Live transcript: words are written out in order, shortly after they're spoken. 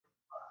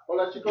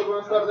Hola chicos,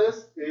 buenas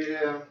tardes.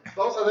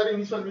 Vamos a dar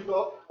inicio al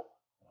meetup.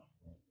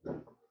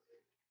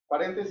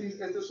 Paréntesis,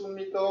 este es un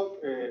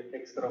meetup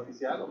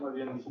extraoficial, o más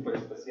bien súper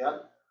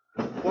especial,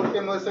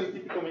 porque no es el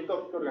típico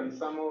meetup que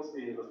organizamos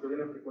los que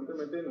vienen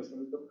frecuentemente. Nuestro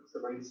meetup se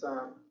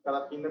realiza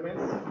cada fin de mes,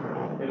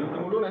 el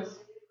último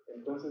lunes.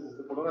 Entonces,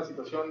 por una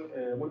situación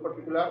muy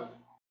particular,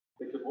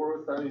 de que Burr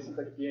está de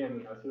visita aquí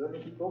en la Ciudad de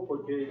México,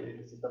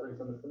 porque se está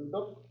realizando este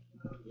meetup.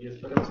 Y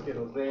esperemos que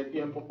nos dé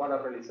tiempo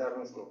para realizar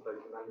nuestro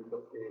tradicional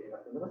meetup a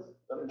fin de mes.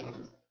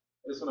 Entonces,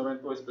 es un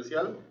evento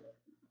especial.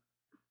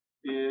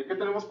 ¿Qué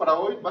tenemos para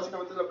hoy?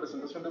 Básicamente es la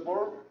presentación de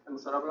Burr, que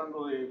nos estará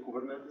hablando de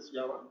Kubernetes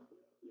Java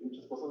y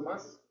muchas cosas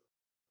más.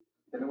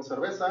 Tenemos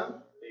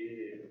cerveza,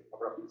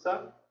 habrá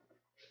pizza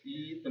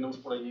y tenemos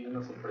por ahí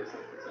una sorpresa.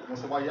 Entonces, no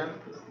se vayan,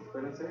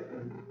 espérense,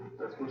 en el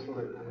transcurso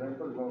del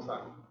evento les vamos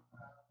a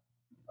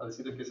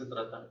decir de qué se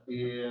trata.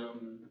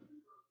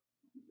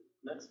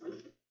 Next,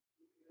 please.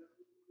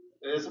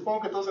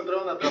 Supongo que todos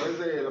entraron a través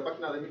de la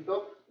página de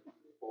Meetup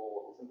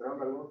o se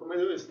entraron a algún otro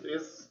medio.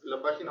 Es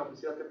la página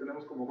oficial que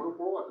tenemos como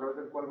grupo, a través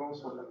del cual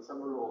vamos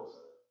organizando los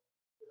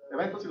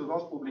eventos y los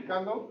vamos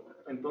publicando.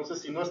 Entonces,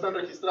 si no están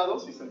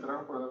registrados, si se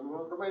entraron por algún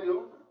otro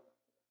medio,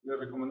 les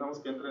recomendamos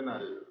que entren a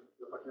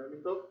la página de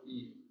Meetup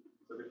y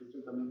se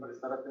registren también para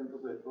estar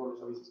atentos de todos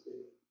los avisos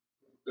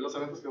de los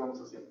eventos que vamos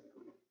haciendo.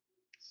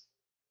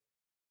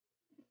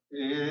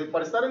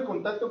 Para estar en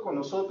contacto con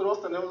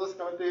nosotros, tenemos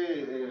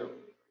básicamente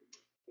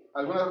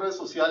algunas redes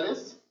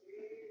sociales.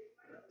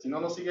 Si no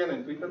nos siguen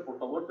en Twitter, por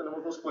favor,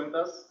 tenemos dos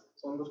cuentas,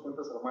 son dos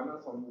cuentas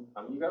hermanas, son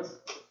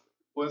amigas.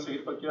 Pueden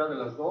seguir cualquiera de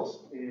las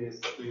dos. Y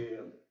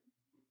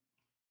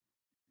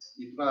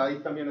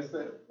ahí también,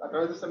 a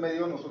través de este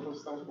medio, nosotros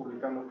estamos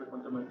publicando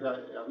frecuentemente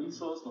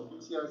avisos,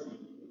 noticias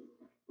y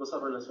cosas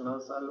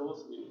relacionadas al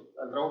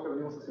trabajo que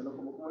venimos haciendo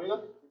como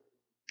comunidad.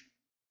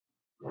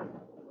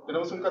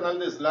 Tenemos un canal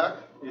de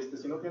Slack.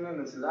 Si no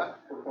tienen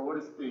Slack, por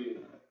favor,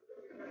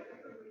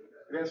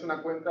 créense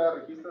una cuenta,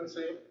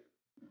 regístrense.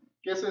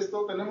 ¿Qué es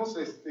esto? Tenemos,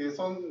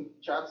 son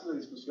chats de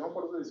discusión,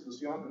 foros de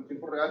discusión en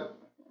tiempo real,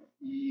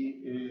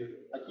 y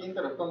aquí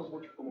interactuamos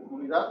mucho como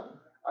comunidad.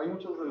 Hay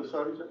muchos de los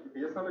usuarios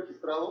que ya están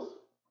registrados,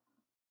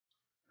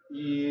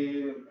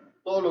 y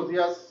todos los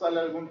días sale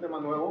algún tema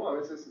nuevo, a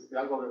veces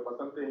algo de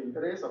bastante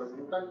interés, a veces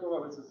no tanto,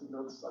 a veces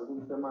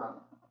algún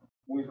tema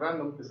muy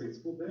random que se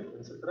discute,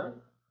 etc.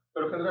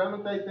 Pero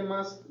generalmente hay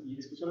temas y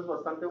discusiones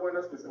bastante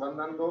buenas que se van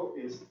dando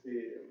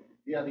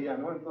día a día,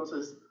 ¿no?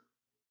 Entonces,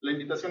 la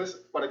invitación es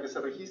para que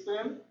se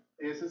registren,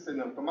 es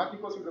en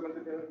automático, simplemente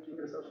tienen que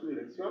ingresar su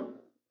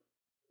dirección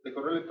de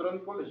correo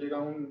electrónico, les llega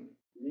un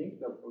link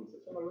de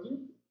autorización o algo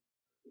así,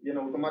 y en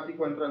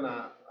automático entran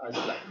a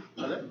Slack,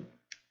 ¿vale?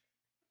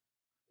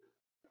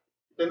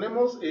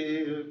 Tenemos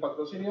el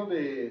patrocinio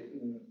de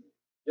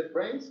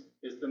JetBrains,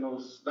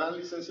 nos dan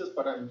licencias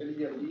para Intel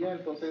día a día.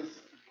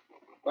 Entonces,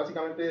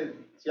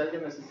 básicamente, si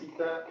alguien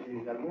necesita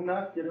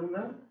alguna, quiere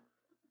una,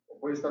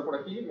 puede estar por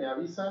aquí, me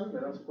avisan,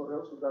 me dan su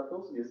correo, sus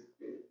datos, y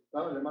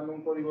le mando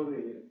un código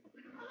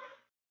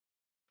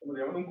como le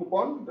llaman, un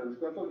cupón de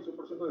descuento, el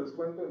 100% de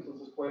descuento.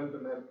 Entonces pueden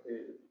tener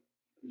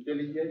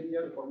Intel y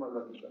día de forma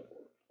gratuita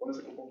con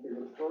ese cupón que yo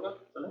les puedo dar,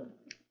 ¿sale?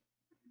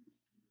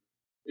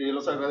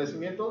 Los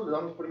agradecimientos, le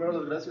damos primero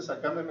las gracias a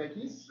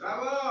KMMX.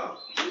 ¡Bravo!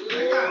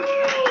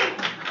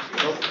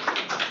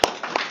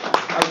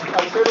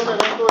 Al ser un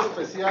evento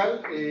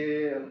especial,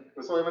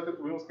 pues obviamente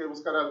tuvimos que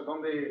buscar a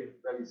dónde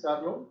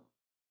realizarlo.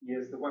 Y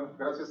bueno,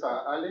 gracias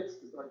a Alex,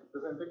 que está aquí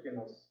presente, que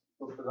nos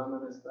está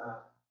hospedando en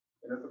esta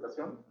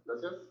ocasión.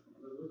 Gracias.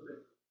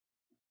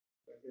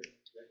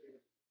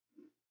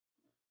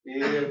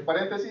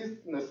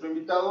 Paréntesis, nuestro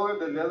invitado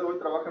del día de hoy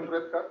trabaja en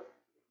Red Hat.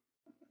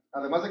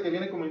 Además de que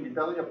viene como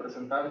invitado y a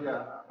presentar y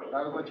a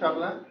dar una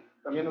charla,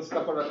 también nos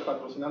está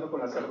patrocinando con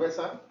la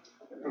cerveza.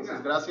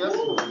 Entonces, gracias.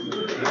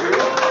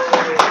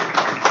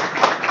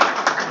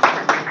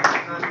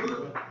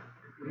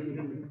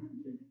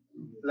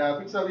 La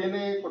pizza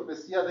viene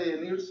cortesía de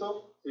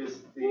Nearsoft.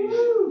 Amigos de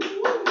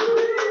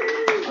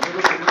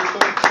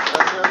Nearsoft,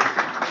 gracias.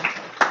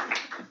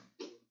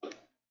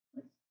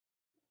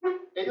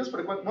 Ellos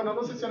frecuentan, bueno,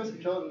 no sé si han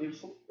escuchado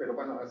Nearsoft, pero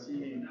bueno,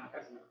 así.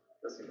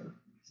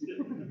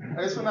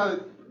 Es una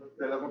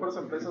de las mejores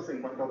empresas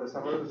en cuanto a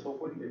desarrollo de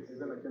software que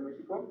existen aquí en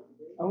México.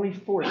 Only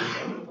 40.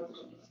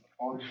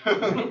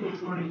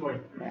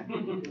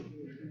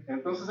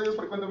 Entonces ellos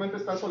frecuentemente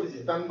están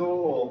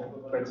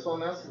solicitando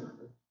personas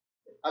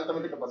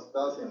altamente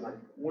capacitadas en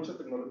muchas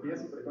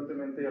tecnologías y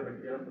frecuentemente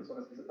requieren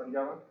personas que sepan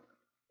Java.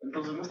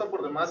 Entonces no está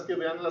por demás que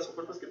vean las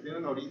ofertas que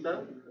tienen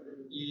ahorita,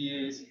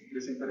 y si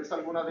les interesa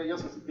alguna de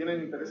ellas, o si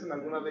tienen interés en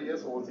alguna de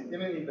ellas, o si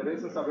tienen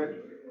interés en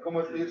saber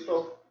cómo es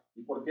Nearsoft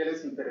y por qué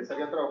les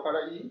interesaría trabajar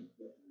allí.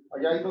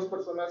 Allá hay dos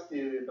personas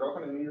que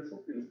trabajan en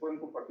Nearsoft que les pueden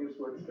compartir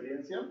su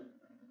experiencia.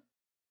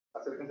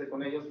 Acérquense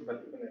con ellos y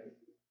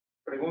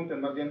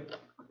pregunten más bien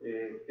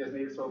qué es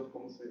Nearsoft,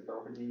 cómo se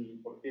trabaja allí y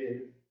por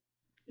qué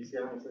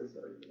quisieran ustedes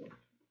estar allí, ¿no?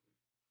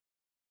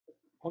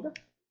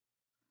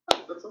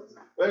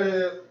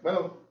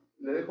 Bueno,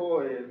 le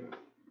dejo el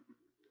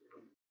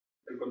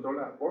control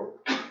a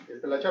Burr.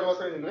 La charla va a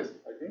ser en inglés,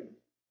 I think.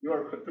 You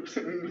are going to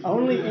present in English.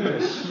 Only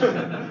English.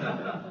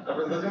 La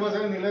presentación va a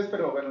ser en inglés,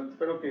 pero bueno,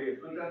 espero que...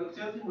 Con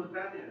traducción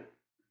simultánea.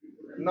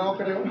 No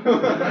creo.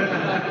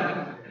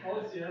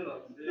 Oh,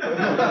 cielo.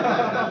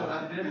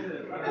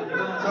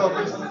 So,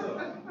 please,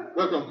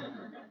 welcome.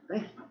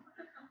 Thank you.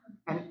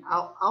 And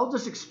I'll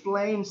just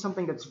explain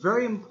something that's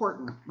very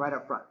important right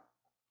up front.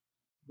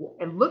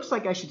 It looks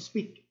like I should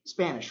speak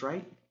Spanish,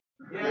 right?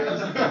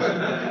 Yes.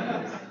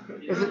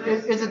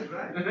 Is it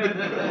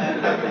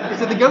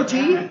the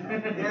goatee?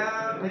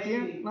 Yeah,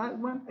 maybe.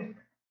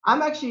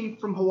 I'm actually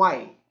from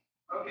Hawaii.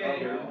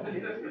 Okay.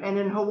 And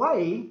in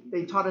Hawaii,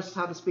 they taught us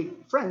how to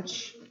speak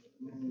French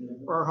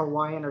or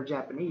Hawaiian or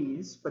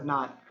Japanese, but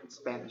not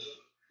Spanish.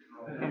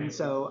 And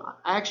so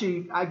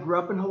I grew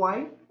up in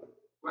Hawaii.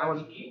 I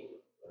was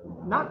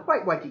not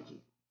quite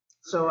Waikiki.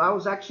 So I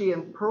was actually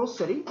in Pearl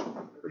City,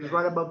 which is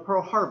right above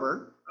Pearl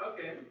Harbor.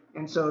 Okay.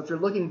 And so if you're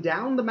looking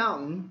down the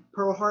mountain,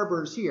 Pearl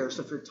Harbor is here.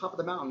 So if you're top of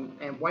the mountain,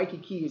 and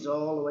Waikiki is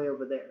all the way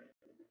over there.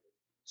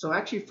 So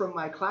actually from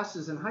my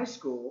classes in high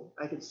school,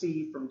 I could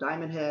see from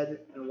Diamond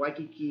Head and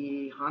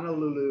Waikiki,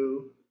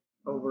 Honolulu,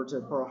 over to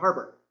Pearl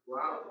Harbor.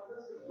 Wow.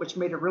 Which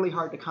made it really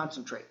hard to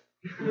concentrate.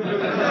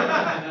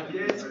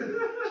 Yes.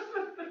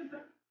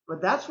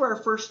 But that's where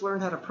I first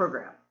learned how to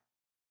program.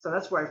 So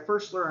that's where I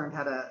first learned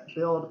how to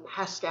build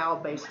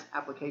Pascal-based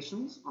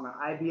applications on an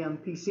IBM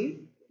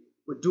PC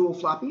with dual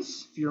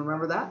floppies, if you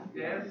remember that.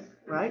 Yes.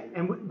 Right?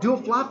 And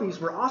dual floppies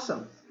were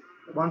awesome.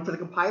 One for the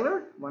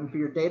compiler, one for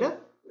your data.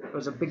 It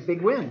was a big,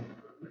 big win.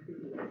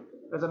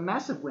 It was a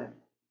massive win.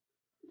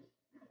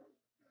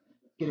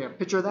 Get a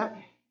picture of that?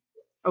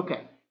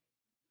 Okay.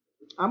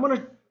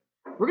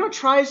 We're gonna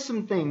try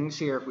some things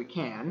here if we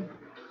can.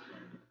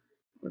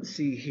 Let's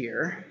see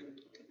here.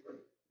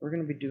 We're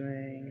gonna be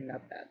doing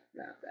not that.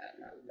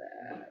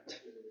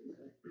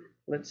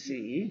 Let's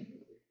see.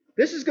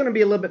 This is gonna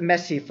be a little bit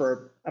messy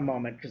for a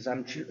moment because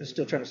I'm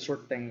still trying to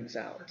sort things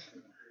out.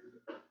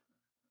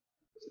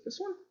 Is it this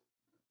one?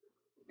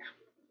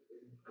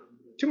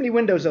 Too many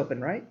windows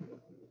open, right?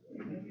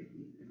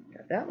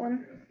 Got that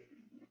one.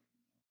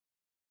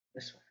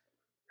 This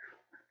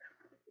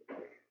one.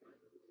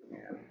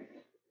 Yeah.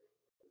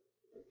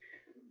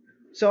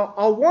 So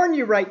I'll warn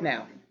you right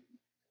now.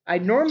 I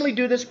normally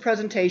do this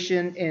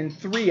presentation in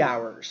 3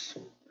 hours.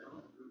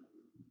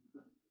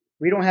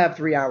 We don't have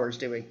 3 hours,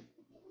 do we?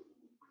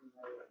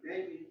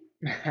 Maybe.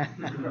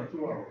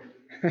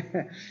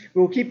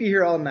 We'll keep you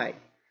here all night.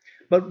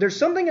 But there's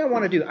something I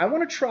want to do. We're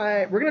going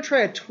to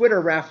try a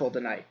Twitter raffle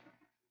tonight.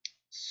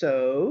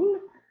 So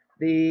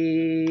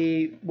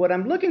what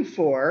I'm looking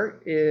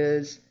for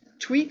is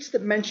tweets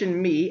that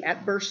mention me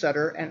at Burr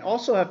Sutter and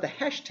also have the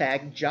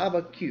hashtag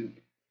JavaCube.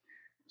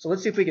 So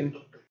let's see if we can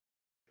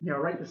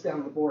write this down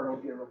on the board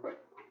over here real quick.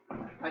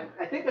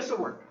 I think this will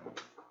work.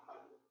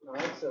 All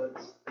right, so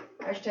it's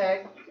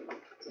hashtag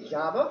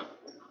JavaCube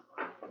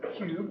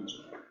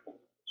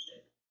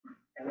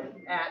and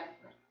then at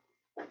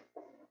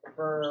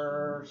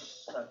Burr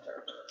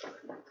Sutter.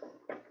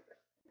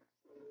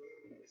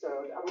 So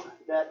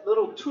that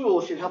little tool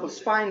should help us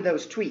find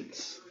those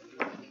tweets.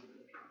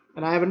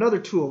 And I have another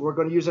tool. We're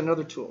going to use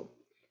another tool.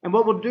 And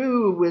what we'll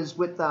do is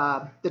with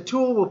the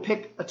tool, we'll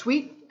pick a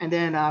tweet, and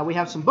then we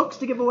have some books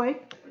to give away.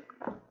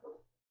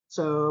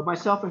 So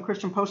myself and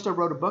Christian Posta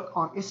wrote a book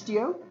on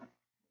Istio.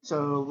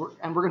 So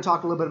we're going to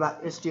talk a little bit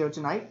about Istio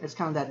tonight. It's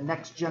kind of that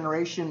next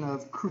generation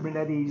of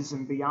Kubernetes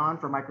and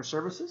beyond for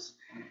microservices.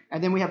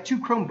 And then we have 2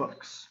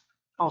 Chromebooks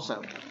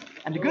also.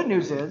 And the good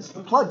news is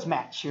the plugs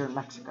match here in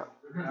Mexico.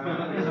 So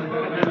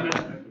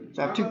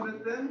I have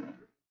 2.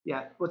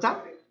 Yeah, what's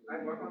that?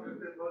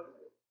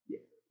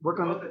 Work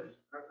on it.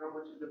 How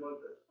much is the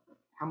voltage?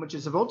 How much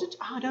is the voltage?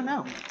 Oh, I don't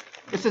know.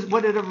 It says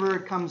whatever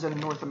comes in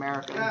North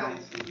America. Yeah,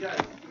 you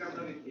can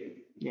plug it here.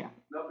 Yeah.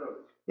 No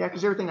problem. Yeah,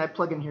 because everything I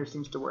plug in here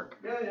seems to work.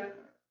 Yeah.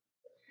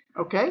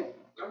 Okay.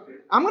 Okay.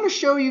 I'm going to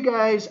show you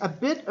guys a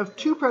bit of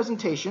 2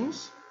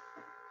 presentations.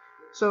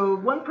 So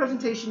one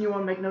presentation you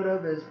want to make note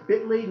of is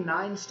bit.ly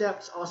 9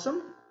 steps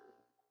awesome.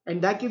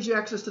 And that gives you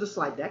access to the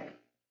slide deck.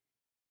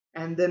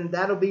 And then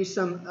that'll be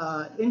some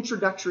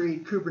introductory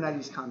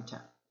Kubernetes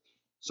content.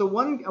 So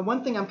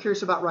one thing I'm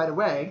curious about right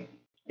away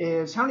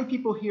is how many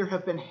people here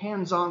have been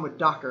hands-on with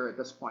Docker at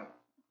this point?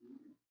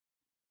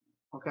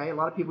 Okay, a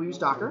lot of people use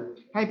Docker.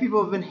 How many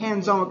people have been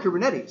hands-on with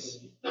Kubernetes?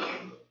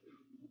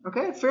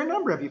 Okay, a fair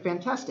number of you,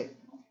 fantastic.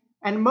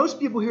 And most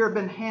people here have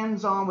been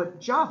hands-on with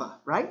Java,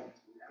 right?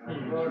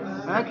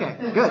 Okay,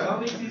 good.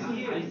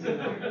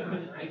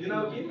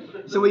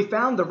 So we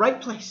found the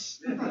right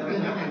place.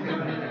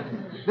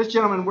 This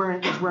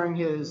gentleman is wearing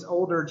his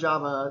older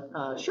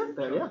Java shirt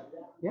there,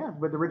 yeah,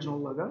 with the original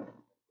logo.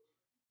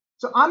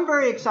 So I'm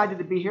very excited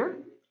to be here.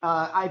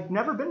 I've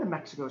never been to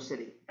Mexico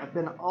City. I've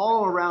been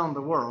all around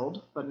the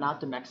world, but not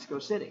to Mexico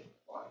City.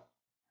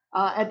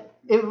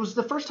 It was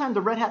the first time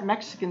the Red Hat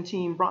Mexican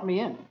team brought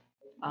me in.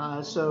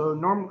 So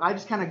normally I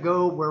just kind of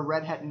go where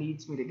Red Hat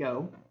needs me to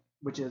go,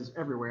 which is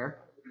everywhere.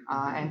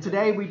 And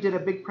today we did a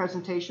big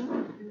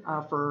presentation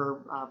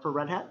for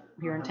Red Hat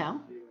here in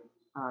town.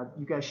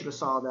 You guys should have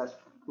saw that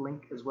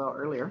link as well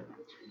earlier.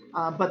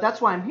 But that's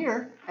why I'm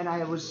here, and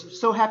I was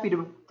so happy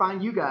to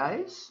find you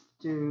guys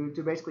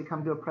to basically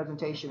come do a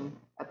presentation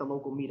at the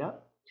local meetup.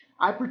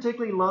 I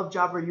particularly love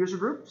Java user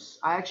groups.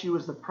 I actually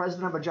was the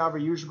president of a Java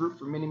user group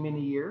for many,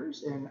 many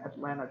years in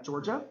Atlanta,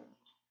 Georgia.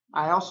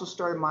 I also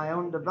started my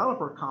own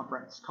developer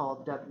conference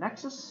called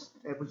DevNexus.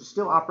 It was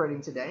still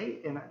operating today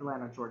in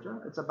Atlanta, Georgia.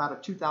 It's about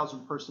a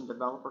 2,000 person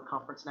developer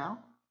conference now.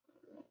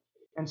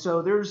 And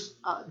so there's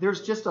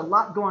just a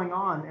lot going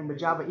on in the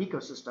Java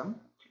ecosystem.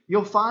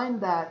 You'll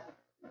find that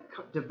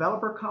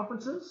developer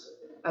conferences,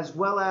 as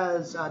well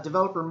as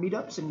developer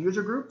meetups and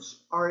user groups,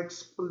 are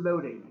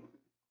exploding.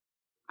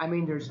 I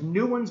mean, there's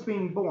new ones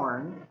being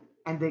born,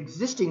 and the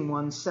existing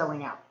ones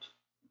selling out,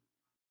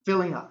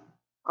 filling up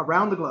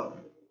around the globe.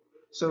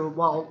 So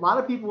while a lot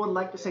of people would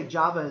like to say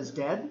Java is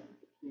dead,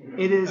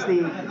 it is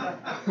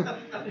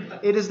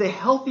the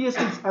healthiest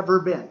it's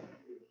ever been.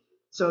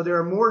 So there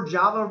are more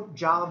Java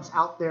jobs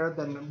out there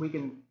than we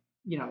can,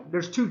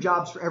 there's 2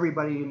 jobs for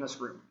everybody in this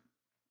room,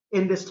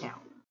 in this town.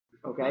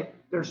 Okay,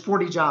 there's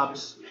 40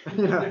 jobs.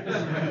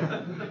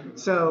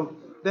 So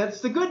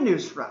that's the good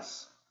news for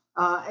us.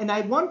 And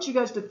I want you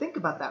guys to think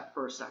about that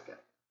for a second,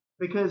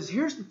 because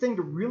here's the thing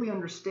to really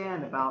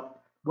understand about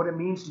what it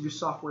means to do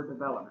software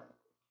development.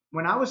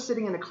 When I was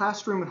sitting in a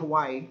classroom in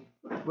Hawaii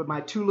with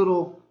my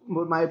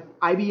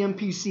IBM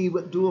PC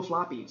with dual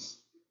floppies,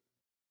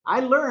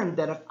 I learned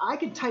that if I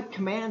could type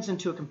commands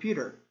into a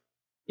computer,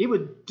 it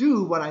would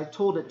do what I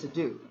told it to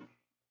do.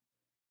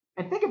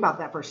 And think about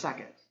that for a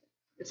second.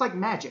 It's like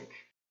magic.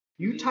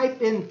 You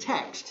type in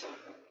text,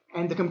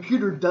 and the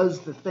computer does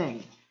the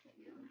thing.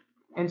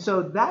 And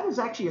so that is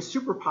actually a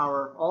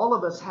superpower all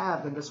of us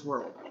have in this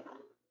world.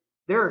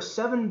 There are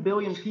 7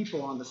 billion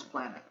people on this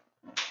planet.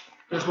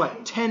 There's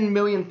what, 10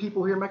 million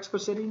people here in Mexico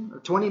City? Or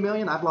 20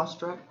 million? I've lost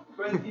track.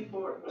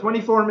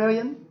 24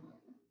 million?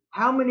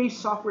 How many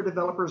software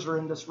developers are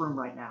in this room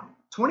right now?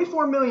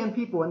 24 million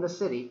people in the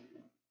city,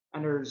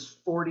 and there's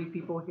 40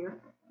 people here?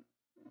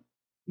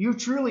 You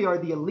truly are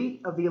the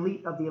elite of the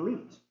elite of the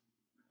elite.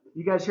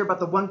 You guys hear about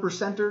the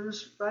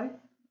 1%ers, right?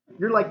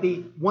 You're like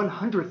the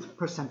 100th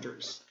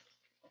percenters.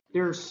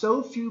 There are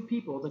so few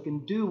people that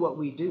can do what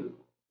we do.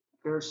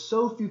 There are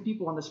so few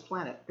people on this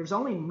planet. There's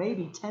only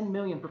maybe 10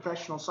 million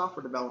professional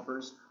software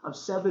developers of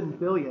 7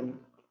 billion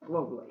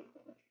globally.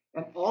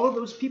 And all of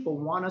those people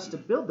want us to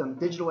build them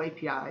digital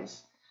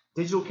APIs,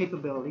 digital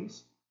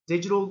capabilities,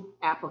 digital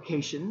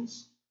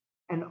applications.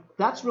 And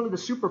that's really the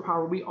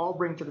superpower we all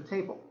bring to the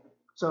table.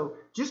 So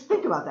just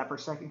think about that for a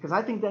second, because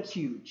I think that's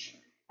huge.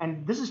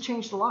 And this has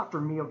changed a lot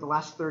for me over the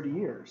last 30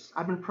 years.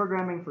 I've been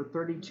programming for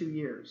 32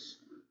 years.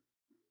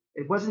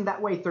 It wasn't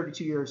that way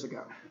 32 years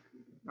ago.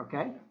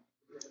 Okay?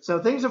 So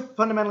things have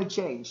fundamentally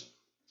changed.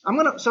 I'm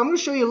going to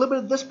show you a little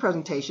bit of this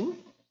presentation,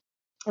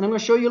 and I'm going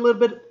to show you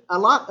a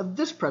lot of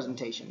this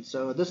presentation.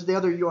 So this is the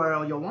other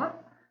URL you'll want,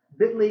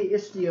 bit.ly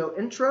Istio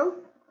intro.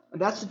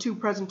 And that's the 2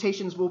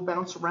 presentations we'll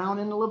bounce around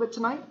in a little bit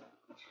tonight.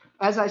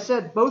 As I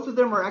said, both of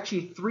them are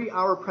actually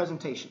 3-hour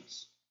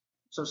presentations.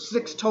 So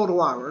 6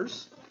 total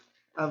hours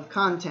of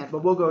content,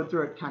 but we'll go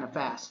through it kind of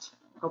fast.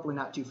 Hopefully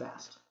not too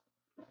fast.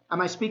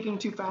 Am I speaking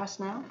too fast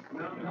now?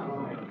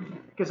 No.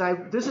 Because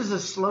this is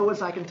as slow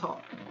as I can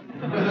talk.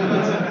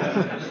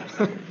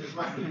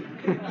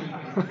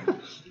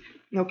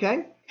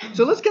 Okay,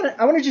 so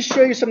I want to just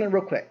show you something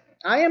real quick.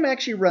 I am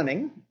actually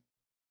running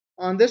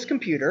on this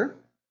computer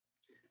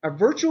a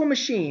virtual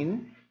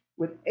machine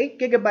with 8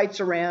 gigabytes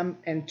of RAM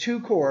and 2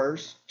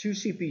 cores, 2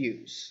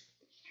 CPUs.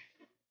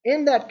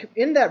 In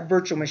that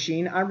virtual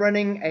machine, I'm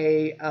running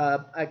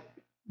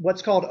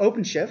what's called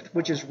OpenShift,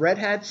 which is Red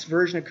Hat's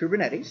version of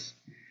Kubernetes.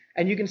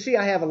 And you can see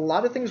I have a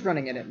lot of things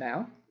running in it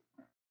now.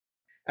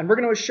 And we're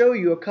going to show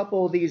you a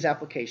couple of these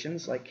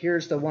applications. Like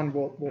here's the one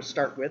we'll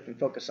start with and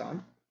focus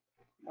on.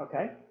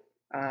 Okay.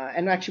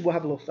 And actually we'll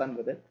have a little fun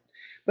with it.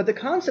 But the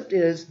concept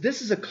is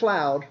this is a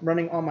cloud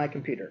running on my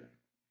computer.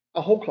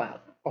 A whole cloud.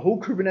 A whole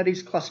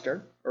Kubernetes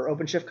cluster or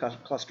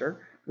OpenShift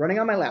cluster running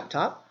on my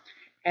laptop.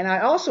 And I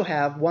also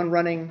have one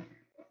running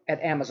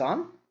at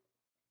Amazon,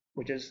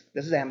 this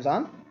is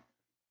Amazon.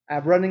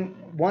 I'm running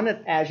one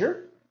at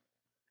Azure.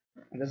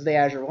 And this is the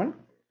Azure one.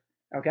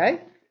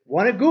 Okay.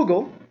 One at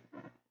Google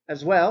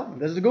as well.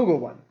 This is the Google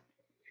one.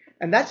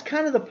 And that's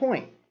kind of the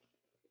point.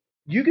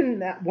 You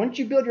can, once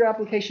you build your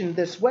application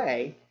this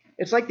way,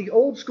 it's like the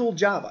old school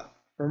Java.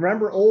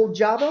 Remember old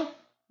Java?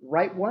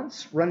 Write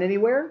once, run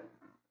anywhere?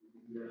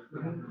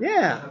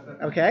 Yeah.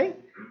 Okay.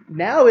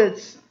 Now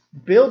it's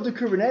build the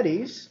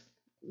Kubernetes,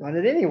 run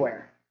it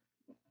anywhere,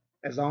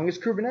 as long as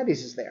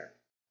Kubernetes is there.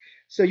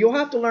 So you'll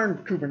have to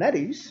learn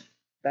Kubernetes.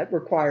 That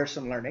requires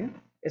some learning.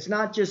 It's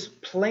not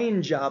just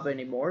plain Java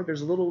anymore.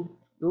 There's little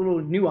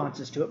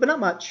nuances to it, but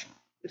not much.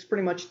 It's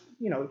pretty much,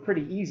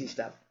 pretty easy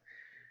stuff.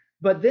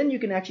 But then you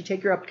can actually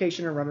take your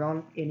application and run it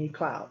on any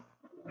cloud.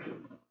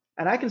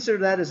 And I consider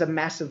that as a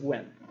massive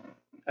win,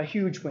 a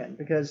huge win,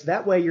 because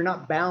that way you're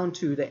not bound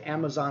to the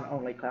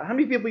Amazon-only cloud. How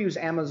many people use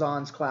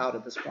Amazon's cloud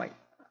at this point?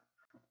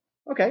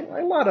 Okay,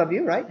 a lot of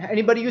you, right?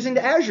 Anybody using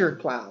the Azure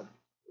cloud?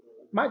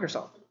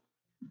 Microsoft.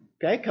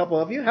 Okay, a couple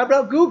of you. How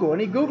about Google?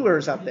 Any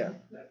Googlers out there?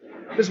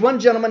 There's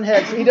one gentleman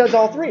he does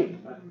all three.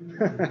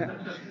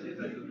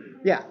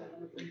 Yeah.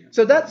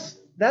 So that's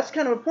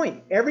kind of a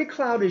point. Every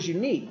cloud is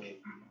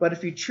unique, but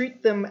if you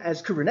treat them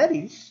as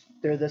Kubernetes,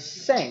 they're the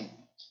same.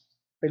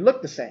 They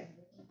look the same.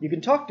 You can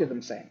talk to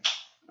them same.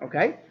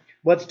 Okay?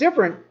 What's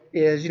different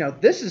is,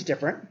 this is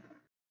different.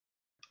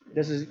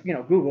 This is,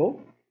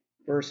 Google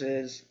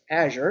versus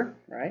Azure,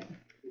 right?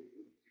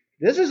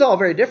 This is all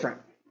very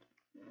different.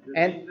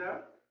 And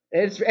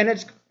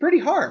it's pretty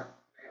hard.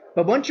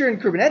 But once you're in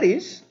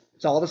Kubernetes,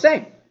 it's all the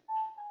same.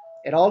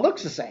 It all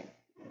looks the same.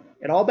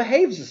 It all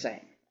behaves the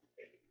same.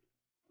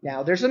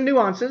 Now, there's some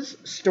nuances.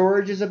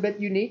 Storage is a bit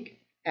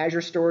unique.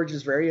 Azure storage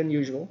is very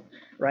unusual,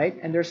 right?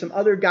 And there's some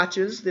other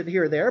gotchas that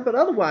here or there, but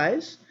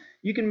otherwise,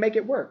 you can make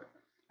it work.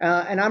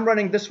 And I'm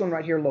running this one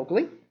right here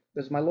locally.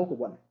 This is my local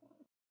one.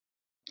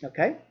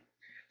 Okay?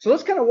 So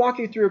let's kind of walk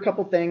you through a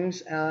couple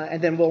things,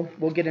 and then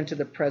we'll get into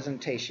the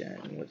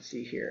presentation. Let's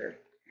see here.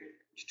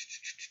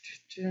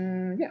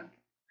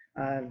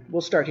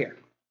 We'll start here.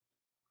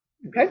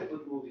 Okay?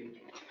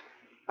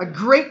 A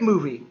great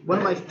movie. One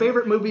of my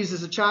favorite movies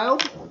as a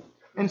child.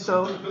 And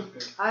so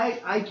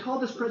I call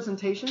this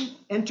presentation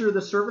Enter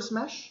the Service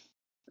Mesh.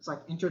 It's like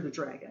Enter the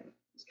Dragon.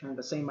 It's kind of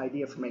the same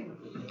idea for me.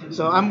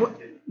 So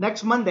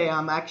next Monday,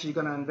 I'm actually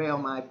going to unveil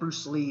my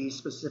Bruce Lee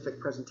specific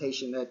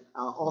presentation at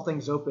All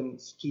Things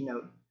Open's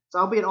keynote. So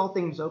I'll be at All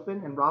Things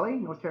Open in Raleigh,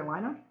 North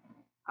Carolina,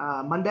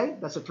 Monday.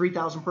 That's a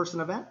 3,000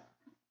 person event.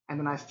 And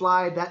then I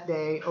fly that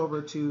day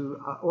over to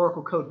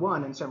Oracle Code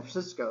 1 in San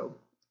Francisco,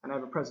 and I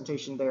have a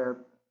presentation there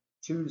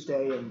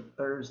Tuesday and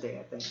Thursday,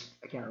 I think.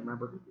 I can't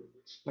remember.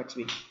 Next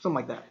week, something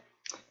like that.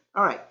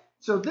 All right,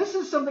 so this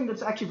is something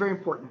that's actually very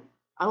important.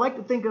 I like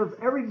to think of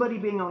everybody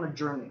being on a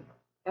journey.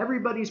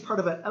 Everybody's part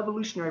of an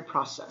evolutionary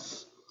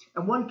process.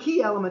 And one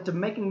key element to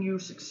making you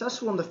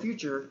successful in the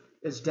future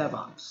is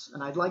DevOps.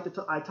 And I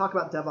talk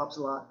about DevOps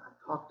a lot. I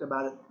talked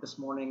about it this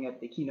morning at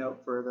the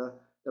keynote for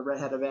the Red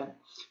Hat event.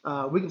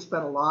 We can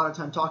spend a lot of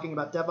time talking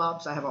about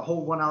DevOps. I have a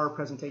whole 1 hour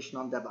presentation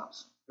on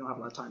DevOps. We don't have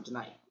a lot of time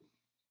tonight.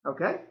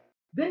 Okay?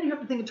 Then you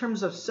have to think in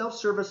terms of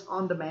self-service,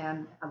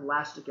 on-demand,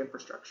 elastic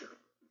infrastructure.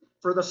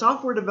 For the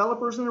software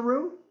developers in the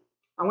room,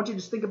 I want you to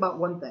just think about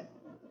one thing.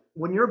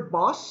 When your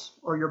boss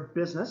or your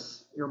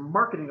business, your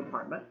marketing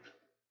department,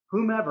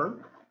 whomever,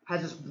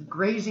 has this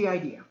crazy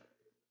idea,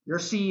 your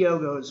CEO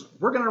goes,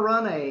 we're going to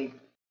run an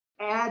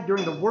ad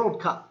during the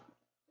World Cup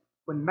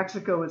when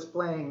Mexico is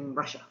playing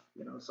Russia,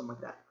 something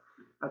like that,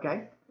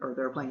 okay? Or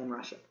they're playing in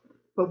Russia.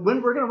 But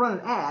when we're going to run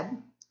an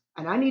ad,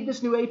 and I need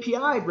this new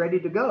API ready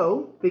to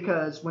go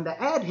because when the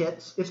ad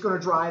hits, it's going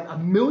to drive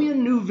 1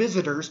 million new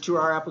visitors to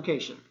our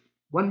application.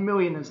 1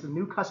 million is the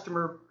new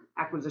customer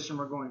acquisition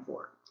we're going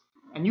for.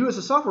 And you as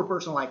a software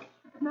person are like,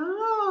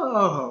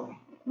 no,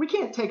 we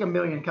can't take 1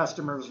 million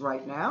customers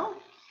right now.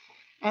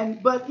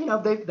 But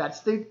that's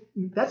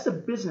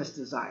the business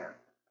desire.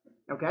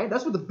 Okay,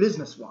 that's what the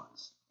business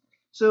wants.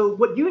 So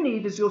what you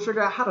need is you'll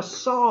figure out how to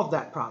solve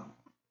that problem.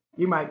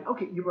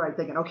 You're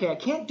thinking, I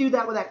can't do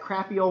that with that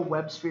crappy old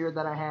WebSphere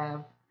that I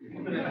have.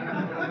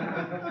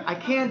 I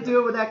can't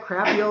do it with that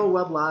crappy old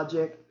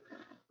WebLogic.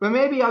 But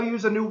maybe I'll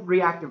use a new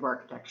reactive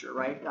architecture,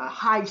 right? A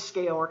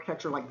high-scale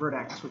architecture like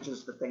Vertex, which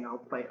is the thing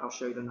I'll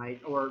show you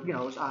tonight, or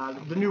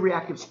the new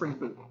reactive Spring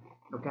Boot,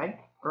 okay?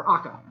 Or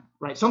Akka,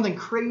 right? Something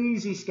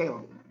crazy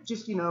scalable,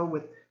 just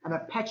with an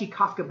Apache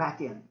Kafka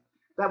backend.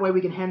 That way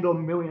we can handle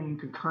 1 million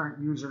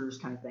concurrent users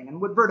kind of thing. And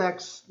with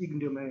Vertex, you can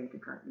do 1 million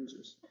concurrent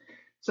users.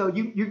 So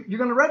you're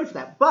going to ready for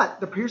that. But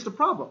here's the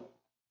problem.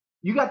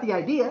 You got the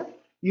idea.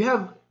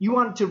 You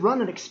want to run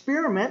an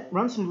experiment,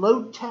 run some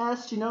load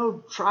tests,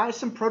 try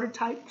some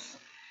prototypes.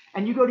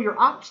 And you go to your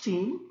ops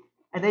team,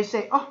 and they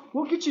say, oh,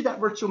 we'll get you that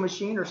virtual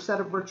machine or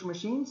set of virtual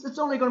machines. It's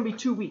only going to be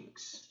 2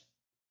 weeks.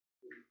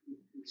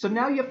 So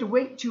now you have to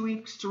wait 2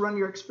 weeks to run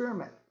your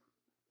experiment.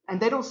 And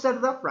they don't set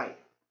it up right.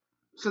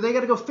 So they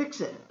got to go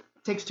fix it.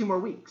 It takes 2 more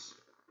weeks.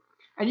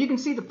 And you can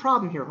see the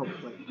problem here,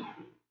 hopefully.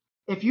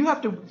 If you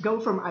have to go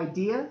from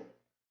idea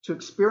to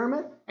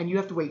experiment, and you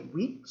have to wait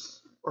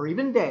weeks, or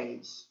even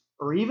days,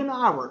 or even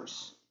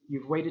hours,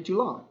 you've waited too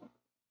long.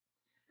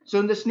 So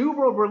in this new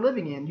world we're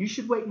living in, you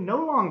should wait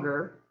no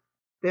longer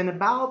than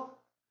about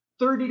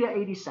 30 to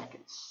 80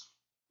 seconds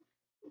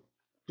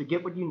to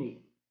get what you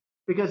need.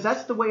 Because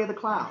that's the way of the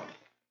cloud.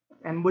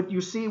 And what you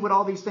see with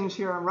all these things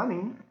here I'm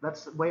running,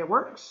 that's the way it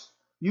works.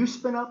 You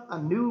spin up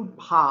a new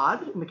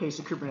pod, in the case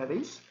of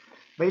Kubernetes.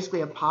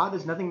 Basically, a pod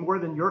is nothing more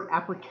than your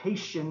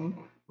application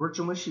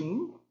virtual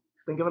machine.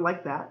 Think of it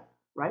like that,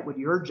 right? With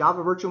your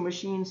Java virtual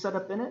machine set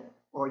up in it,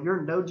 or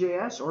your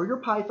Node.js, or your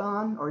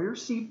Python, or your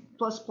C++.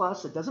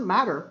 It doesn't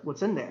matter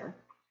what's in there.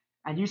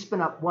 And you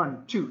spin up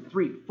 1, 2,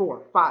 3,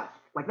 4, 5,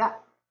 like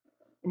that.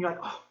 And you're like,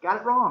 oh,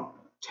 got it wrong.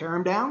 Tear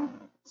them down,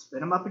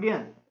 spin them up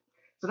again.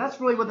 So that's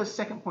really what the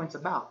second point's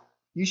about.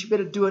 You should be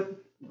able to do it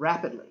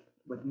rapidly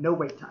with no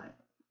wait time.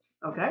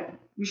 Okay?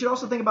 You should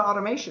also think about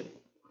automation.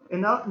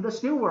 In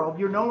this new world,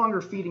 you're no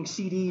longer feeding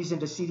CDs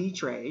into CD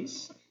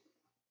trays,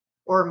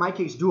 or in my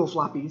case, dual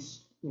floppies,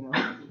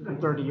 from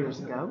 30 years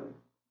ago.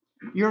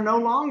 You're no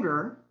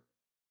longer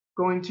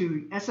going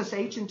to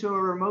SSH into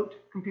a remote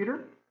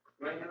computer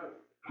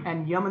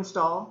and yum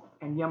install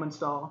and yum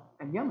install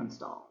and yum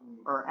install,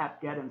 or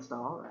apt-get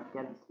install or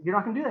apt-get install. You're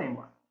not going to do that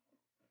anymore.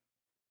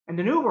 In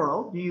the new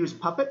world, you use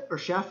Puppet or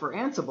Chef or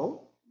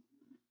Ansible,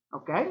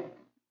 okay?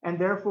 And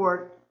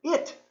therefore,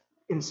 it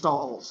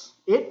installs.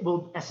 It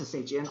will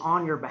SSH in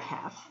on your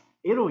behalf.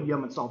 It'll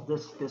yum install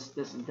this,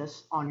 and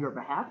this on your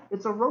behalf.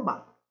 It's a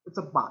robot. It's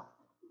a bot.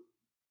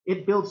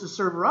 It builds the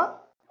server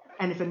up,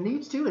 and if it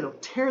needs to, it'll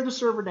tear the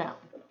server down.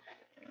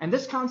 And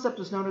this concept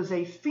is known as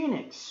a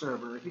Phoenix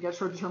server. Have you guys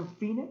heard the term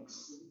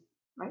Phoenix?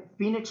 Right?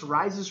 Phoenix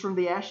rises from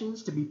the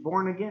ashes to be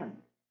born again.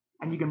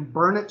 And you can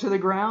burn it to the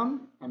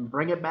ground and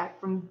bring it back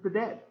from the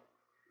dead.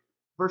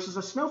 Versus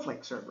a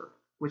Snowflake server,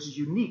 which is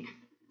unique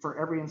for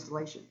every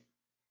installation.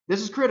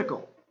 This is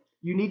critical.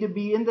 You need to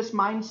be in this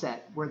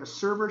mindset where the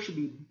server should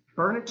be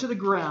burn it to the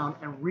ground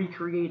and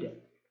recreate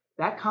it.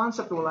 That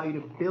concept will allow you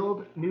to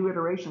build new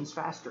iterations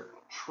faster,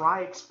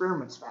 try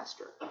experiments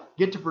faster,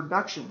 get to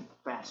production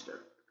faster.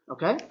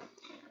 Okay?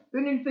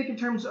 Then you think in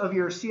terms of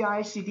your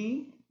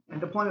CI/CD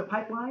and deployment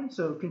pipeline.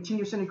 So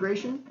continuous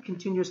integration,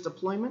 continuous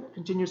deployment,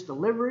 continuous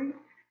delivery,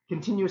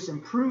 continuous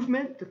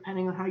improvement,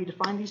 depending on how you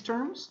define these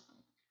terms.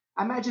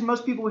 I imagine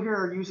most people here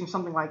are using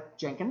something like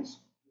Jenkins,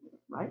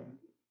 right?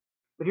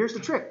 But here's the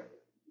trick.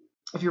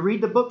 If you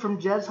read the book from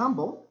Jez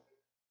Humble,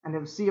 and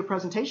then see a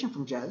presentation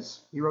from Jez,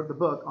 he wrote the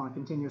book on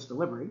continuous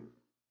delivery,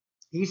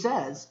 he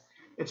says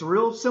it's a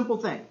real simple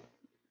thing.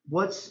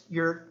 What's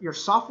your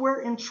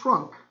software in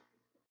trunk,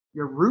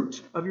 your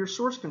root of your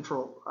source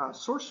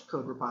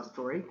code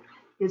repository,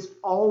 is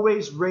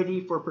always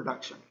ready for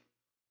production.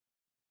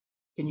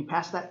 Can you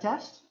pass that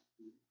test?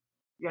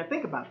 You gotta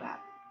think about that.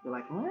 You're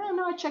like, well,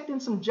 no, I checked in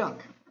some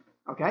junk.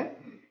 Okay?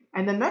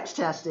 And the next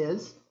test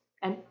is,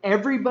 and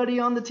everybody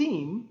on the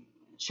team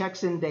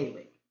checks in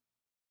daily.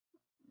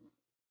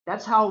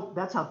 That's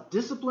how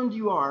disciplined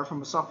you are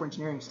from a software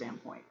engineering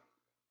standpoint.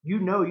 You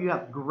know you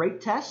have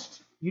great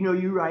tests. You know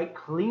you write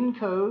clean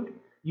code.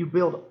 You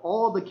build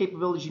all the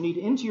capabilities you need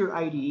into your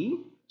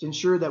IDE to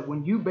ensure that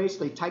when you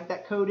basically type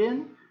that code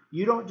in,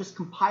 you don't just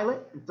compile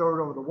it and throw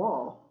it over the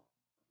wall,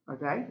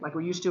 okay, like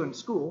we used to in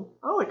school.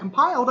 Oh, it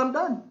compiled, I'm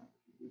done.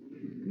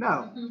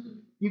 No.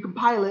 You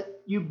compile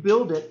it, you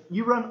build it,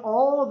 you run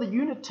all the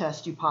unit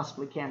tests you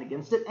possibly can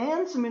against it,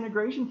 and some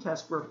integration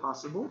tests where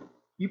possible.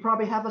 You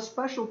probably have a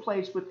special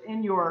place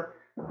within your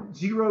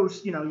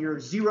your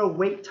zero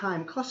wait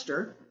time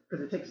cluster,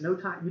 because it takes no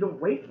time, you don't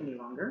wait any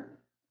longer.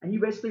 And you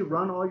basically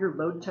run all your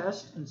load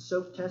tests and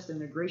soak tests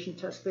and integration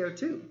tests there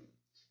too.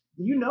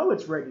 You know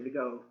it's ready to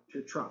go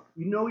to the trunk.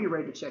 You know you're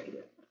ready to check it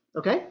in.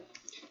 Okay?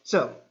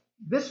 So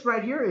this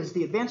right here is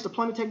the advanced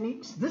deployment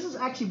techniques. This is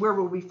actually where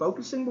we'll be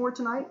focusing more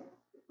tonight.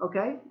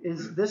 Okay?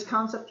 Is this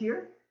concept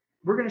here.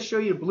 We're going to show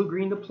you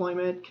blue-green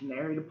deployment,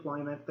 canary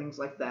deployment, things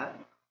like that.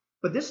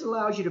 But this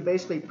allows you to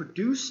basically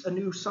produce a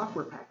new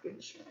software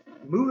package,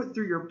 move it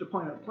through your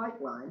deployment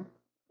pipeline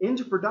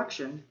into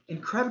production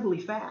incredibly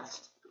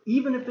fast,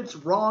 even if it's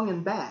wrong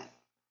and bad.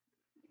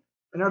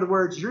 In other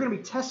words, you're going to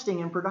be testing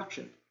in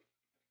production.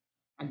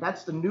 And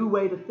that's the new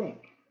way to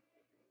think.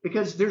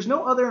 Because there's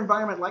no other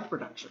environment like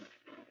production,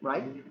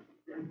 right?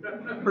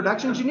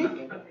 Production's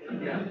unique.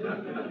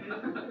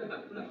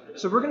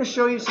 So we're going to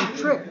show you some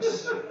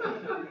tricks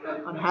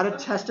on how to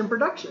test in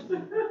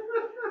production.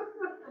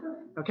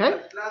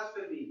 Okay?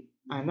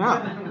 I know.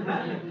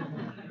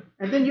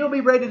 And then you'll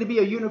be ready to be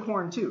a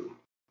unicorn too.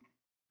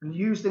 And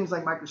use things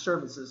like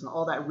microservices and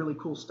all that really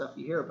cool stuff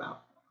you hear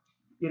about.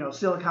 You know,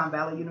 Silicon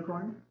Valley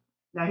unicorn.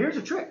 Now here's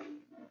a trick.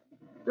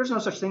 There's no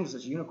such things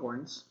as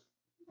unicorns,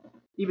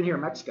 even here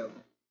in Mexico.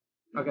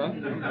 Okay?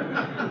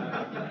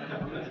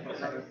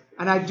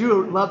 And I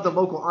do love the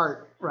local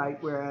art,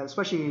 right? Where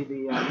especially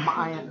the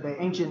Mayan, the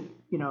ancient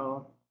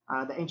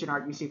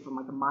art you see from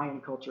like the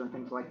Mayan culture and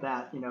things like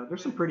that. You know,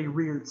 there's some pretty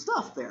weird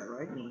stuff there,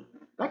 right?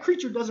 That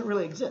creature doesn't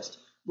really exist.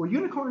 Well,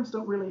 unicorns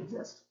don't really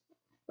exist.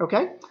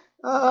 Okay?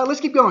 Let's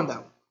keep going,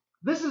 though.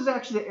 This is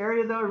actually the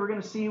area, though, we're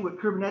going to see with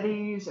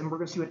Kubernetes, and we're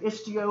going to see with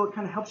Istio. It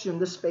kind of helps you in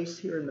this space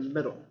here in the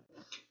middle.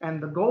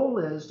 And the goal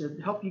is to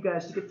help you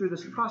guys to get through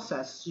this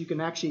process so you can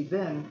actually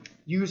then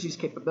use these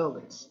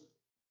capabilities.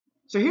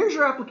 So here's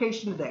your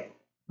application today.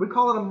 We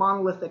call it a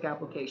monolithic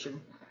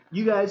application.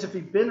 You guys, if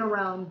you've been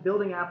around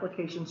building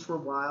applications for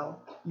a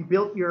while, you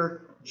built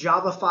your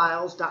Java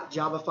files,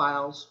 .java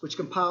files, which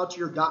compile to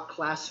your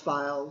 .class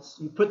files.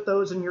 You put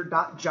those in your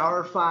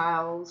 .jar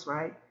files,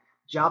 right?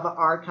 Java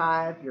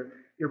archive,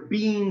 your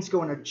beans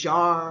go in a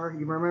jar.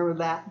 You remember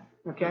that?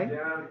 Okay?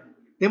 Yeah.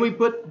 Then we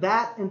put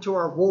that into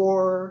our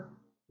war.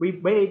 We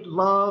made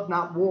love,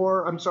 not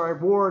war. I'm sorry,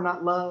 war,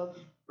 not love,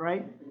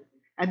 right?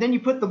 And then you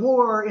put the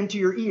war into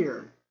your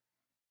ear.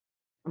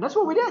 And that's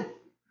what we did.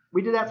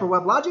 We did that for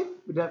WebLogic.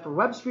 We did that for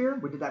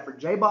WebSphere. We did that for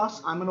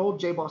JBoss. I'm an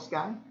old JBoss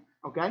guy,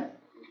 okay?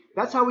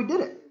 That's how we did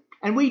it.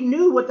 And we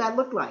knew what that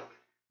looked like.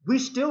 We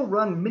still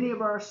run many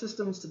of our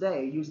systems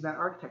today using that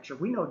architecture.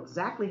 We know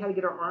exactly how to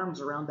get our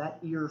arms around that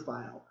ear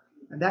file.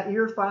 And that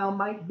ear file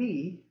might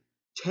be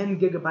 10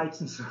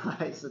 gigabytes in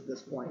size at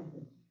this point.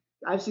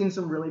 I've seen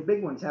some really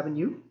big ones, haven't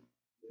you?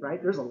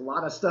 Right? There's a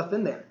lot of stuff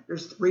in there.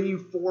 There's 3,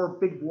 4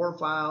 big WAR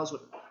files.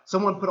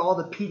 Someone put all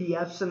the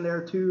PDFs in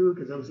there too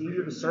because it was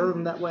easier to serve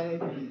them that way.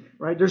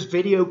 Right? There's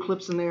video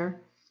clips in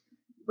there.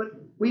 But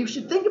we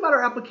should think about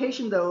our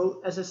application,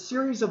 though, as a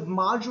series of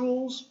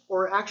modules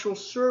or actual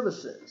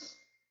services.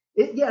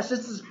 Yes,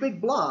 it's this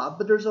big blob,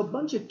 but there's a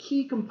bunch of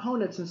key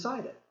components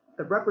inside it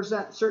that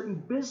represent certain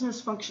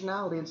business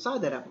functionality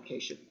inside that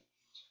application.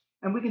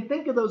 And we can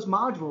think of those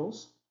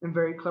modules in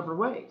very clever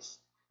ways.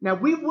 Now,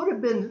 we would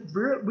have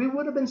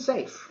been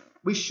safe.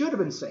 We should have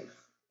been safe.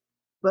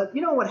 But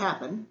you know what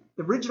happened?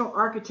 The original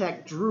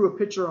architect drew a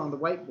picture on the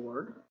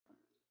whiteboard,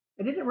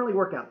 and it didn't really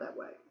work out that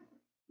way.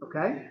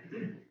 Okay?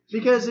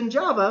 Because in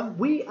Java,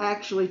 we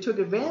actually took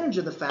advantage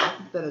of the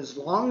fact that as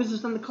long as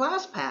it's in the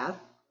class path,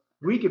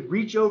 we could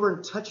reach over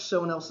and touch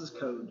someone else's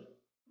code.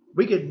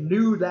 We could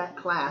new that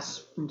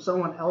class from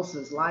someone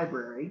else's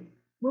library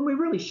when we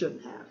really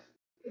shouldn't have.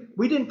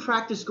 We didn't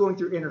practice going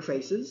through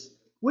interfaces.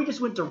 We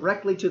just went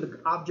directly to the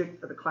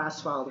object or the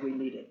class file that we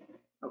needed.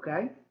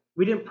 Okay?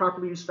 We didn't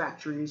properly use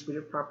factories. We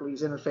didn't properly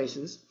use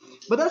interfaces.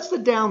 But that's the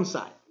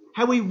downside.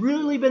 Had we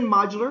really been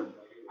modular,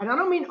 and I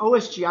don't mean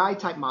OSGI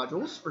type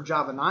modules or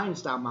Java 9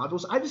 style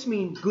modules. I just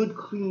mean good,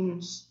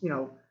 clean,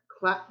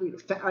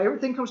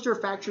 everything comes to a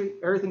factory,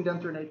 everything done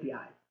through an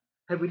API.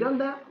 Had we done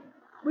that,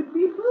 we'd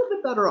be a little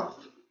bit better off.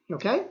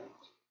 Okay?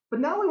 But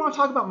now we want to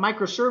talk about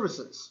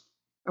microservices.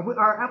 And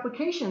our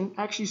application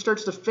actually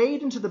starts to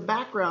fade into the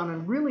background,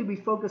 and really we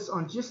focus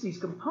on just these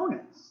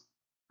components.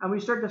 And we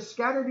start to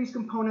scatter these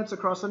components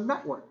across a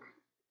network.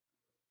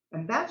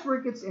 And that's where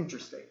it gets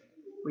interesting.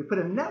 We put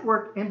a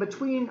network in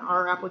between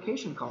our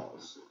application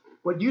calls.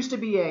 What used to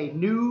be a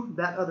new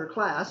that other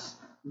class,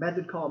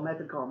 method call,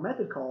 method call,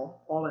 method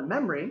call, all in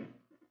memory,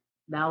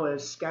 now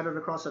is scattered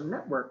across a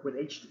network with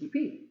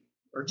HTTP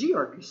or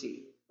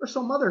gRPC or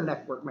some other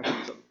network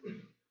mechanism.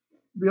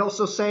 We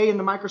also say in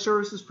the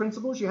microservices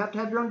principles, you have to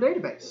have your own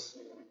database.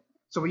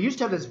 So we used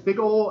to have this big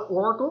old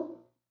Oracle,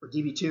 or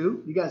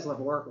DB2. You guys love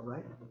Oracle,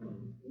 right?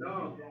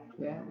 No.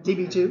 Yeah,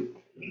 DB2.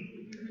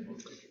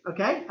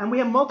 Okay, and we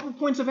have multiple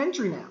points of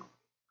entry now.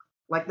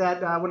 Like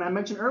that, when I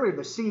mentioned earlier,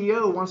 the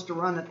CEO wants to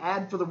run an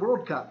ad for the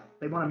World Cup.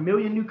 They want 1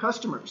 million new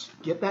customers.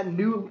 Get that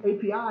new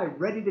API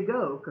ready to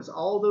go, because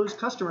all those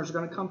customers are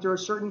going to come through a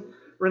certain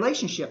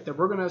relationship that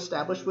we're going to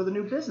establish with a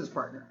new business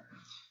partner.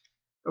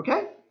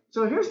 Okay?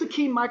 So here's the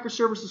key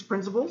microservices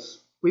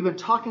principles. We've been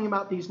talking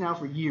about these now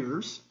for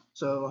years,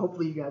 so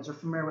hopefully you guys are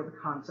familiar with the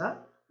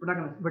concept. We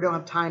don't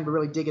have time to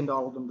really dig into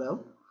all of them,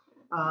 though.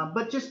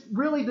 But just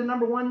really the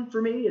number one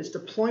for me is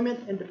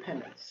deployment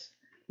independence.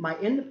 My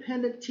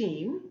independent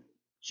team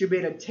should be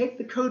able to take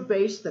the code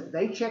base that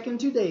they check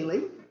into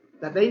daily,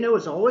 that they know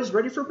is always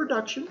ready for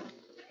production,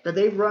 that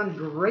they run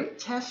great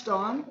tests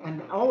on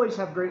and always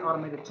have great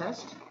automated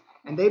tests,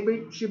 and they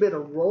should be able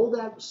to roll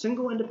that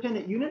single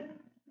independent unit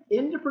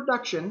into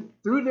production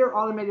through their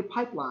automated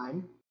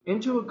pipeline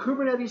into a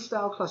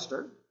Kubernetes-style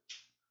cluster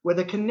with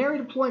a canary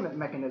deployment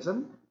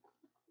mechanism,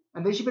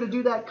 and they should be able to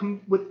do that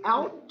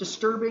without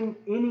disturbing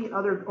any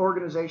other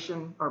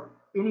organization or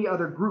any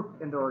other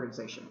group in the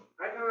organization.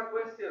 I have a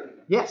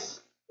question. Yes.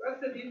 What's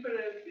the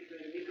difference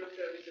between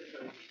microservices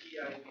and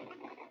CGI?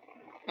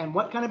 And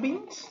what kind of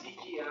beans?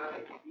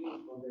 CGI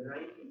beans from the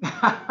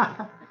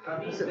 90s. I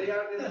mean, they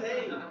are the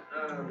same.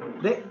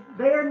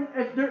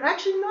 They're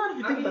actually not. If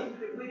you think about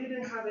it. We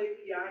didn't have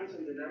APIs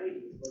in the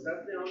 90s, but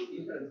that's the only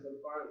difference so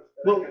far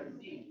that Well, I can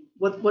see.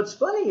 What's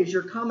funny is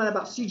your comment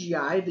about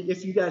CGI.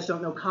 If you guys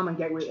don't know Common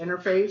Gateway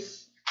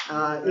Interface,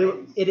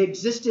 it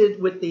existed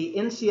with the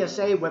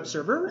NCSA web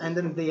server and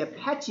then the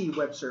Apache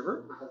web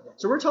server.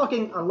 So we're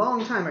talking a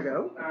long time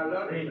ago. A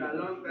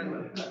long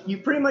time ago. You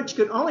pretty much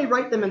could only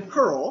write them in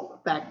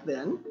Perl back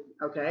then.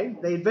 Okay.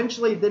 They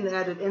eventually then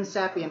added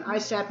NSAPI and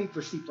ISAPI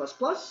for C++,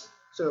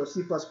 so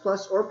C++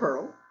 or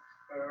Perl.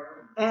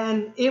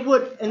 And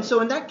so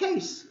in that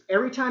case,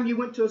 every time you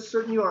went to a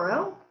certain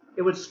URL,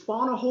 it would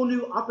spawn a whole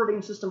new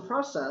operating system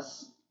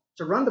process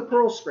to run the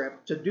Perl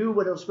script to do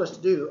what it was supposed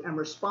to do and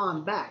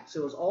respond back.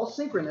 So it was all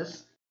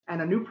synchronous,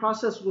 and a new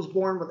process was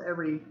born with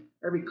every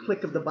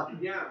click of the button.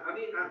 Yeah, I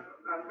mean,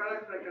 as far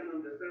as I can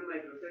understand,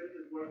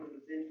 microservices work on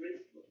the same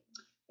principle.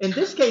 In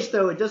this case,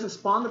 though, it doesn't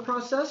spawn the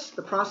process.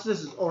 The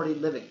process is already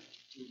living.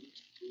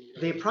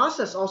 The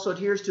process also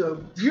adheres to a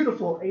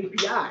beautiful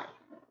API.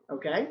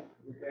 Okay?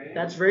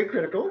 That's very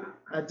critical.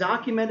 A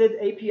documented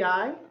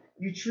API.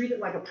 You treat it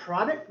like a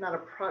product, not a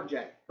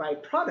project. By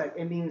product,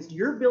 it means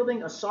you're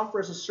building a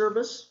software as a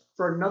service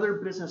for another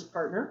business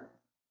partner.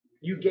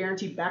 You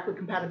guarantee backward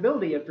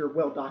compatibility of your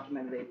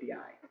well-documented API.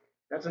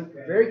 That's a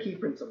very key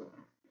principle.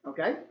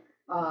 Okay?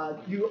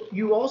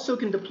 You also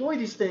can deploy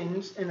these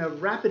things in a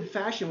rapid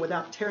fashion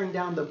without tearing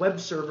down the web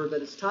server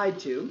that it's tied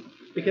to,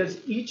 because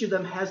each of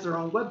them has their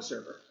own web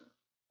server.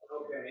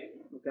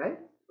 Okay?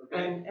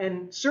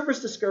 And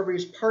service discovery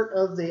is part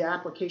of the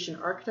application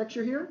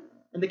architecture here.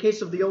 In the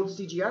case of the old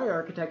CGI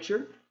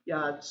architecture,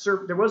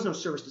 there was no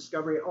service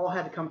discovery. It all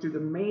had to come through the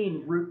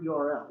main root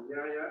URL.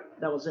 Yeah.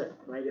 That was it,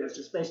 right? It was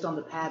just based on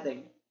the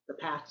pathing, the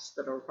paths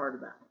that are part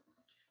of that.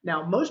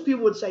 Now, most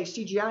people would say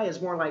CGI is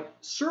more like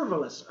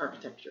serverless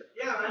architecture.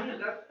 Yeah, I mean,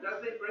 that's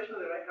the impression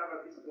that I have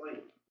at this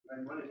point.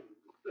 I wanted to.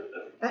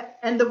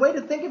 And the way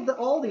to think of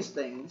all these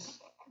things,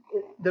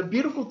 the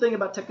beautiful thing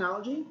about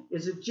technology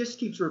is it just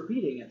keeps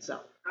repeating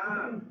itself.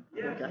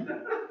 Yeah. Okay?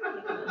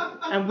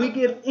 And we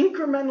get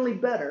incrementally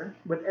better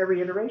with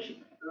every iteration.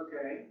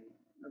 Okay.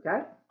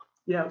 Okay?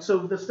 You know, so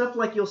the stuff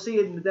like you'll see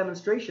in the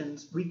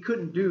demonstrations, we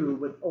couldn't do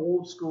with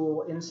old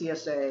school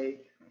NCSA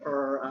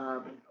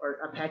or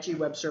Apache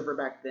web server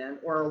back then,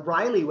 or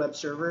O'Reilly web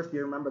server, if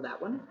you remember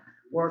that one,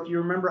 or if you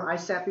remember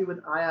ISAPI with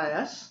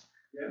IIS,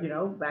 you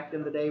know, back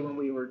in the day when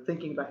we were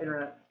thinking about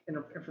Internet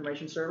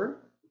Information Server.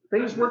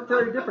 Things work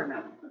very different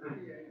now.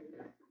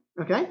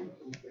 Okay?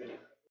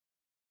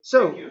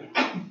 So,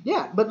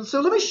 yeah, but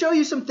so let me show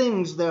you some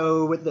things,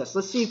 though, with this.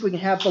 Let's see if we can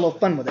have a little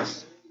fun with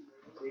this.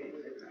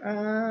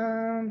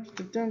 I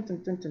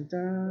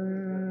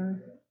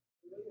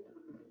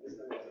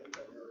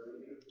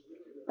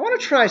want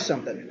to try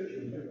something.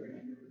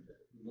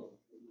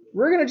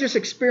 We're going to just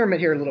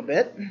experiment here a little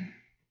bit.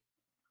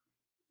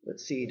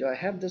 Let's see, do I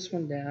have this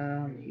one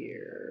down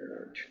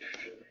here?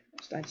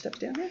 9 steps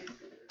down here?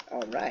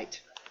 All right.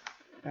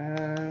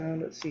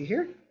 Let's see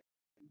here.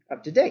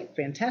 Up to date.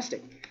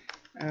 Fantastic.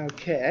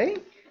 Okay.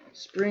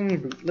 Spring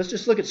Boot. Let's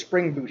just look at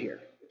Spring Boot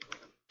here.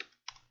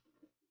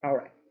 All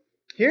right.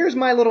 Here's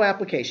my little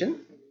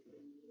application.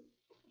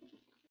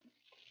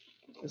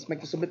 Let's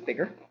make this a bit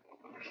bigger.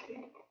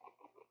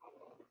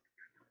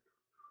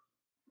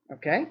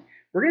 Okay.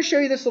 We're going to show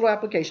you this little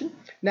application.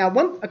 Now,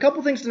 a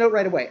couple things to note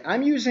right away.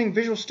 I'm using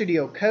Visual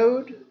Studio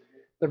Code.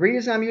 The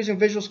reason I'm using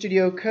Visual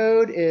Studio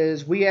Code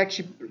is we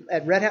actually,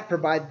 at Red Hat,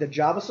 provide the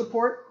Java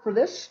support for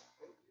this.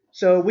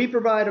 So we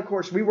provide, of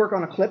course, we work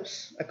on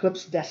Eclipse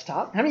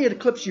desktop. How many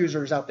Eclipse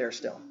users out there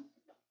still?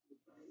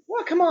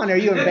 Well, come on, are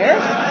you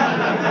embarrassed?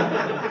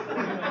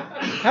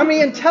 How many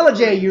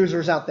IntelliJ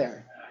users out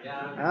there?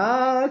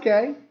 Ah,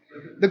 okay.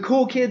 The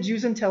cool kids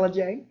use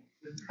IntelliJ.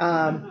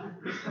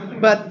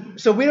 But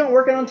so we don't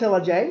work on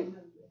IntelliJ.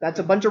 That's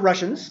a bunch of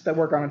Russians that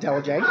work on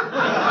IntelliJ.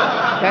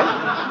 Okay?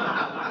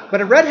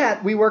 But at Red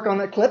Hat, we work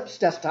on Eclipse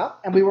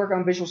desktop, and we work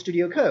on Visual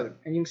Studio Code.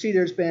 And you can see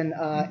there's been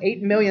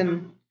 8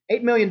 million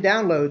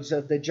downloads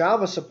of the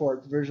Java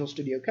support for Visual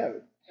Studio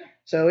Code.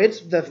 So it's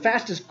the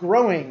fastest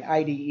growing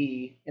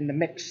IDE in the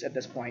mix at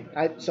this point.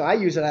 So I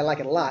use it. I like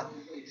it a lot.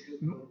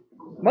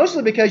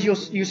 Mostly because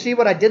you see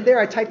what I did there.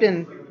 I typed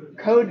in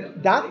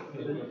code dot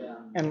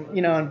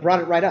and brought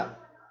it right up.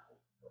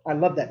 I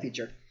love that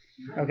feature.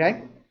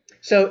 Okay.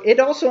 So it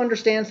also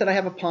understands that I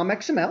have a POM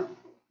XML.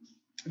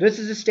 This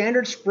is a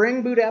standard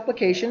Spring Boot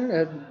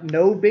application.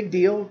 No big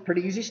deal.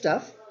 Pretty easy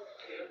stuff.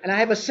 And I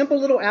have a simple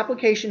little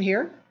application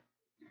here.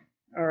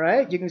 All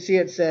right. You can see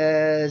it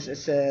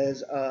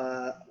says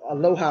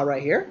Aloha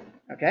right here.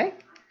 Okay.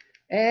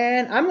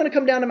 And I'm going to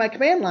come down to my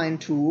command line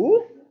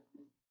tool.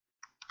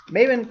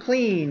 Maven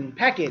clean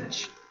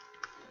package.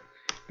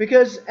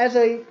 Because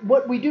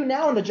what we do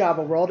now in the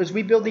Java world is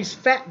we build these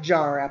fat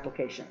jar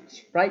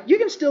applications, right? You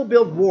can still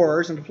build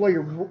wars and deploy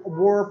your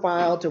war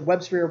file to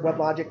WebSphere,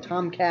 WebLogic,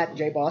 Tomcat,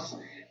 JBoss.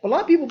 But a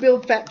lot of people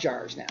build fat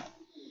jars now.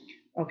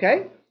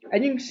 Okay?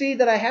 And you can see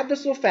that I have this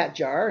little fat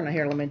jar. And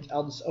here,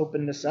 I'll just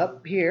open this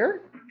up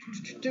here.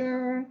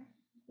 You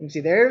can see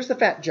there's the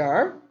fat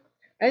jar.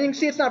 And you can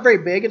see it's not very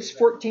big. It's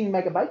 14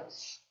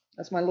 megabytes.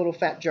 That's my little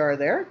fat jar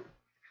there.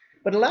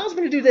 But it allows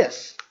me to do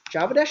this.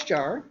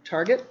 Java-jar,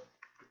 target,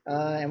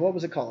 and what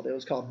was it called? It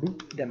was called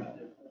boot demo.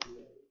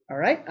 All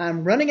right,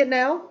 I'm running it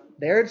now.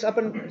 There it's up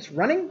and it's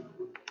running.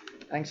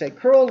 I can say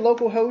curl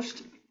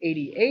localhost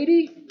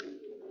 8080.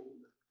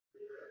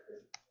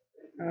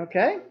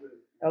 Okay,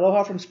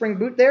 Aloha from Spring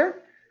Boot there.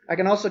 I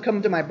can also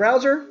come to my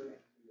browser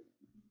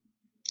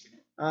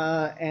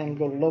and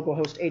go to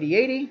localhost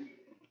 8080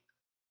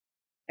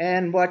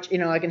 and watch.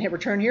 I can hit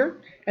return here.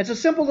 It's a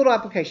simple little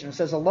application. It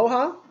says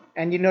Aloha,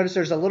 and you notice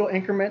there's a little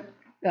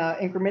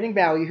incrementing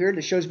value here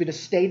that shows me the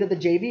state of the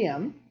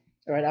JVM.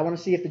 All right, I want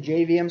to see if the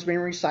JVM is being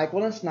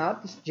recycled, and it's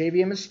not. This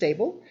JVM is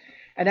stable.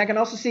 And I can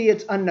also see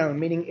it's unknown,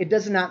 meaning it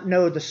does not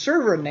know the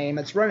server name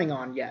it's running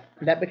on yet.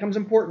 And that becomes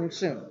important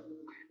soon.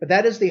 But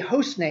that is the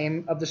host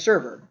name of the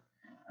server.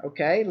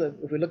 Okay,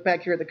 if we look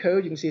back here at the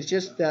code, you can see it's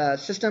just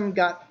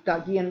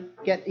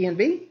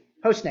system.get.env,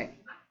 host name.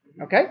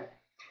 Okay?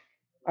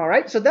 All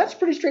right, so that's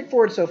pretty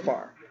straightforward so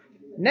far.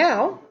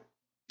 Now,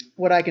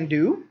 what I can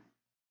do,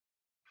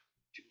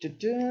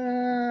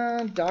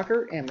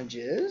 Docker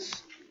images.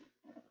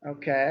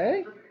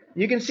 Okay.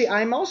 You can see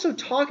I'm also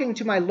talking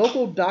to my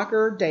local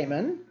Docker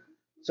daemon.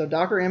 So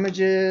Docker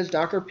images,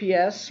 Docker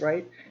PS,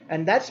 right?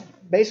 And that's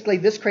basically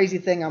this crazy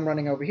thing I'm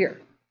running over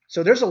here.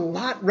 So there's a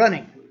lot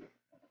running.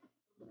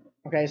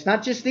 Okay, it's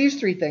not just these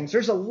three things.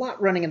 There's a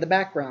lot running in the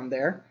background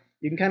there.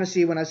 You can kind of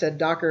see when I said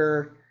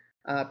Docker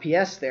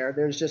PS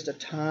there's just a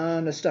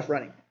ton of stuff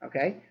running.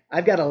 Okay,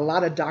 I've got a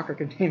lot of Docker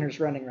containers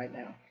running right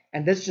now.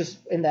 And this is just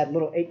in that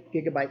little 8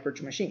 gigabyte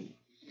virtual machine.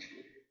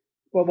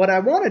 Well, what I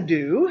want to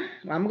do,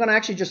 I'm going to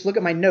actually just look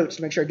at my notes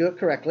to make sure I do it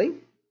correctly.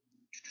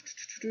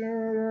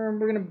 We're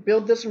going to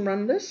build this and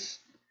run this.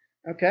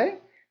 Okay.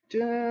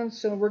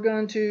 So we're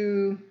going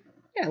to,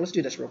 yeah, let's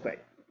do this real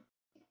quick.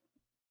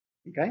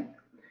 Okay,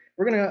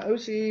 we're going to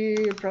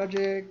OC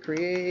project,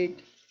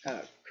 create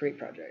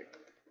project,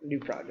 new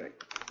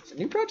project. Is it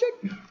new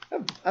project?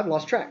 I've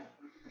lost track.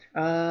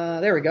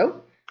 There we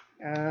go.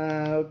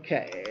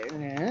 Okay,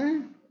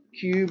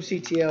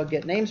 kubectl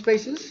get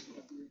namespaces.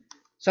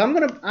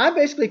 So I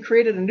basically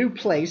created a new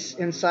place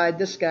inside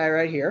this guy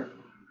right here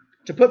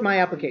to put my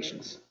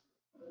applications.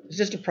 It's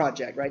just a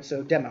project, right?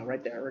 So demo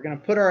right there. We're going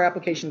to put our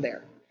application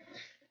there.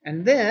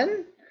 And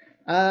then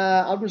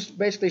I'll just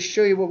basically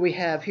show you what we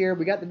have here.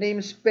 We got the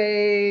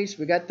namespace.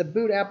 We got the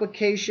boot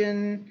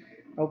application.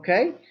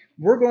 Okay.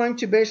 We're going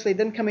to basically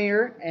then come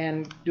here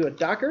and do a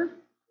Docker.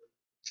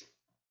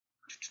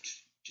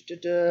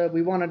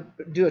 We want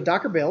to do a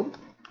Docker build.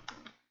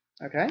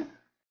 Okay.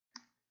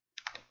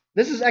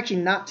 This is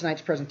actually not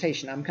tonight's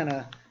presentation. I'm kind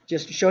of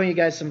just showing you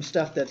guys some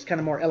stuff that's kind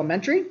of more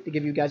elementary to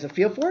give you guys a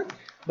feel for it.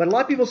 But a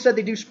lot of people said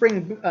they do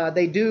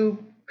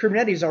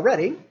Kubernetes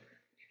already.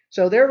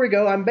 So there we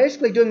go. I'm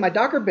basically doing my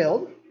Docker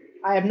build.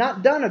 I have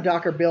not done a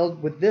Docker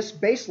build with this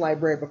base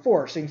library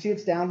before. So you can see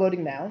it's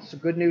downloading now. So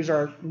good news,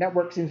 our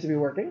network seems to be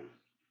working.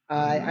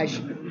 I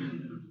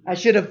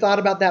should have thought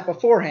about that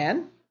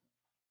beforehand.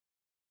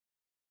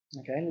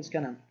 Okay, let's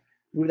kind of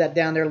move that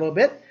down there a little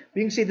bit.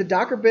 You can see the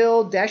Docker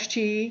build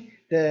 -t.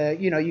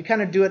 You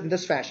kind of do it in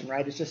this fashion,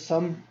 right? It's just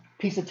some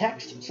piece of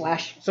text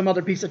 / some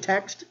other piece of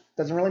text.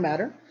 Doesn't really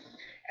matter.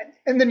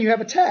 And then you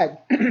have a tag.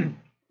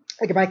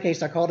 Like in my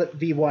case, I called it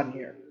v1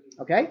 here.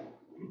 Okay?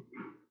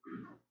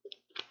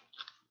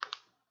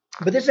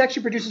 But this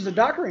actually produces a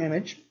Docker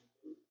image.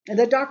 And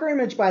that Docker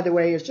image, by the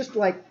way, is just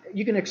like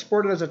you can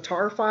export it as a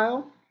tar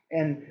file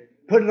and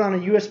put it on a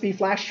USB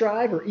flash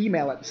drive or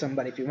email it to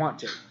somebody if you want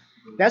to.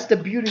 That's the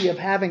beauty of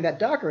having that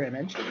Docker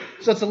image.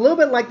 So it's a little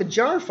bit like the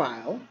jar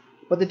file,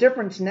 but the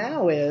difference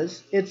now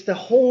is it's the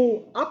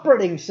whole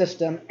operating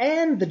system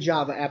and the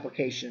Java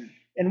application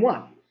in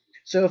one.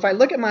 So if I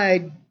look at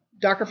my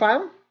Docker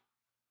file,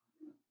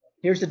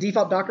 here's the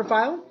default Docker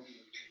file.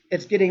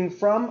 It's getting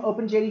from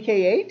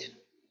OpenJDK8.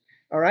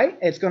 All right,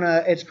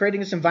 it's creating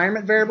this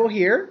environment variable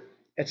here.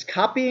 It's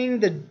copying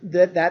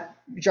that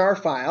jar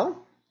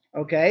file,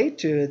 okay,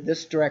 to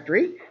this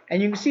directory,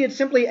 and you can see it's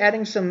simply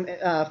adding some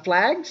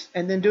flags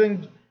and then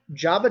doing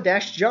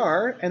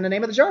java-jar and the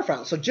name of the jar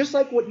file. So just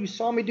like what you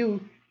saw me do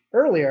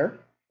earlier,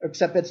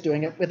 except it's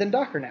doing it within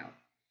Docker now.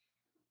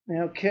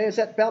 Okay, is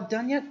that about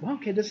done yet? Well,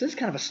 okay, this is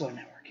kind of a slow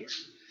network here.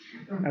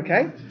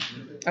 Okay,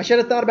 I should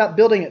have thought about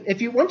building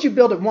it. Once you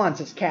build it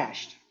once, it's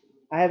cached.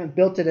 I haven't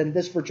built it in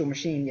this virtual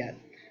machine yet.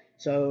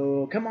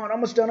 So come on,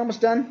 almost done,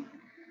 almost done.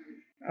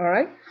 All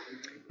right.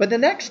 But the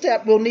next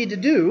step we'll need to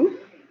do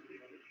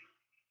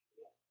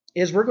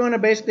is we're going to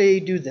basically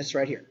do this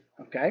right here.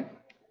 Okay.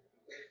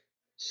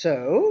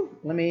 So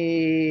let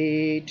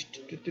me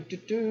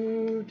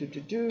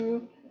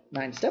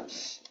 9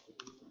 steps.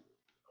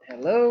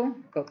 Hello.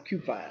 Oh,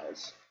 cube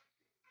files.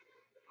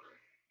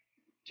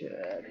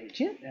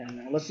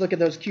 And let's look at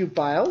those cube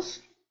files.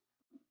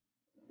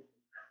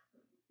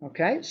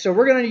 Okay, so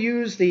we're going to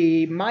use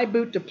the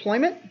myboot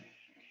deployment,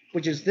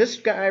 which is this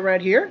guy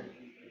right here.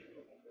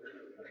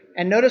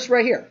 And notice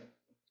right here,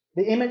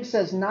 the image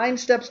says 9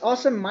 steps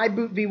awesome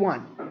myboot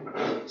v1.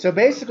 So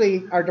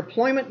basically, our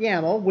deployment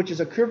YAML, which is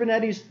a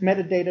Kubernetes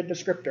metadata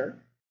descriptor,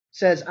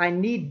 says I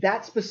need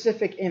that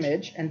specific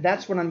image, and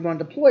that's what I'm going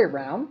to deploy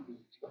around.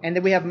 And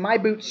then we have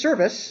myboot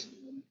service,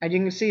 and you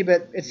can see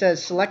that it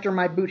says selector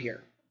myboot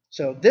here.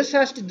 So this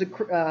has to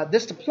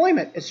this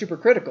deployment is super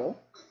critical.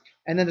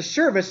 And then the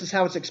service is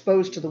how it's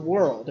exposed to the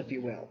world, if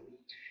you will.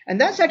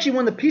 And that's actually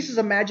one of the pieces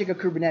of magic of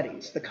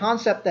Kubernetes, the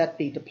concept that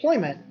the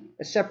deployment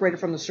is separated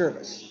from the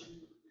service.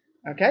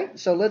 Okay,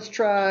 so let's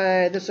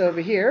try this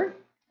over here.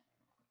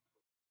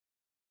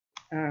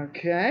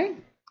 Okay.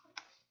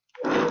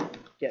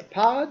 Get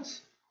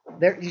pods.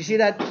 There, you see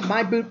that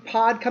myboot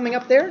pod coming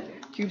up there?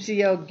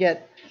 kubectl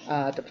get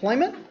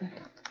deployment.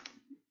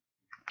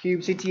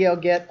 kubectl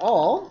get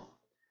all.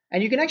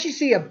 And you can actually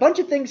see a bunch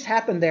of things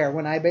happen there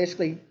when I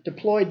basically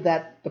deployed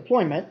that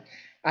deployment.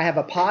 I have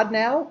a pod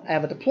now, I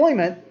have a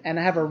deployment, and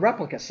I have a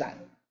replica set.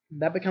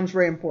 That becomes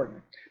very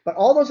important. But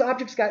all those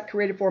objects got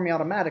created for me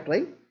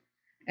automatically.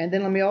 And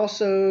then let me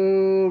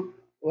also,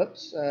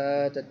 whoops,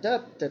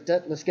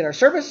 let's get our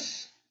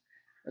service.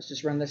 Let's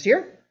just run this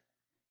here.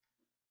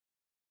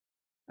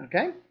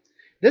 Okay.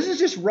 This is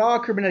just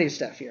raw Kubernetes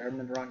stuff here. I'm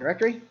in the wrong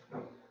directory.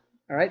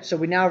 All right, so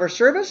we now have our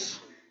service.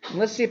 And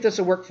let's see if this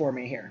will work for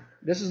me here.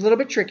 This is a little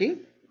bit tricky.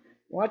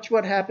 Watch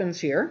what happens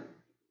here.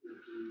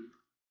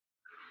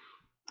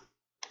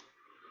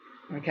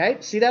 Okay,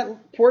 see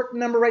that port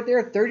number right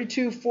there,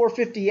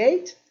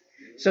 32458?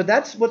 So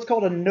that's what's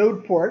called a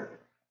node port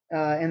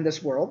in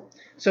this world.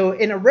 So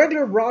in a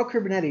regular raw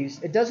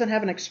Kubernetes, it doesn't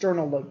have an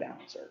external load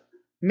balancer.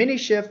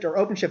 Minishift or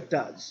OpenShift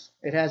does.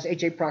 It has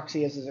HA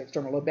proxy as its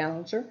external load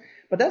balancer.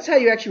 But that's how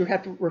you actually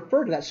have to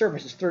refer to that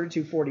service as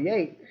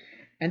 3248.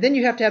 And then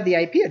you have to have the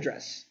IP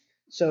address.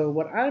 So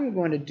what I'm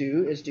going to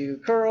do is do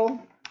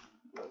curl.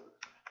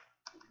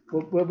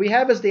 What we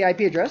have is the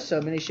IP address,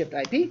 so minishift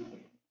IP.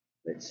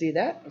 Let's see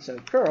that. So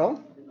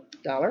curl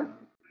dollar.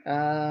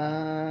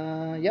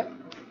 Yep.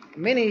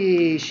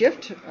 Mini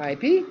shift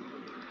IP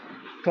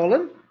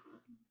colon.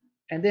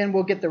 And then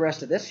we'll get the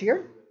rest of this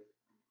here.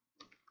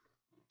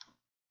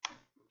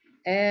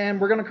 And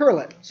we're going to curl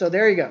it. So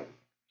there you go.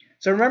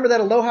 So remember that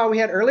aloha we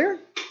had earlier?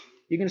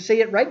 You can see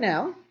it right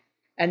now.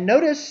 And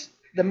notice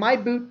the my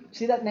boot.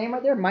 See that name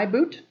right there? My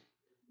boot?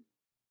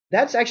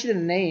 That's actually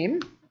the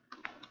name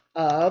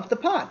of the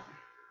pod.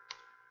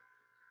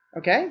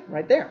 Okay,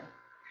 right there.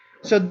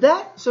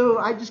 So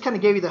I just kind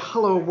of gave you the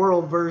hello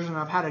world version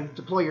of how to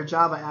deploy your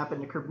Java app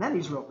into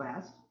Kubernetes real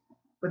fast.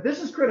 But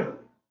this is critical.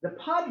 The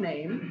pod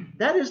name,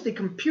 that is the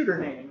computer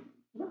name.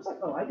 It looks like,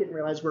 oh, I didn't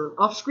realize we're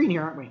off screen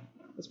here, aren't we?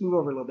 Let's move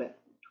over a little bit.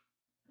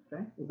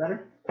 Okay, a little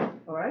better?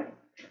 All right.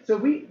 So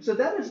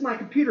that is my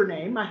computer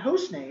name, my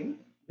host name.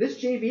 This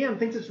JVM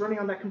thinks it's running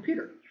on that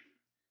computer.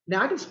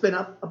 Now I can spin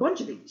up a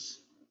bunch of these.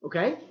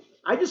 Okay?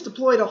 I just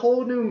deployed a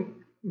whole new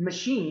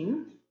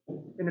machine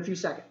in a few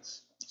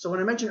seconds. So when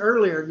I mentioned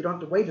earlier, you don't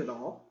have to wait at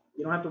all.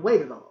 You don't have to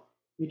wait at all.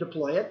 You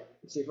deploy it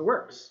and see if it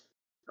works.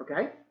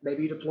 Okay?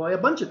 Maybe you deploy a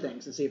bunch of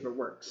things and see if it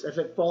works. If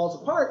it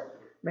falls apart,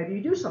 maybe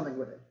you do something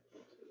with it.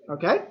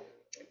 Okay?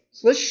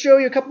 So let's show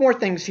you a couple more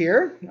things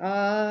here.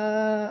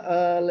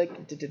 Oh,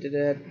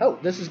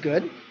 this is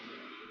good.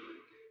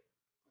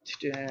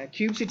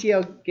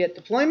 kubectl get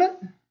deployment.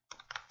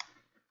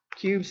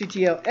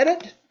 kubectl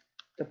edit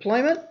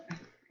deployment.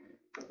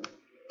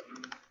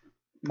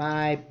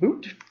 My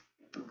boot.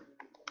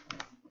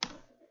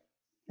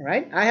 All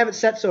right, I have it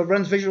set so it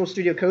runs Visual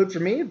Studio Code for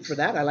me. For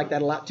that, I like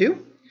that a lot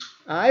too.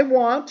 I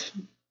want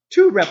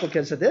 2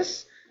 replicas of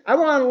this. I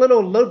want a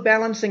little load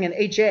balancing in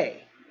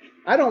HA.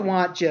 I don't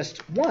want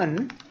just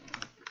one.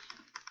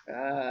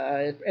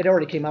 It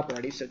already came up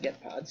already, so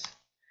get pods.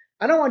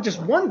 I don't want just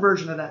one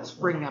version of that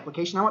Spring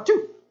application. I want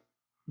 2.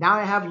 Now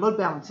I have load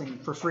balancing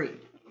for free.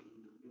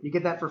 You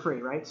get that for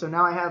free, right? So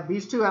now I have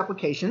these 2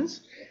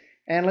 applications.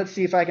 And let's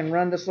see if I can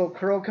run this little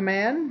curl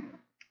command.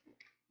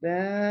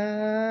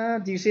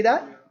 Do you see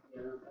that?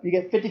 You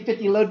get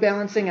 50-50 load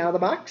balancing out of the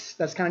box.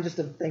 That's kind of just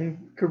a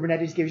thing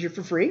Kubernetes gives you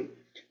for free.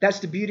 That's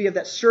the beauty of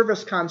that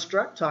service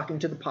construct talking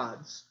to the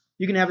pods.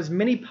 You can have as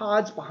many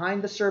pods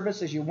behind the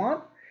service as you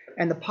want,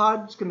 and the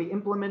pods can be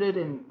implemented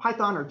in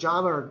Python or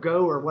Java or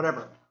Go or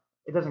whatever.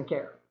 It doesn't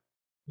care.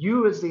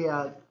 You as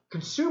the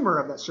consumer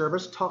of that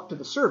service talk to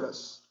the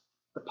service.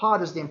 The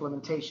pod is the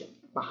implementation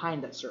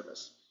behind that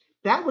service.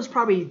 That was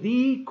probably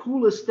the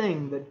coolest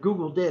thing that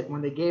Google did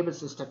when they gave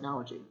us this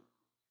technology.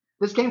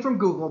 This came from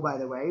Google, by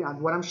the way.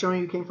 What I'm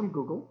showing you came from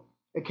Google.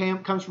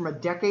 It comes from a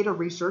decade of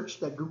research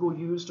that Google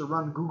used to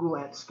run Google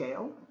at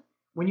scale.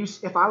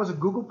 If I was a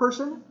Google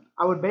person,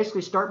 I would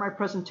basically start my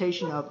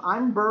presentation of,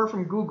 I'm Burr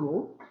from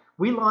Google.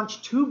 We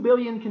launch 2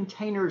 billion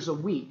containers a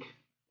week.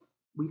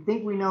 We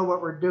think we know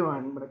what we're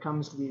doing when it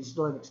comes to these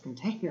Linux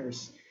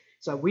containers.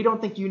 So we don't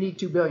think you need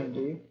 2 billion,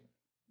 do you?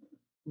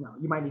 No,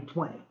 you might need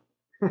 20.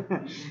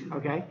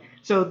 Okay,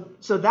 so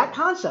that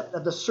concept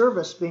of the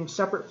service being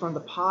separate from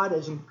the pod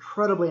is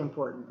incredibly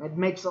important. It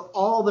makes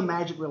all the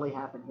magic really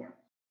happen here.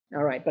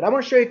 All right, but I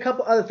want to show you a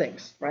couple other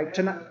things, right?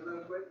 Tonight.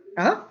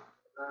 What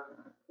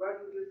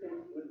would you think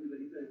would be the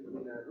difference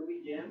between a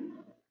Ruby gem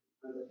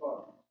and a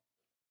pod?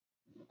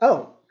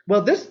 Oh,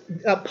 well, this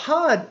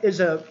pod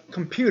is a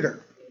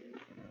computer.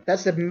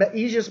 That's the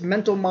easiest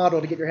mental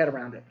model to get your head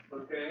around it.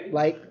 Okay.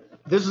 Like,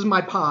 this is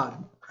my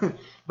pod.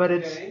 But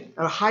it's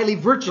a highly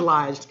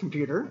virtualized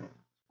computer.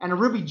 And a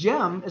Ruby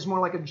gem is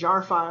more like a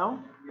jar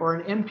file or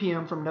an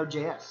NPM from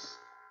Node.js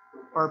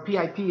or a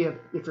PIP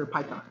if you're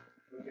Python.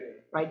 Okay.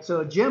 Right? So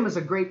a gem is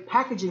a great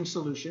packaging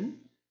solution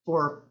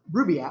for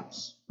Ruby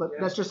apps, but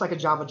that's just like a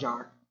Java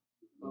jar.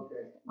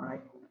 Okay. All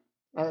right?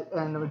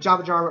 And a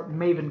Java jar with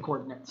Maven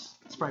coordinates.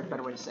 That's probably a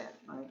better way to say it.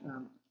 Right?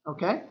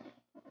 Okay?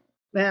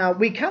 Now,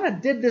 we kind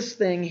of did this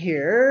thing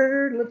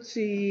here. Let's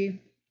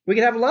see. We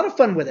can have a lot of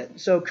fun with it.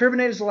 So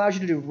Kubernetes allows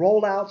you to do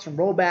rollouts and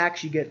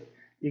rollbacks. You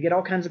get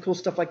all kinds of cool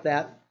stuff like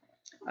that.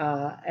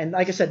 And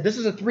like I said, this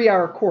is a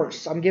 3-hour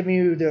course. I'm giving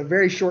you the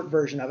very short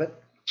version of it.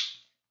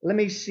 Let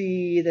me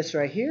see this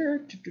right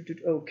here.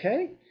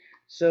 Okay.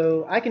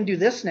 So I can do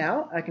this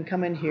now. I can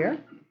come in here.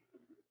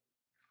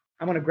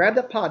 I'm going to grab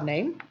that pod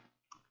name,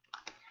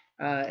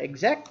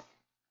 exec,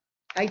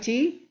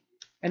 IT,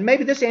 and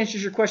maybe this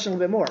answers your question a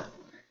little bit more.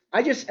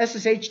 I just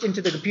SSH'd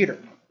into the computer.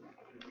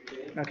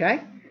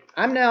 Okay.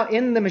 I'm now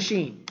in the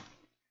machine.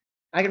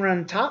 I can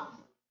run top,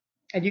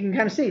 and you can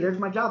kind of see there's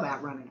my Java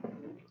app running.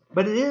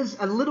 But it is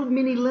a little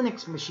mini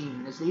Linux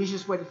machine. Is the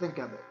easiest way to think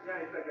of it. Yeah,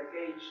 it's like a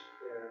cage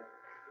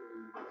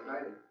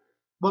there.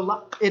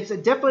 Well, it's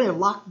definitely a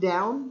locked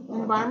down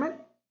environment.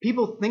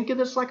 People think of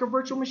this like a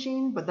virtual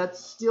machine, but that's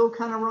still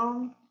kind of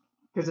wrong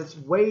because it's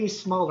way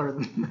smaller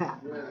than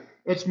that. Yeah.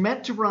 It's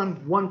meant to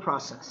run one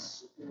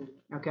process.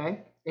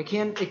 Okay? It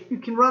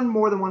can run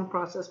more than one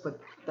process, but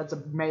that's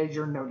a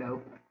major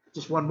no-no.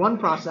 Just run one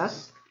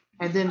process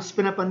and then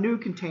spin up a new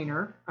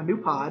container, a new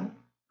pod,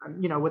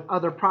 with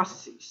other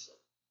processes.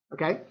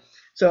 Okay?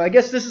 So I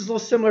guess this is a little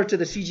similar to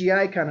the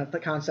CGI kind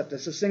of concept.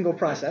 It's a single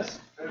process.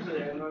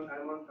 Actually, I'm not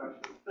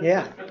touching.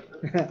 Yeah.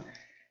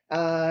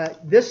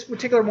 This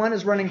particular one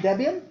is running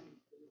Debian,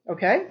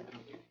 okay?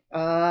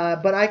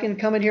 But I can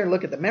come in here and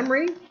look at the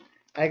memory.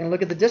 I can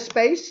look at the disk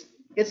space.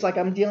 It's like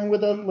I'm dealing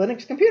with a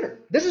Linux computer.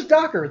 This is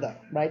Docker, though,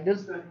 right?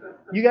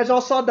 You guys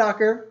all saw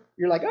Docker.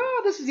 You're like,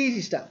 oh, this is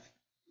easy stuff.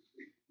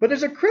 But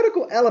there's a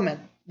critical element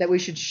that we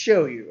should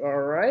show you, all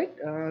right?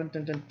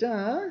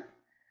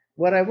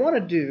 What I want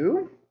to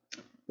do,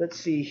 let's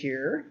see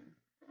here.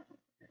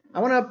 I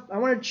want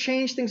to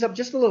change things up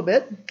just a little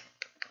bit.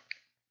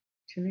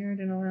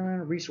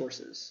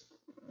 Resources,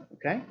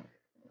 okay?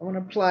 I want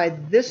to apply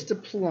this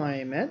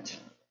deployment,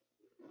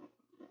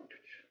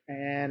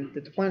 and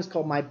the deployment is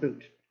called my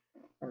boot.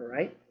 All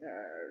right,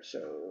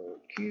 so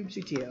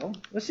kubectl.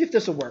 Let's see if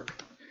this will work.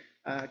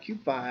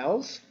 Kube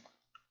files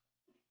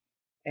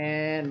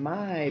and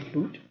my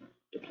boot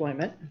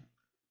deployment.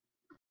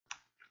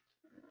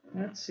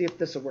 Let's see if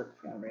this will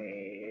work for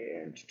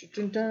me.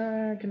 Can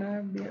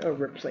I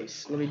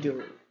replace? Let me do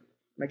it.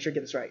 Make sure I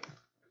get this right.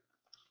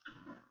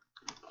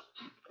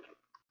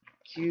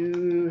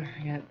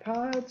 Got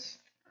pods.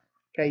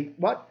 Okay,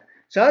 what?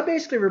 So I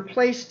basically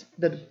replaced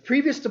the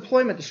previous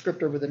deployment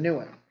descriptor with a new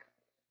one.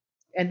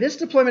 And this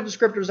deployment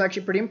descriptor is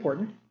actually pretty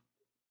important.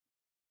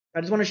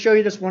 I just want to show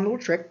you this one little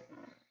trick,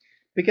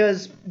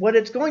 because what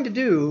it's going to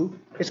do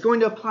is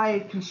going to apply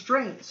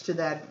constraints to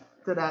that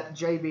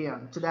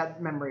JVM, to that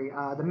memory,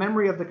 the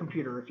memory of the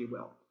computer, if you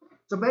will.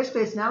 So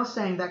basically, it's now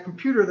saying that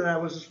computer that I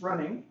was just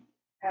running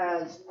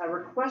has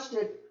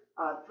requested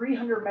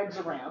 300 megs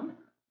of RAM,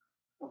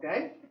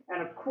 okay,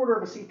 and a quarter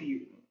of a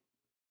CPU.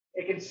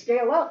 It can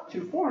scale up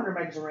to 400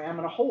 megs of RAM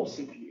and a whole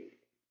CPU.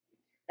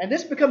 And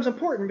this becomes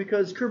important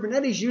because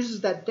Kubernetes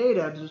uses that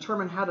data to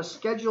determine how to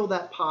schedule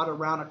that pod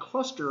around a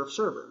cluster of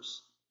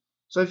servers.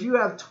 So if you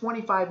have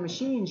 25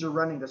 machines you're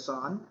running this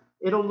on,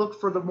 it'll look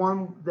for the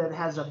one that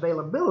has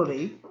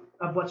availability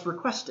of what's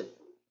requested.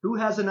 Who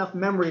has enough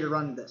memory to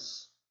run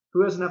this?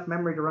 Who has enough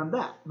memory to run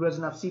that? Who has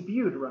enough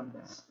CPU to run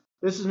this?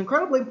 This is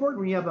incredibly important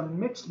when you have a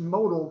mixed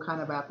modal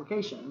kind of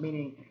application,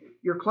 meaning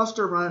your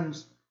cluster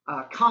runs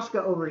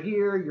Kafka over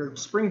here, your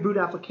Spring Boot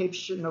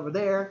application over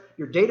there,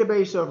 your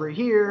database over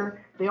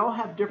here. They all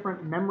have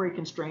different memory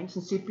constraints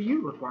and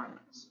CPU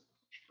requirements.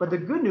 But the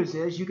good news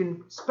is you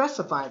can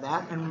specify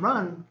that and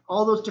run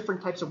all those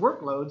different types of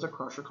workloads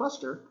across your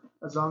cluster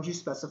as long as you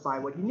specify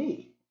what you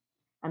need.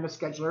 And the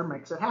scheduler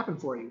makes it happen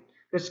for you.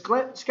 The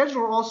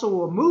scheduler also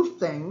will move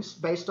things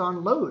based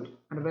on load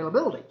and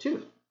availability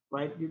too,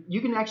 right? You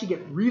can actually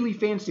get really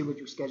fancy with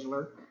your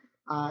scheduler.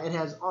 It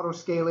has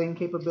auto-scaling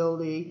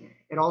capability.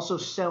 It also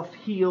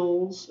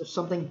self-heals. If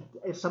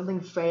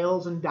something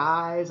fails and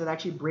dies, it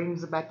actually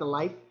brings it back to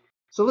life.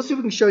 So let's see if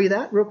we can show you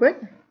that real quick.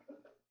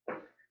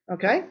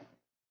 Okay.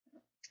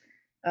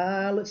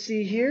 Let's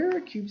see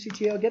here.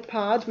 kubectl get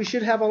pods. We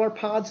should have all our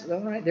pods. All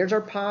right, there's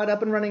our pod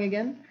up and running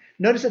again.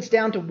 Notice it's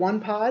down to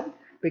one pod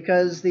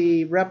because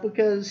the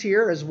replicas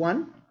here is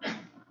one.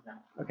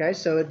 Okay,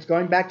 so it's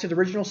going back to the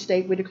original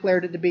state we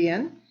declared it to be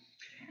in.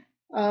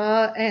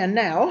 And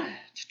now,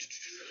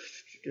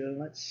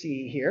 let's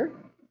see here.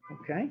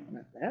 Okay,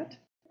 not that.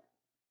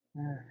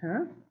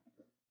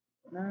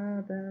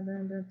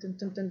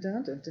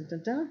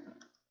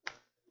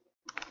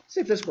 See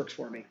if this works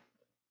for me.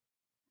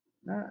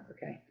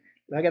 Okay.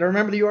 I got to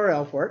remember the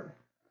URL for it.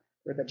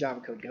 Where'd that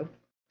Java code go?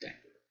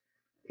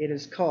 It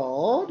is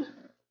called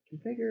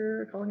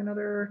configure, calling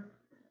another,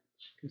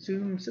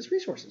 consume sys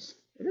resources.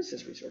 It is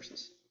sys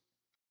resources.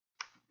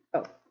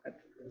 Oh,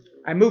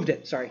 I moved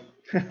it. Sorry.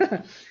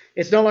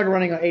 It's no longer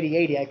running on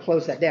 8080. I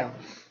closed that down.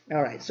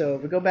 All right. So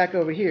if we go back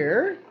over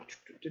here,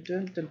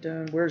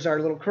 where's our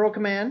little curl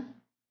command?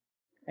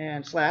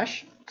 And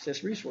slash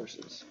sys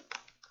resources.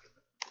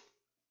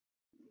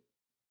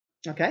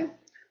 Okay.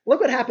 Look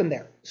what happened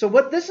there. So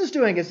what this is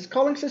doing is it's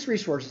calling sys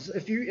resources.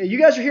 If you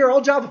guys are here,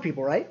 all Java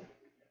people, right?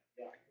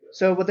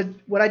 So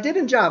what I did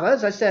in Java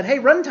is I said, hey,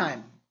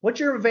 runtime, what's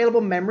your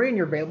available memory and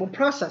your available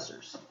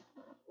processors?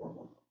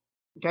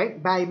 Okay,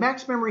 by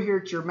max memory here,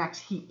 it's your max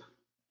heap.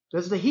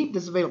 This is the heap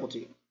that's available to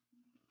you.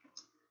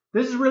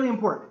 This is really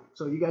important.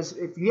 So you guys,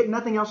 if you get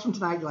nothing else from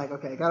tonight, you're like,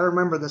 okay, I got to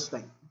remember this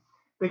thing.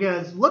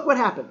 Because look what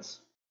happens.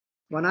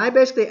 When I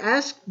basically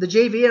ask the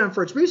JVM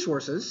for its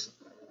resources,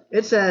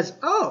 it says,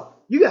 oh,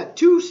 you got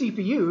 2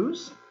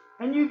 CPUs,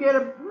 and you get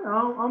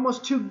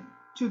almost 2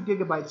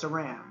 gigabytes of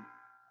RAM.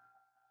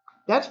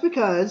 That's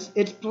because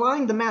it's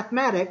applying the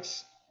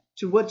mathematics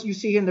to what you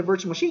see in the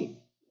virtual machine.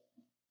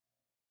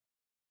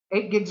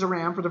 8 gigs of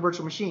RAM for the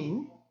virtual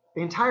machine,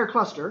 the entire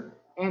cluster,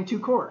 and 2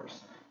 cores.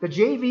 The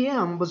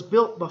JVM was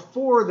built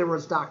before there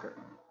was Docker,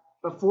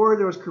 before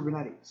there was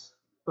Kubernetes,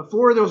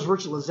 before there was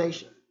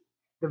virtualization.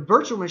 The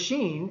virtual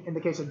machine, in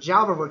the case of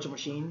Java virtual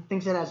machine,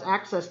 thinks it has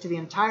access to the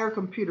entire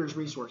computer's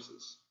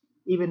resources,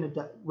 even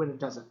when it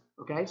doesn't.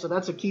 Okay, so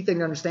that's a key thing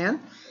to understand.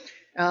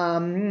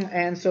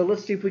 And so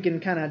let's see if we can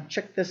kind of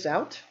check this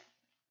out.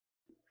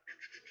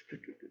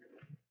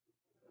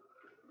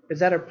 Is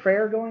that a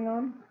prayer going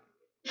on?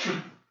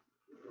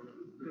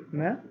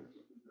 Yeah.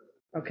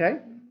 Okay.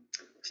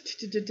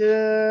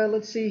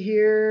 Let's see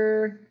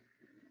here.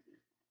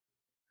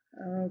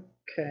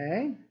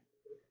 Okay.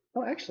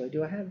 Oh, actually,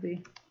 do I have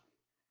the...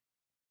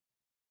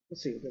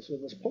 Let's see, will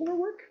this polar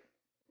work?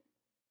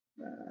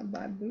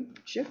 By boot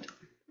shift.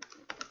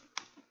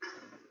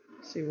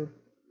 Let's see,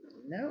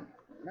 no,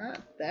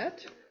 not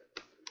that.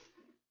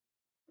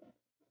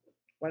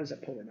 Why does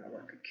that polar not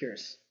work? I'm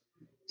curious.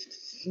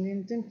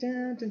 Mini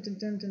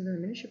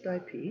shift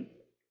IP.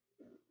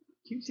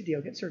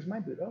 QCDO get serves my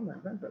boot. Oh,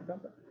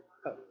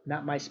 oh,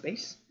 not my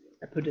space.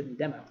 I put it in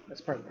demo.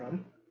 That's part of the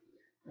problem.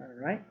 All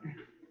right.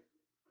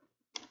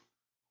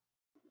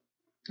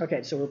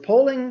 Okay, so we're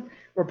polling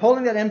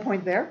that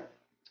endpoint there.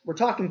 We're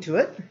talking to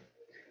it.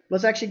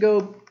 Let's actually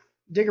go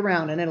dig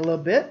around in it a little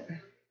bit.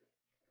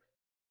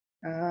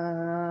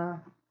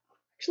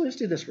 Actually, let's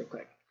do this real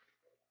quick.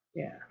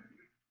 Yeah.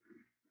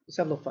 Let's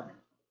have a little fun.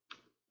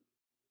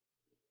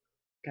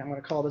 Okay, I'm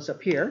going to call this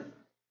up here.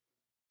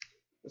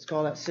 Let's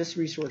call that sys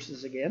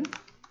resources again.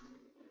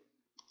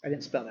 I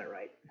didn't spell that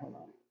right. Hold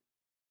on.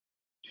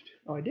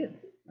 Oh, I did.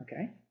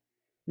 Okay.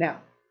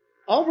 Now,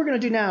 all we're going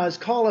to do now is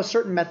call a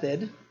certain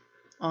method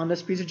on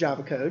this piece of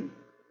Java code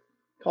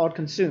called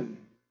consume.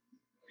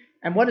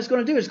 And what it's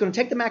going to do is it's going to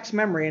take the max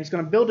memory and it's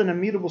going to build an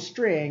immutable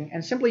string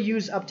and simply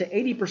use up to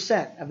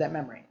 80% of that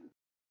memory.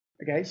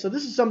 Okay, so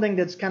this is something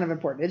that's kind of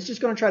important. It's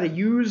just going to try to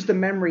use the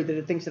memory that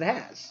it thinks it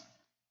has.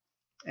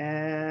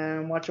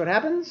 And watch what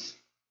happens.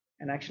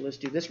 And actually, let's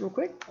do this real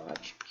quick.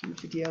 Watch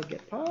kubectl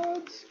get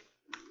pods.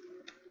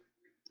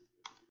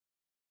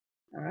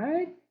 All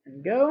right,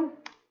 and go.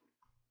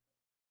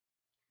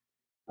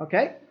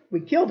 Okay, we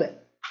killed it.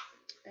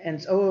 And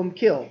it's OM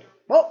killed.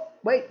 Oh,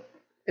 wait,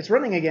 it's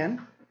running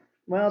again.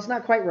 Well, it's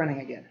not quite running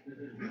again.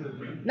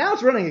 Now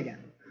it's running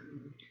again.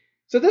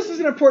 So this is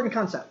an important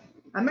concept.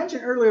 I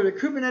mentioned earlier that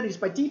Kubernetes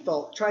by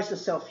default tries to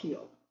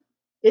self-heal.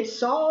 It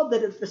saw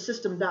that if the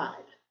system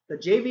died, the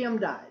JVM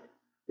died.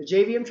 The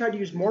JVM tried to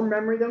use more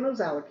memory than was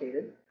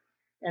allocated.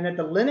 And at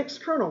the Linux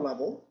kernel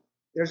level,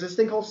 there's this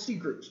thing called C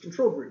groups,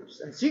 control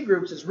groups. And C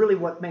groups is really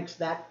what makes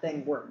that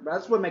thing work.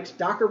 That's what makes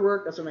Docker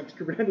work. That's what makes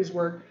Kubernetes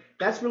work.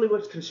 That's really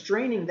what's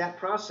constraining that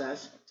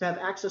process to have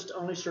access to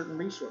only certain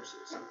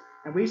resources.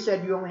 And we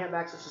said you only have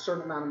access to a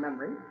certain amount of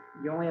memory.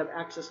 You only have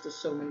access to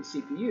so many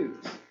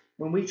CPUs.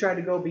 When we tried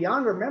to go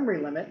beyond our memory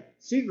limit,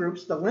 C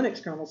groups, the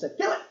Linux kernel, said,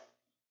 kill it.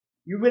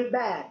 You went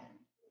bad.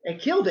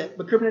 It killed it,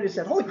 but Kubernetes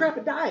said, holy crap,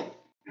 it died.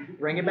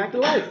 Bring it back to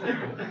life.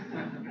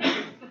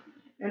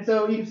 And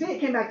so you can see it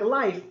came back to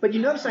life, but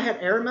you notice I had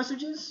error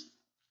messages.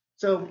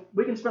 So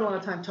we can spend a lot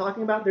of time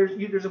talking about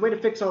there's a way to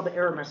fix all the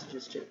error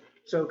messages too.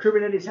 So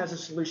Kubernetes has a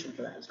solution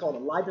for that. It's called a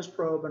liveness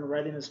probe and a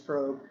readiness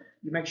probe.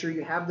 You make sure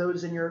you have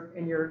those in your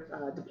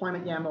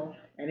deployment YAML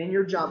and in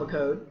your Java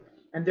code,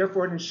 and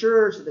therefore it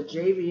ensures that the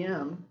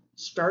JVM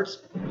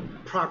starts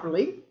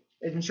properly.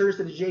 It ensures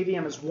that the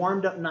JVM is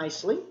warmed up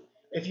nicely.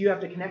 If you have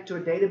to connect to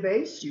a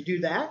database, you do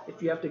that.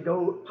 If you have to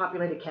go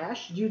populate a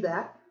cache, you do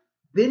that.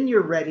 Then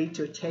you're ready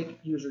to take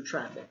user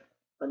traffic,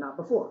 but not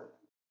before.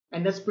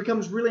 And this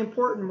becomes really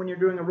important when you're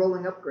doing a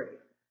rolling upgrade,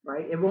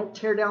 right? It won't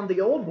tear down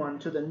the old one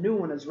till the new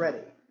one is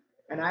ready.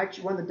 And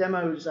one of the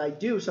demos I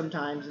do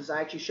sometimes is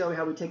I actually show you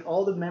how we take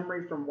all the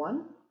memory from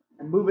one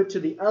and move it to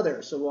the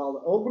other. So while the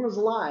old one is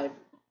alive,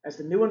 as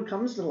the new one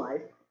comes to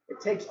life, it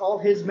takes all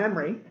his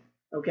memory,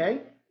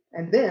 okay?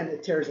 And then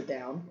it tears it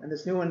down, and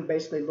this new one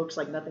basically looks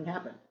like nothing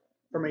happened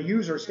from a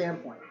user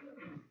standpoint.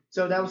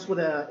 So that was with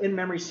an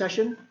in-memory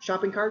session,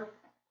 shopping cart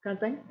kind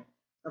of thing.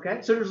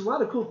 Okay, so there's a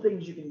lot of cool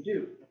things you can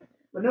do.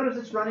 But notice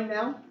it's running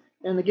now.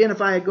 And again,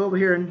 if I go over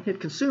here and hit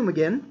consume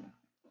again,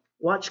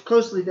 watch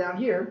closely down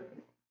here,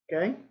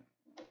 okay,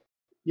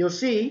 you'll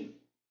see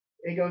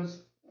it'll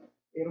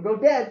go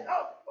dead.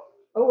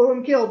 Oh,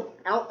 I'm killed.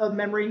 Out of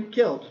memory,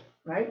 killed,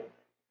 right?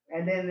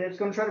 And then it's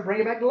going to try to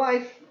bring it back to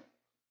life.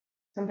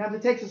 Sometimes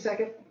it takes a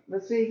second.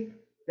 Let's see.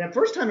 That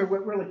first time it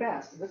went really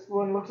fast. This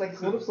one looks like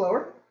it's a little bit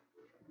slower.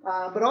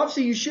 But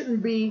obviously you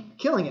shouldn't be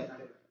killing it.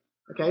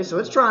 Okay, so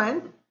it's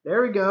trying.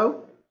 There we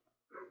go.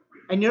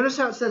 And notice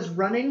how it says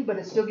running, but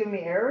it's still giving me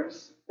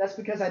errors? That's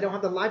because I don't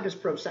have the liveness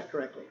probe set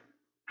correctly.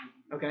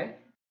 Okay?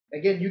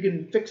 Again, you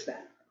can fix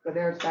that. But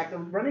there it's back to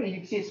running, and you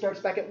can see it starts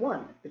back at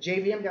 1. The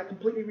JVM got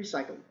completely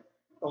recycled.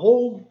 The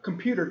whole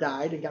computer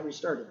died and got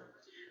restarted.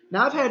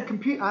 Now I've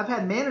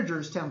had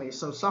managers tell me,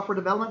 so software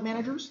development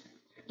managers,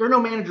 there are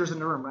no managers in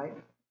the room, right?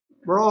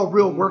 We're all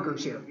real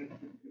workers here.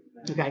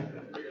 Okay.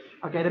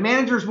 Okay, the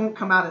managers won't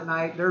come out at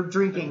night. They're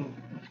drinking.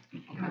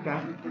 Okay.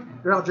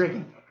 They're all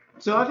drinking.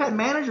 So I've had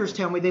managers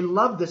tell me they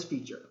love this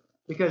feature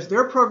because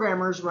their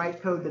programmers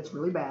write code that's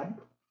really bad.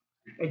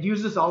 It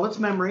uses all its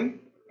memory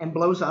and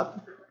blows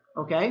up.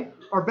 Okay.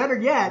 Or better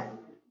yet,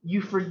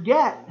 you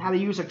forget how to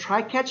use a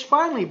try-catch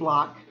finally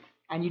block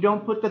and you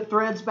don't put the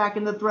threads back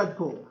in the thread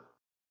pool.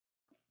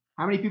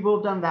 How many people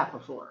have done that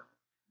before?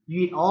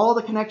 You eat all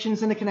the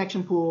connections in the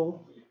connection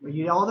pool, or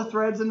you eat all the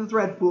threads in the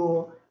thread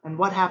pool, and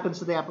what happens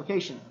to the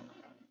application?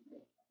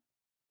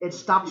 It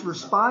stops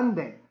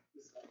responding.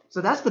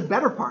 So that's the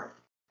better part.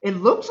 It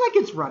looks like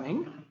it's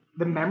running.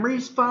 The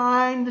memory's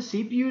fine, the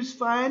CPU's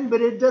fine,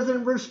 but it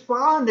doesn't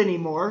respond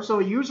anymore, so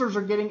users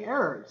are getting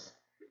errors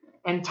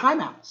and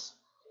timeouts.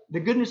 The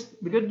good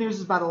news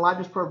is about a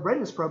liveness probe,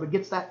 readiness probe.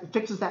 It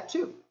fixes that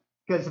too.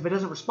 Because if it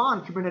doesn't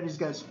respond, Kubernetes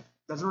goes,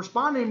 doesn't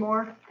respond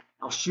anymore.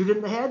 I'll shoot it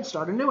in the head,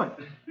 start a new one.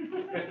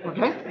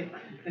 Okay?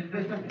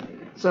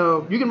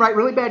 So you can write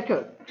really bad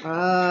code.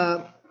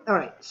 All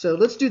right, so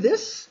let's do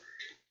this.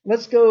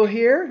 Let's go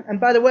here. And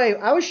by the way,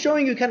 I was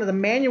showing you kind of the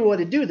manual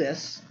to do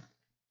this.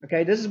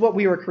 Okay, this is what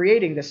we were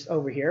creating this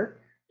over here,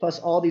 plus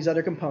all these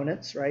other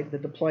components, right? The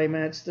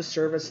deployments, the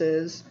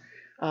services.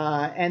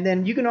 And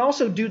then you can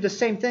also do the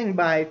same thing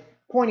by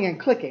pointing and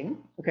clicking.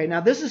 Okay,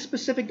 now this is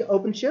specific to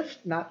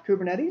OpenShift, not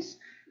Kubernetes,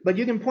 but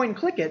you can point and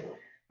click it,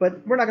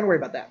 but we're not going to worry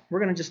about that. We're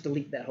going to just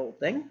delete that whole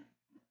thing.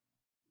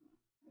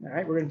 All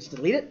right, we're going to just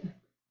delete it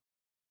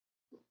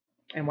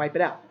and wipe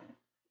it out.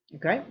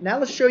 Okay, now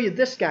let's show you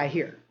this guy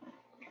here.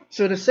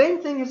 So the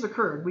same thing has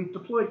occurred. We've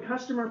deployed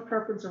customer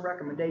preference and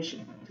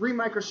recommendation. 3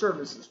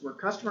 microservices where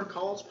customer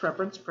calls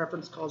preference,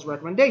 preference calls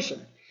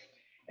recommendation.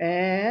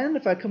 And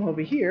if I come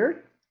over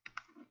here,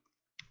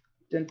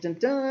 dun, dun,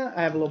 dun,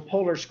 I have a little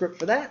Polar script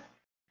for that.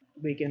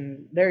 There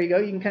you go.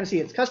 You can kind of see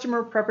it's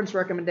customer preference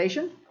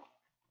recommendation.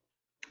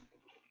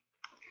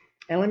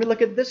 And let me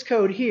look at this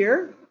code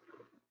here.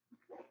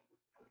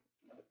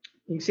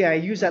 You can see I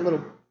use that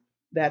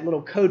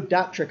little code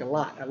dot trick a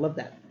lot. I love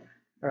that.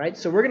 All right,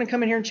 so we're going to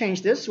come in here and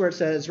change this where it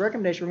says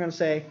recommendation. We're going to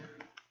say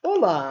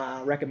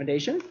hola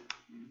recommendation.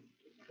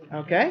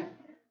 Okay,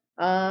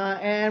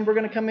 and we're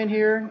going to come in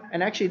here,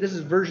 and actually this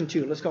is version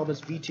 2. Let's call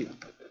this v2.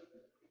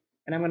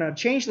 And I'm going to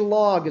change the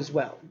log as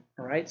well.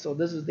 All right, so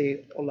this is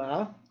the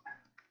hola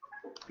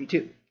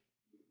v2.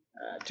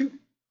 2.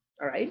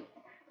 All right,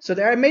 so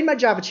there I made my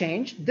Java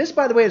change. This,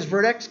 by the way, is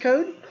Vertex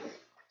code.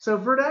 So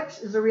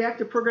Vertex is a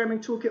reactive programming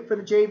toolkit for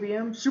the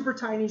JVM. Super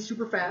tiny,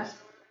 super fast.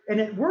 And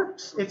it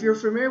works if you're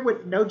familiar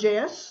with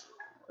Node.js.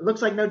 It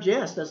looks like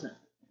Node.js, doesn't it?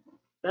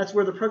 That's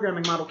where the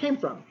programming model came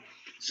from.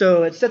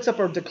 So it sets up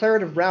a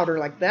declarative router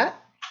like that.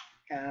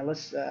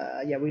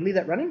 We leave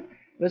that running.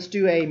 Let's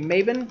do a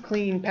Maven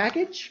clean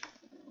package.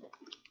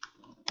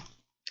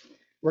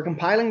 We're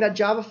compiling that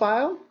Java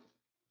file.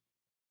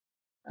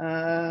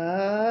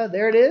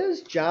 There it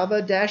is,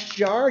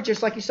 java-jar,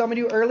 just like you saw me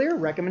do earlier.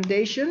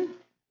 Recommendation.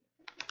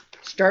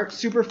 Start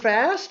super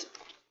fast.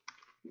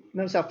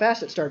 Notice how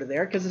fast it started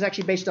there, because it's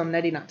actually based on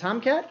Netty, not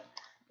Tomcat.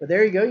 But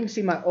there you go. You can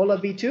see my Ola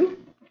v2.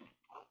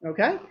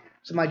 Okay.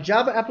 So my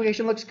Java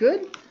application looks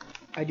good.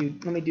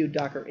 Let me do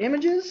Docker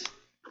images.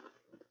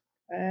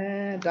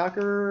 And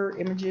Docker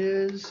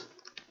images.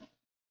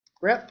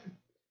 Grep.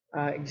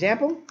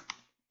 Example.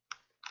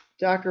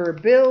 Docker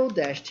build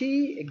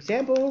 -t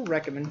example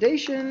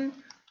recommendation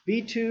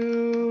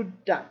v2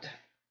 dot.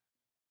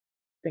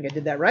 I think I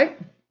did that right.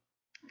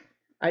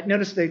 I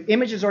noticed the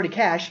image is already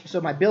cached, so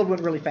my build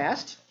went really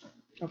fast.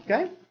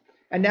 Okay,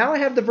 and now I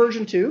have the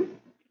version 2.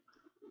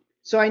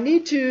 So I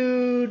need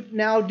to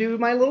now do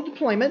my little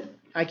deployment.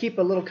 I keep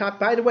a little copy.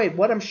 By the way,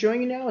 what I'm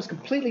showing you now is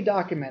completely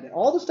documented.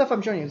 All the stuff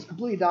I'm showing you is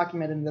completely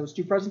documented in those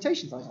 2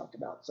 presentations I talked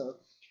about. So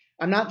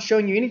I'm not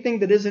showing you anything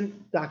that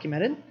isn't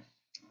documented.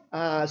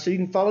 So you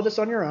can follow this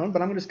on your own,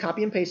 but I'm going to just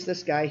copy and paste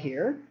this guy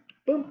here.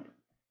 Boom.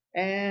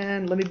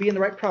 And let me be in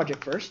the right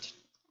project first.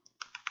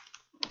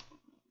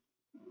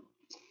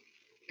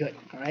 Good.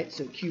 All right,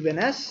 so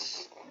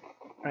Kubernetes.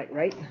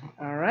 Right.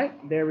 All right,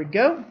 there we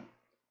go.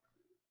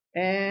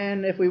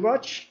 And if we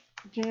watch,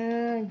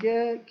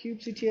 get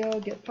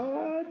kubectl, get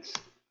pods.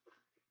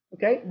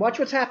 Okay, watch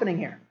what's happening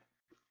here.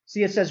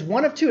 See, it says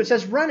 1 of 2. It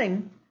says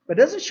running, but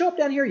it doesn't show up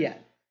down here yet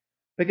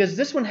because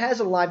this one has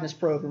a liveness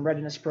probe and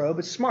readiness probe.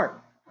 It's smart.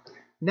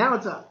 Now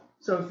it's up.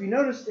 So if you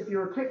noticed, if you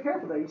were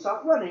careful there, you saw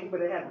it running, but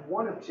it had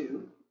 1 of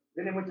 2.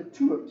 Then it went to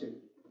 2 of 2.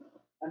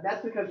 And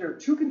that's because there are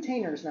 2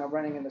 containers now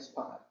running in this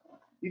pod.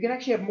 You can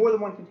actually have more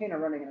than 1 container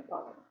running in a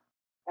pod.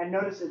 And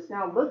notice it's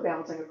now load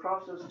balancing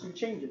across those 2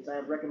 changes. I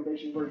have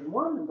recommendation version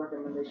 1 and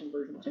recommendation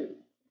version 2.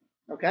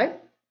 Okay?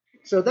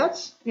 So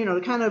that's,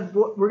 kind of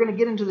what we're going to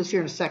get into this here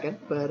in a second.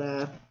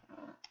 But,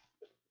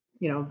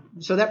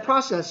 so that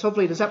process,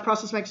 hopefully, does that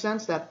process make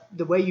sense? That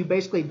the way you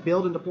basically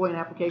build and deploy an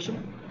application?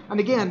 And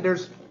again,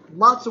 there's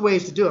lots of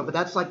ways to do it, but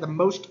that's like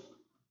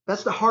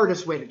that's the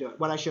hardest way to do it,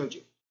 what I showed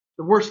you.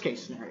 The worst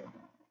case scenario.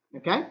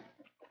 Okay?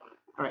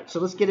 All right, so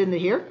let's get into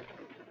here.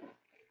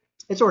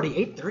 It's already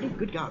 8:30.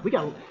 Good God, we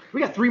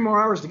got 3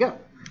 more hours to go.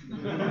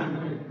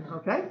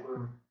 Okay.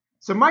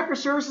 So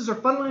microservices are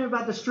fundamentally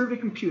about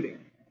distributed computing.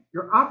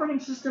 Your operating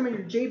system and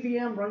your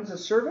JVM runs a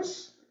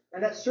service,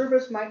 and that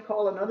service might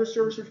call another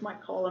service, which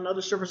might call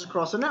another service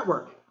across a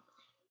network.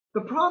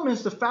 The problem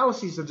is the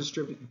fallacies of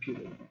distributed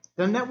computing.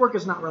 The network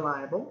is not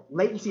reliable.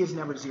 Latency is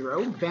never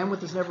 0.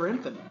 Bandwidth is never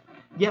infinite.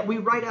 Yet we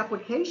write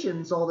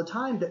applications all the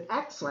time that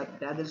acts like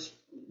that is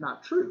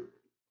not true.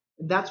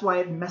 That's why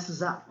it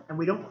messes up, and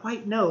we don't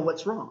quite know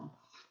what's wrong.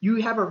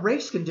 You have a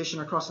race condition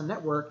across a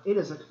network, it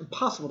is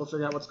impossible to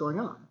figure out what's going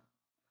on.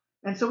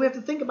 And so we have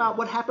to think about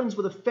what happens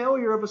with a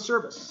failure of a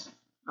service.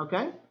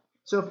 Okay?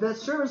 So if that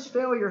service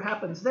failure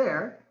happens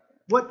there,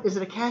 is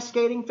it a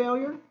cascading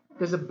failure?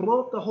 Does it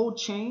blow up the whole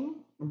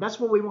chain? And that's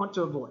what we want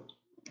to avoid.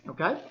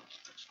 Okay?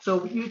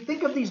 So you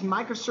think of these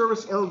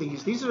microservice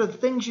LDs. These are the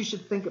things you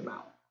should think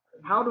about.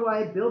 How do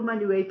I build my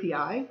new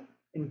API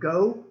in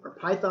Go or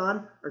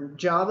Python or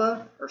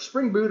Java or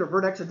Spring Boot or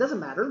Vertex? It doesn't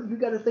matter. You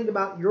got to think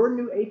about your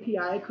new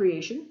API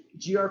creation,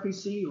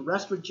 gRPC,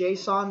 REST with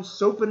JSON,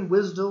 SOAP and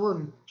WSDL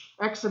and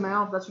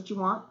XML, if that's what you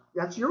want.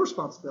 That's your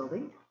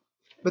responsibility.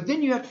 But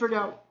then you have to figure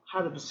out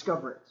how to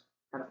discover it,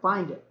 how to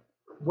find it.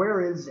 Where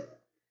is it?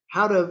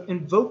 How to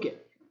invoke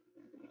it.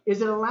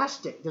 Is it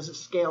elastic? Does it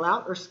scale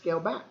out or scale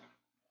back?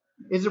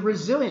 Is it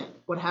resilient?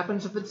 What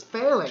happens if it's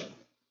failing?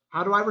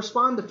 How do I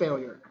respond to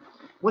failure?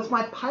 What's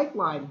my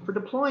pipeline for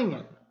deploying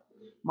it?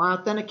 My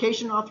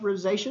authentication,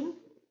 authorization,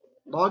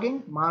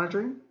 logging,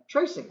 monitoring,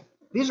 tracing.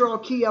 These are all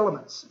key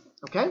elements,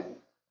 okay?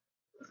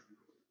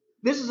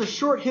 This is a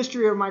short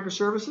history of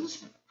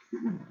microservices.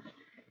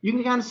 You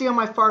can kind of see on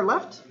my far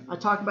left, I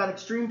talk about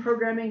extreme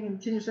programming and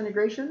continuous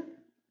integration.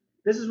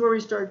 This is where we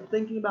start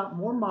thinking about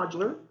more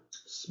modular,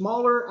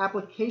 smaller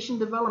application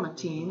development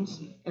teams,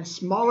 and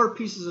smaller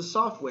pieces of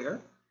software.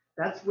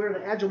 That's where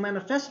the Agile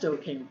Manifesto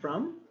came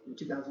from in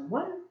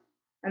 2001.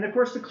 And of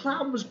course, the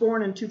cloud was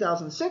born in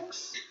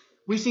 2006.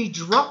 We see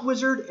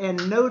Dropwizard and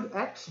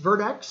NodeX,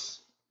 Vertex,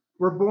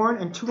 were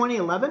born in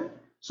 2011.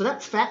 So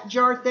that fat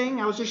jar thing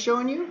I was just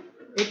showing you,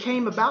 it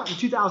came about in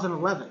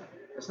 2011.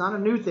 It's not a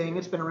new thing.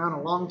 It's been around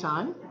a long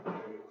time.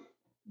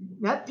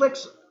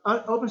 Netflix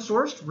open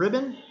sourced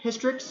Ribbon,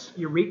 Hystrix,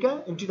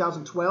 Eureka in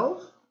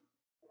 2012.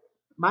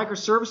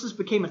 Microservices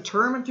became a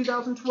term in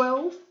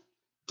 2012.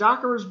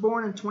 Docker was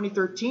born in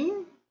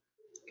 2013.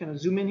 Kind of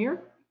zoom in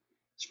here.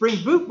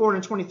 Spring Boot born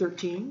in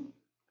 2013.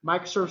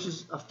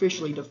 Microservices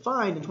officially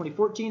defined in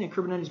 2014, and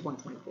Kubernetes born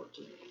in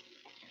 2014.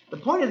 The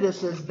point of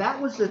this is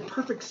that was the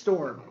perfect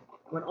storm.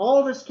 When all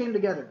of this came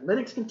together,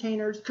 Linux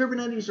containers,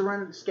 Kubernetes to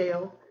run at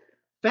scale,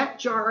 fat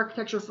jar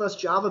architecture for us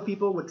Java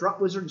people with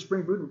Dropwizard and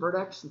Spring Boot and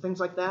Vertex and things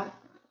like that.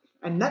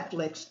 And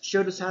Netflix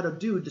showed us how to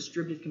do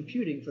distributed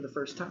computing for the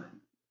first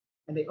time.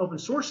 And they open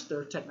sourced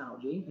their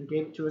technology and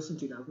gave it to us in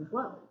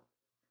 2012.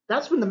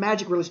 That's when the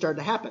magic really started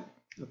to happen,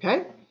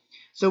 okay?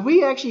 So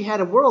we actually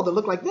had a world that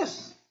looked like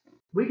this.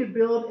 We could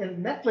build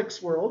in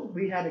Netflix world,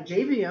 we had a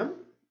JVM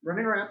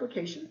running our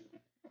application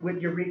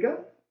with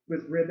Eureka,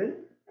 with Ribbon,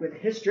 with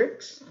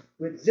Hystrix,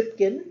 with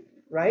Zipkin,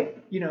 right?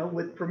 You know,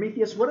 with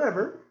Prometheus,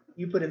 whatever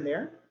you put in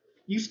there.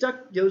 You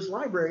stuck those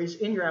libraries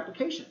in your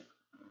application.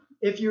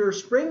 If you're a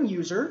Spring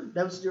user,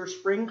 that's your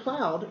Spring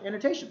Cloud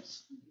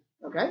annotations,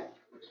 okay?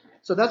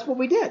 So that's what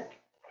we did.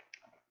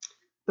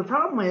 The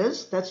problem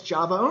is that's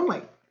Java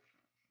only.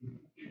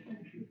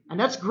 And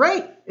that's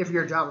great if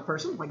you're a Java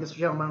person, like this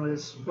gentleman with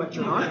his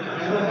sweatshirt on.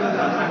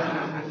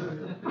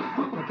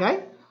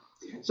 Okay?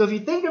 So if you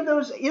think of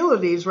those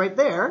entities right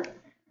there,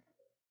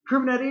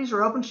 Kubernetes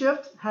or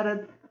OpenShift had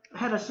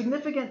a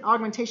significant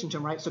augmentation to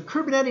them, right? So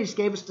Kubernetes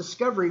gave us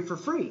discovery for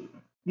free.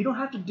 You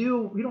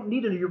don't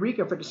need a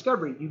Eureka for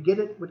discovery. You get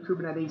it with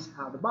Kubernetes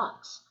out of the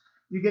box.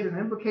 You get an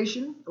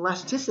invocation,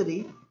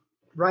 elasticity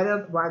right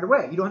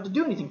away. You don't have to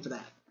do anything for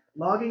that.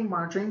 Logging,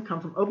 monitoring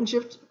come from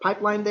OpenShift,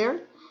 pipeline there.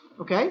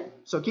 Okay,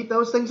 so keep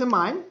those things in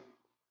mind.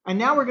 And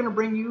now we're going to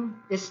bring you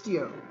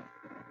Istio.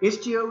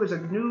 Istio is a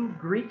new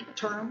Greek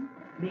term,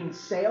 means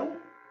sail,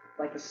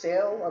 like a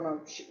sail on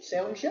a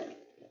sailing ship.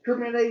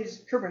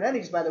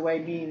 Kubernetes, by the way,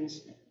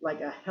 means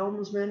like a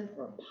helmsman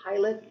or a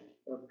pilot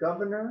or a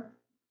governor.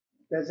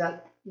 Does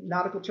that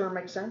nautical term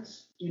make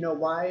sense? Do you know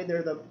why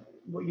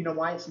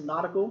why it's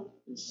nautical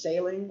and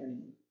sailing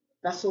and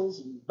vessels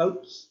and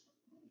boats?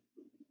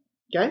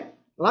 Okay,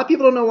 a lot of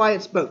people don't know why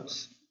it's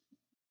boats.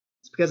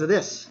 It's because of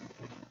this.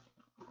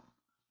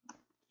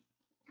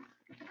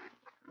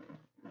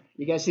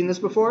 You guys seen this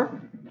before?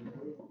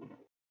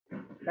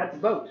 That's a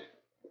boat.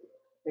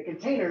 The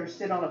containers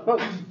sit on a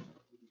boat.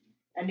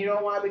 And you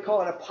know why we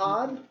call it a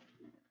pod?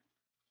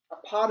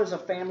 A pod is a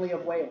family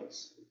of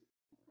whales.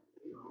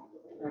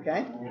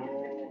 Okay?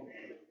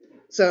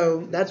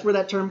 So that's where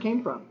that term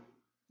came from.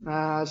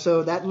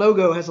 So that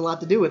logo has a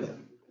lot to do with it.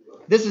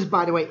 This is,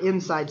 by the way,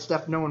 inside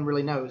stuff no one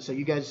really knows. So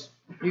you guys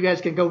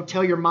can go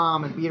tell your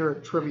mom and beat her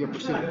at Trivia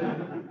Pursuit.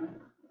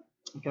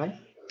 Okay?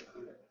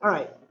 All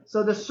right.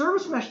 So the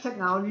service mesh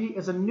technology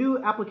is a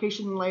new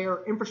application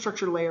layer,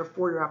 infrastructure layer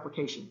for your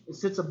application. It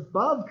sits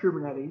above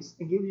Kubernetes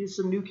and gives you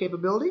some new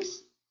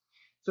capabilities.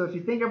 So if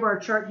you think of our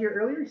chart here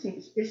earlier, you see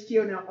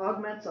Istio now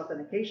augments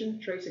authentication,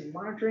 tracing,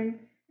 monitoring,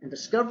 and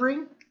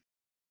discovery.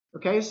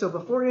 Okay, so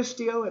before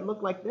Istio, it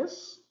looked like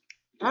this.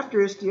 After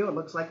Istio, it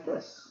looks like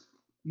this.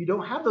 You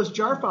don't have those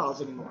jar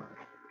files anymore.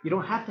 You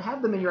don't have to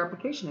have them in your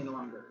application any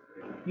longer.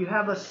 You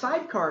have a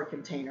sidecar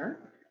container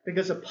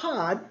because a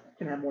pod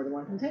can have more than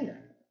one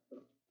container.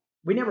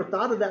 We never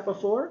thought of that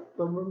before,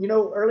 but you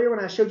know earlier when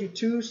I showed you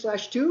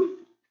 2/2,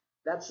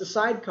 that's the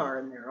sidecar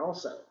in there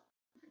also.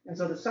 And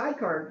so the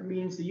sidecar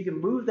means that you can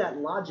move that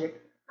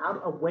logic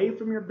out away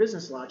from your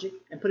business logic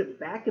and put it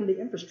back in the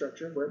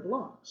infrastructure where it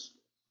belongs.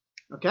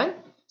 Okay?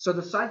 So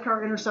the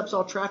sidecar intercepts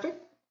all traffic.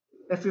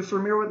 If you're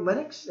familiar with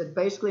Linux, it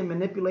basically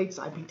manipulates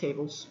IP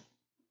tables.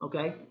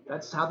 Okay?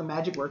 That's how the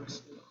magic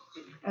works.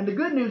 And the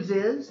good news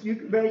is you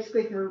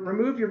basically can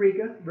remove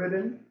Eureka,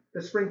 Ribbon,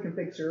 the Spring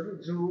config server,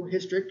 Zool,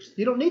 Hystrix.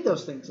 You don't need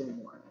those things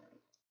anymore.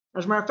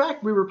 As a matter of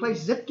fact, we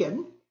replaced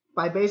Zipkin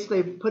by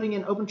basically putting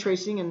in open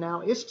tracing and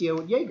now Istio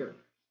with Jaeger.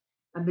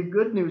 And the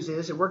good news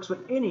is it works with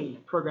any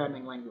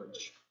programming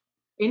language.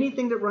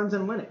 Anything that runs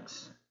in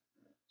Linux.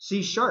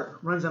 C#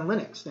 runs in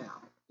Linux now.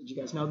 Did you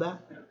guys know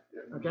that?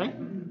 Okay.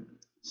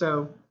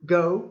 So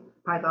Go,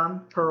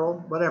 Python,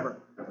 Perl,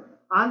 whatever.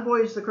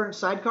 Envoy is the current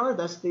sidecar.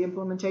 That's the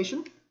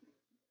implementation.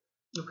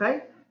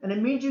 Okay. And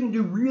it means you can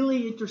do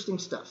really interesting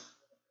stuff.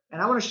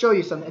 And I want to show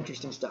you some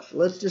interesting stuff.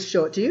 Let's just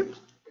show it to you.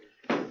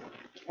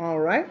 All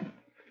right.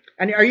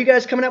 And are you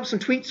guys coming up with some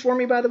tweets for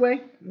me, by the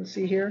way? Let's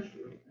see here.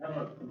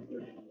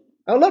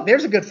 Oh, look,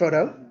 there's a good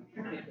photo.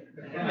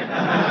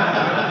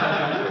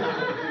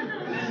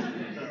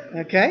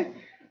 Okay.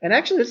 And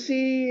actually, let's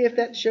see if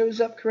that shows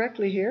up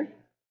correctly here.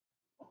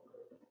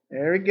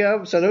 There we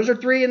go. So those are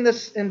 3 in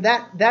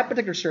that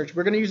particular search.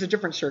 We're going to use a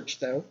different search,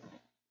 though.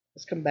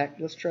 Let's come back.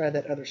 Let's try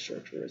that other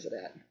search. Where is it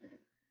at?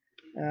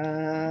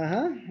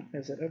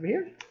 Is it over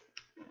here?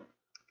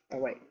 Oh,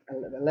 wait. I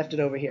left it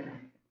over here.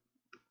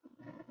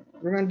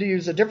 We're going to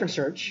use a different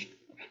search.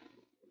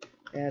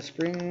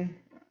 Spring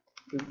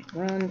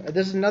run.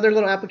 This is another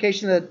little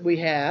application that we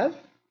have.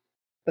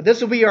 But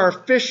this will be our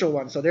official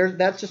one. So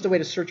that's just a way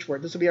to search for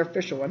it. This will be our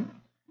official one.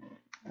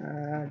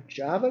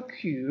 Java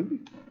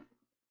Cube.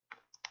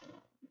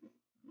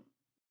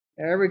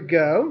 There we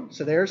go.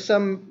 So there's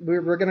some.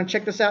 We're going to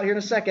check this out here in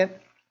a second.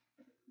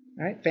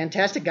 All right,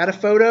 fantastic. Got a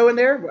photo in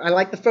there. I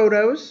like the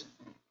photos.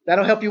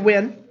 That'll help you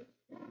win.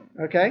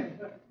 Okay.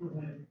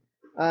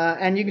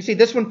 And you can see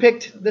this one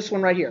picked this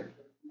one right here.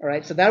 All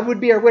right, so that would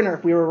be our winner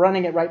if we were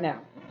running it right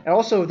now. And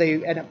also,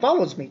 and it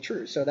follows me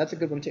true, so that's a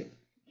good one too.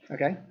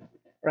 Okay.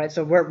 All right,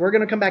 so we're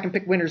going to come back and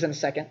pick winners in a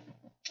second.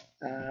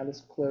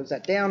 Let's close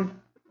that down.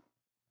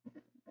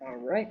 All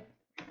right.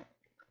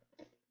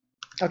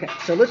 Okay,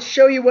 so let's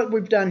show you what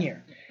we've done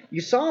here.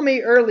 You saw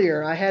me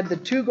earlier. I had the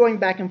 2 going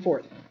back and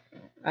forth.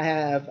 I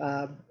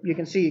have, you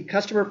can see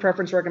customer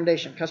preference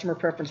recommendation, customer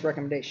preference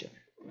recommendation.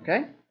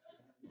 Okay?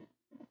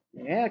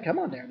 Yeah, come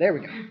on there. There we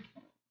go.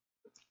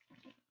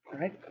 All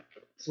right.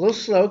 It's a little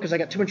slow because I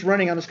got too much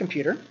running on this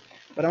computer.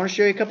 But I want to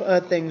show you a couple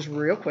of things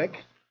real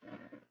quick.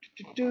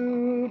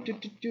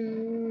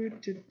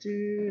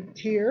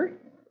 Here.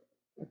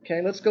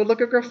 Okay, let's go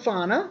look at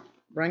Grafana.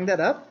 Bring that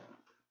up.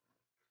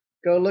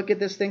 Go look at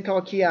this thing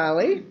called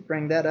Kiali.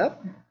 Bring that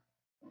up.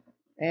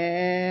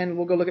 And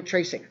we'll go look at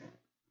tracing.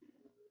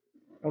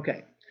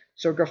 Okay,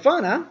 so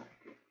Grafana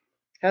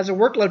has a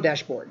workload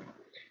dashboard.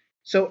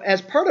 So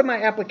as part of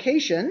my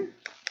application,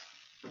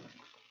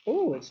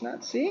 oh, it's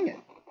not seeing it.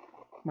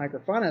 My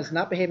Grafana is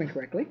not behaving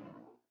correctly.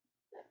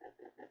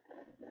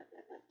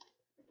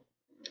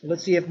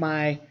 Let's see if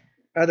my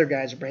other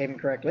guys are behaving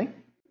correctly.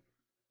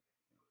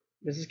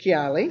 This is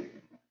Kiali.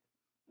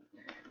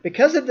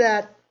 Because of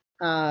that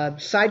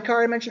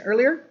sidecar I mentioned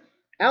earlier,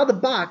 out of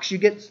the box you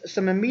get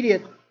some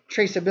immediate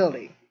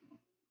traceability.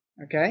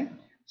 Okay,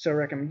 so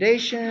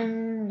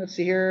recommendation, let's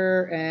see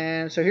here,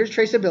 and so here's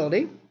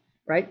traceability,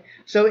 right?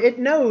 So it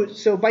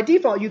knows, so by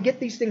default you get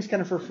these things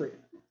kind of for free.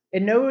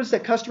 It knows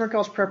that customer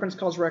calls preference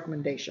calls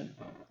recommendation,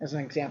 as an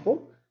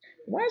example.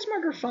 Why is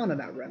my Grafana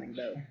not running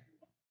though?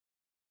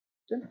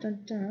 Dun, dun,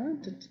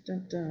 dun, dun,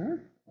 dun,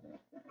 dun.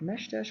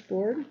 Mesh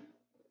dashboard.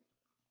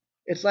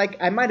 It's like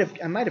I might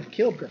have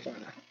killed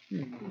Grafana.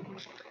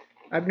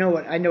 I know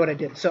what I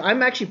did. So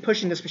I'm actually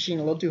pushing this machine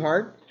a little too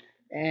hard,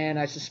 and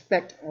I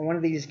suspect one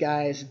of these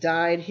guys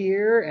died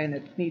here, and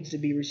it needs to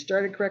be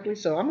restarted correctly.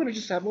 So I'm going to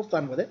just have a little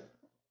fun with it.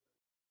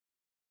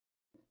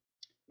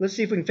 Let's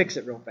see if we can fix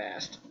it real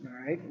fast. All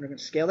right, we're going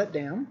to scale that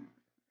down,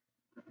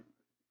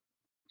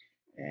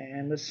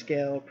 and let's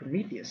scale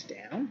Prometheus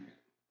down,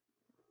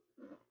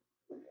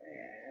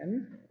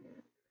 and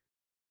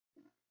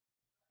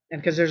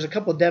because there's a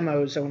couple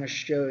demos I want to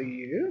show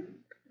you.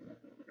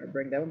 I'll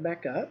bring that one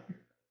back up.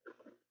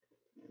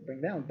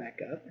 Bring that one back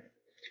up.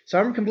 So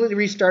I'm completely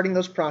restarting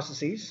those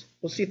processes.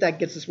 We'll see if that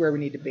gets us where we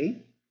need to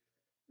be.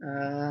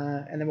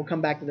 And then we'll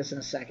come back to this in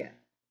a second.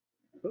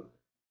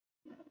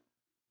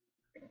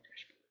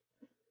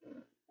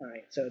 All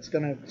right, so it's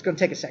gonna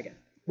take a second.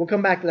 We'll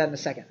come back to that in a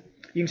second.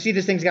 You can see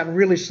this thing's gotten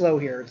really slow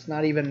here. It's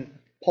not even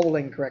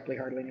polling correctly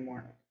hardly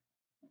anymore.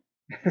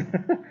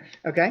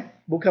 Okay,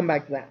 we'll come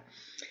back to that.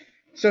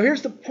 So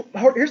here's the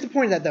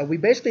point of that though. We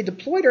basically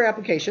deployed our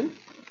application.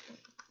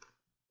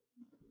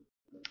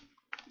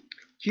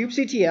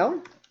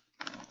 kubectl,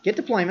 get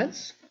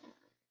deployments.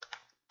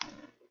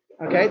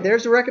 Okay,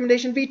 there's the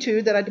recommendation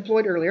v2 that I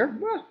deployed earlier.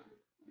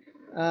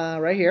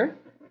 Right here.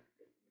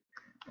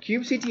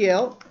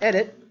 kubectl,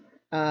 edit,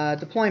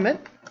 deployment,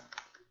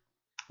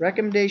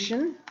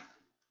 recommendation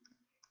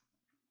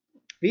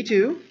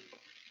v2.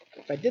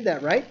 If I did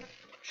that right,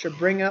 should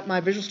bring up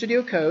my Visual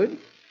Studio Code.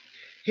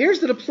 Here's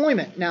the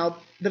deployment. Now,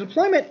 the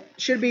deployment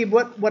should be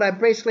what I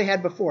basically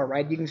had before,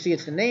 right? You can see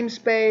it's the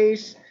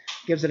namespace,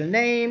 gives it a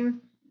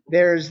name.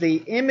 There's the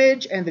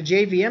image and the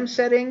JVM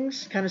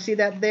settings. Kind of see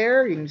that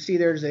there. You can see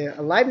there's a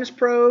liveness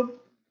probe,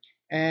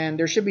 and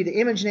there should be the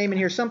image name in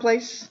here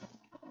someplace.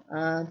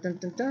 Dun, dun,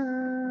 dun,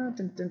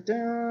 dun, dun,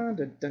 dun,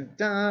 dun, dun,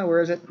 dun.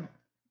 Where is it?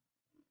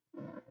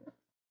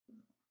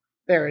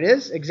 There it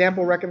is,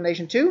 example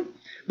recommendation 2.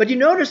 But you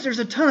notice there's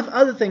a ton of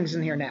other things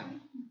in here now.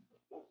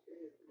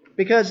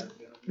 Because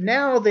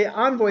now the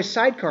Envoy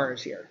sidecar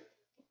is here.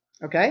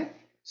 Okay?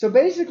 So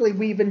basically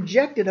we've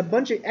injected a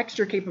bunch of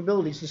extra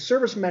capabilities. The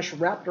service mesh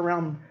wrapped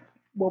around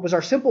what was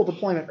our simple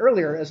deployment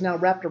earlier is now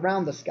wrapped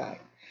around this guy.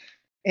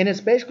 And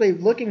it's basically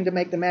looking to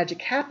make the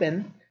magic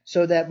happen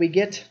so that we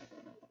get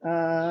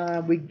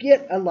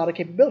a lot of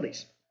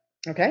capabilities.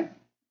 Okay?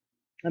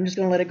 I'm just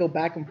going to let it go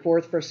back and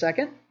forth for a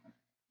second.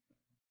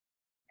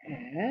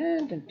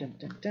 And dun, dun,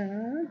 dun,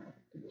 dun,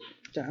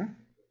 dun.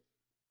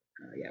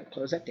 Yeah, we'll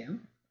close that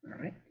down.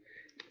 All right.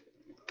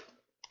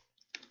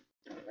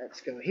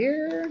 Let's go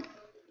here.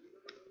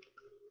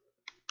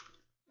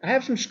 I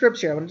have some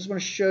scripts here. I just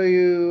want to show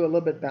you a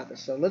little bit about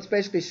this. So let's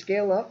basically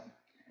scale up.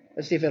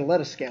 Let's see if it'll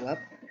let us scale up.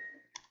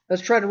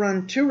 Let's try to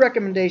run 2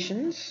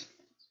 recommendations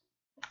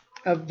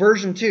of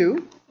version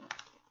 2.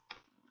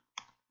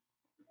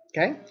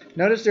 Okay.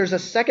 Notice there's a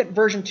second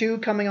version 2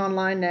 coming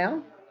online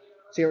now.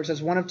 See where it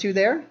says 1 of 2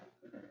 there?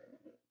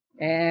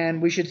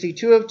 And we should see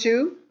 2 of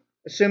 2,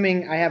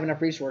 assuming I have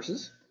enough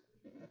resources.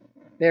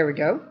 There we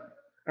go.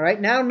 All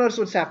right, now notice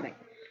what's happening.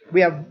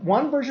 We have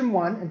 1 version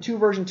 1 and 2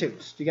 version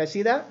 2s. Do you guys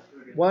see that?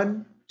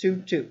 1,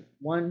 2, 2.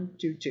 1,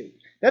 2, 2.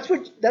 That's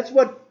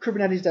what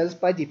Kubernetes does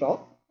by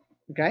default.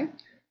 Okay?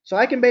 So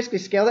I can basically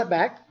scale that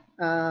back.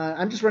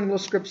 I'm just running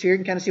little scripts here. You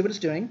can kind of see what it's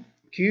doing.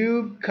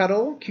 Cube,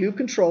 cuddle, cube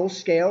control,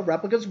 scale,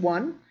 replicas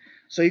 1.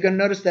 So you're going to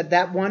notice that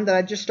that 1 that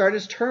I just started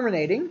is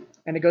terminating.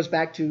 And it goes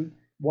back to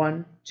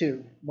 1,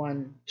 2,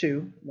 1,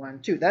 2, 1,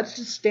 2. That's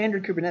just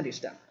standard Kubernetes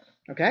stuff.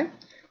 Okay?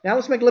 Now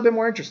let's make it a little bit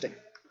more interesting.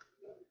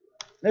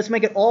 Let's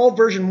make it all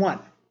version 1.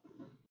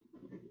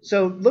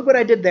 So look what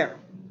I did there.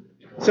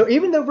 So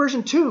even though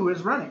version 2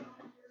 is running,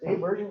 see,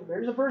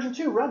 there's a version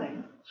 2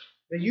 running,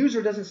 the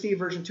user doesn't see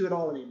version 2 at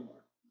all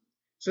anymore.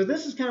 So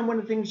this is kind of one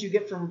of the things you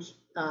get from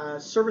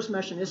Service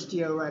Mesh and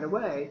Istio right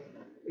away,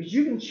 is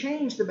you can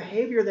change the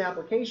behavior of the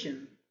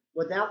application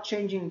without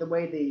changing the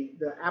way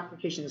the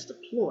application is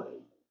deployed.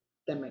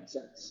 That makes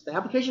sense. The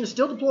application is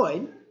still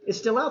deployed. It's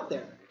still out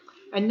there.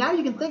 And now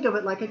you can think of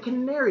it like a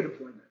canary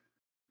deployment.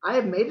 I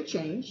have made a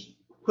change,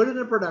 put it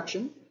in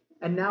production,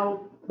 and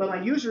now, but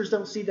my users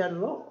don't see that at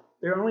all.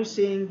 They're only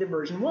seeing the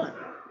version 1.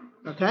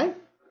 Okay?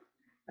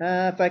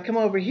 If I come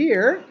over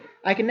here,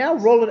 I can now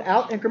roll it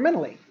out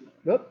incrementally.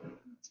 Whoop.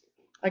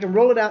 I can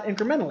roll it out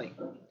incrementally.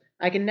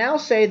 I can now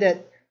say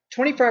that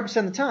 25%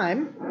 of the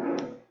time,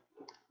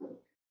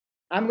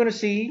 I'm going to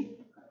see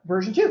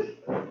version 2.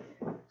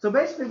 So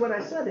basically what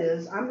I said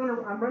is I'm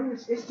running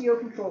this Istio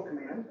control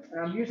command, and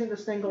I'm using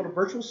this thing called a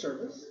virtual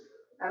service,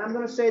 and I'm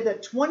going to say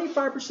that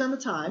 25% of the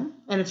time,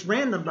 and it's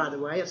random by the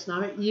way, it's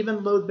not an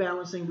even load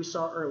balancing we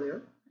saw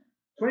earlier,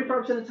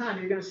 25% of the time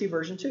you're going to see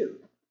version 2.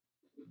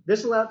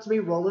 This allows me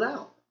to roll it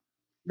out.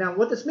 Now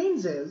what this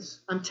means is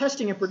I'm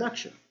testing in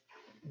production.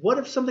 What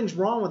if something's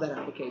wrong with that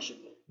application?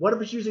 What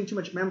if it's using too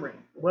much memory?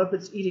 What if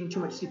it's eating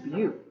too much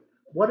CPU?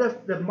 What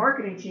if the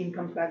marketing team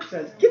comes back and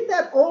says, get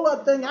that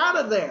OLED thing out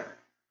of there.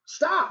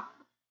 Stop.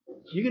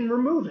 You can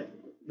remove it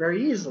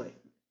very easily.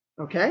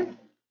 Okay?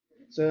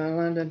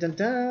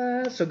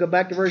 So go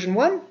back to version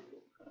 1.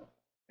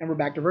 And we're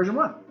back to version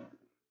 1.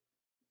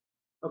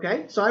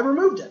 Okay? So I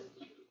removed it.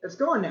 It's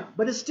gone now.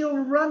 But it's still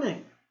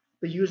running.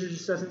 The user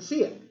just doesn't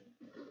see it.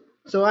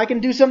 So I can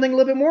do something a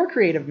little bit more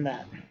creative than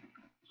that.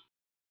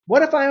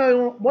 What if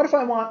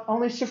I want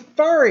only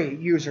Safari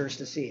users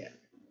to see it?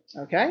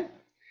 Okay?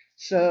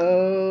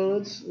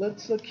 So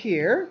let's look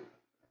here.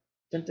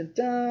 Dun, dun,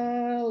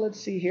 dun. Let's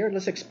see here.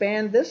 Let's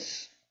expand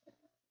this.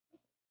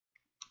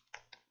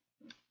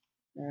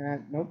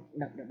 Nope.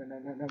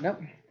 No.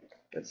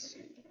 Let's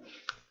see.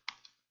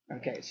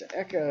 Okay, so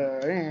echo.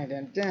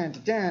 Dun, dun,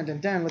 dun, dun,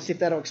 dun. Let's see if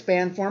that'll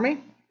expand for me.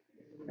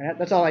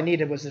 That's all I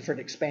needed was for it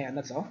to expand.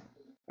 That's all.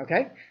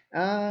 Okay.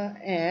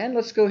 And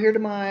let's go here to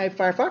my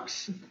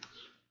Firefox.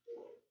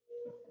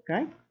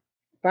 Okay.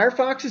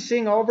 Firefox is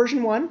seeing all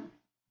version 1.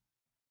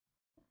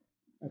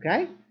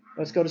 Okay.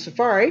 Let's go to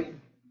Safari.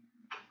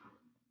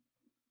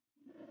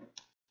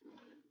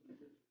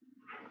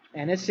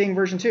 And it's seeing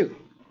version 2.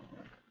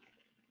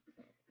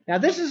 Now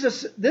this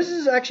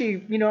is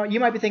actually, you know, you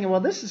might be thinking,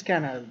 well, this is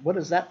kind of, what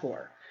is that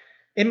for?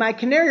 In my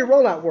canary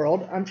rollout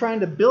world, I'm trying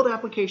to build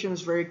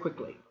applications very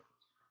quickly.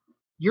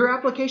 Your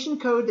application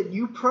code that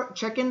you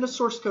check into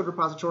source code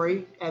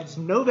repository has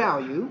no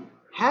value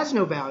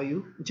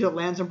until it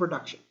lands in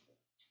production.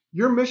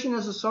 Your mission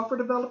as a software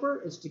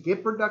developer is to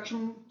get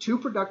production to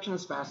production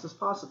as fast as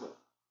possible.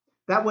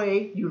 That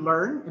way you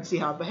learn and see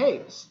how it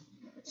behaves.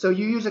 So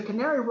you use a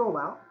canary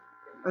rollout,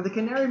 or the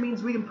canary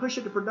means we can push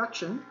it to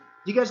production.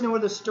 Do you guys know where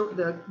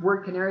the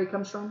word canary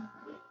comes from?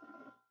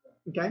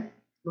 Okay,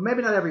 well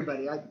maybe not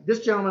everybody. This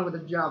gentleman with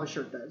the Java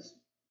shirt does.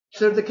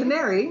 So the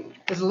canary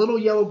is a little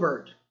yellow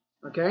bird.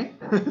 Okay,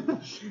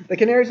 the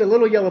canary is a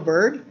little yellow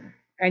bird,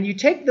 and you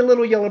take the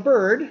little yellow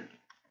bird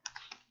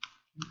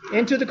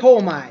into the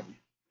coal mine.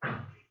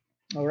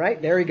 All right,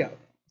 there you go.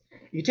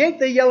 You take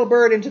the yellow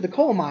bird into the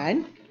coal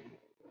mine.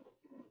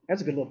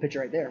 That's a good little picture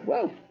right there.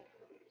 Whoa.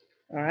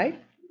 All right.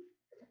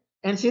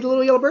 And see the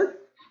little yellow bird?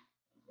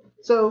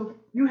 So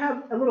you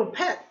have a little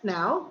pet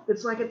now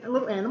that's like a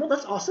little animal.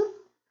 That's awesome.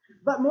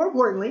 But more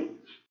importantly,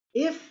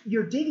 if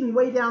you're digging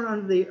way down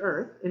under the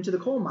earth into the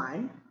coal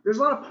mine, there's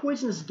a lot of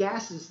poisonous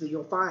gases that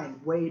you'll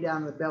find way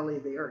down in the belly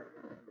of the earth.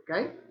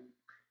 Okay?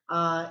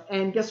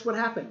 And guess what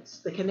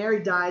happens? The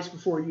canary dies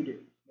before you do.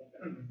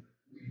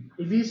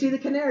 If you see the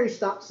canary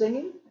stop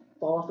singing,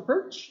 fall off the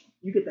perch,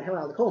 you get the hell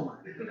out of the coal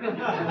mine.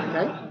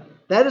 Okay?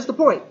 That is the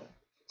point.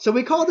 So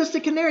we call this the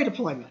canary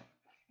deployment.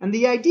 And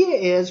the idea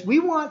is we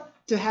want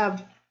to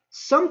have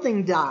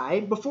something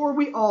die before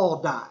we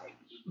all die.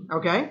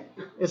 Okay?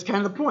 It's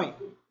kind of the point.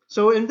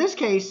 So in this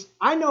case,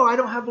 I know I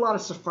don't have a lot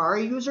of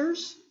Safari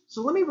users,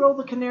 so let me roll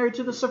the canary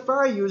to the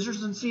Safari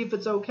users and see if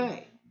it's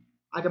okay.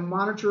 I can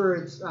monitor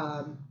its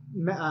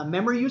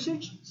memory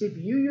usage,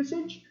 CPU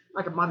usage.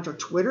 I can monitor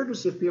Twitter to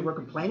see if people are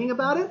complaining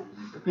about it,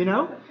 you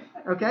know?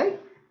 Okay?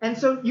 And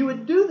so you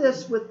would do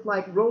this with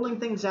like rolling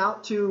things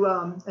out to,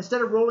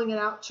 instead of rolling it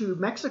out to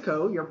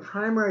Mexico, your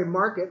primary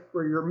market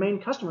where your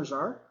main customers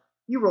are,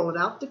 you roll it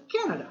out to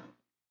Canada.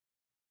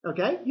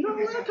 Okay? You don't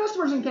really have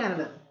customers in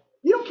Canada.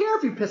 You don't care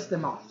if you piss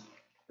them off.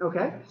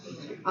 Okay?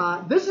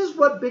 This is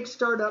what big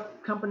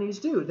startup companies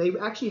do. They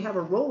actually have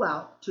a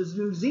rollout to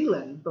New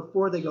Zealand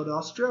before they go to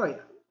Australia.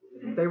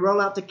 They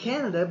roll out to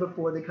Canada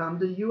before they come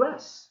to the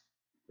US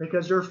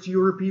because there are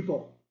fewer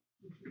people.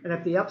 And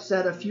if they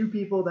upset a few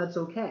people, that's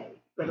okay.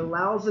 But it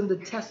allows them to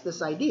test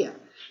this idea.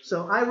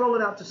 So I roll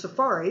it out to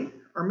Safari,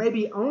 or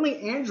maybe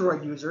only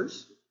Android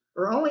users,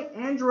 or only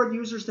Android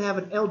users to have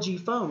an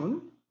LG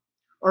phone,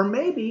 or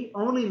maybe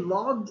only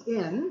logged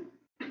in,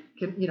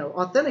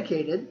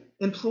 authenticated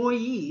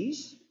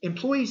employees.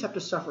 Employees have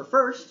to suffer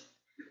first,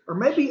 or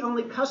maybe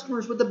only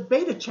customers with a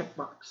beta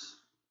checkbox.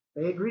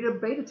 They agree to a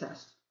beta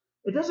test.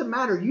 It doesn't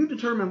matter. You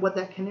determine what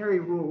that canary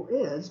rule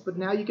is, but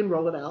now you can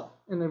roll it out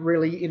in a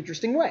really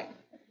interesting way.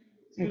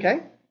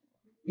 Okay?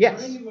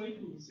 Yes? Is there any way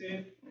to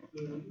set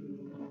the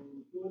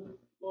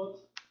code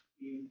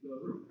in the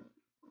root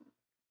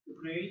to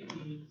create its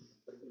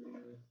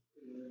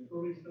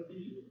storage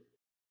strategy?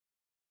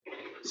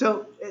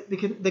 So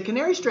the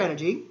canary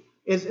strategy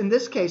is, in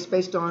this case,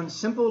 based on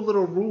simple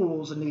little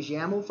rules in these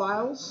YAML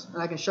files.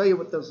 And I can show you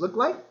what those look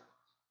like.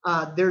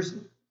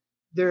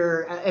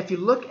 If you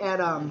look at,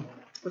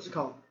 what's it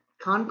called?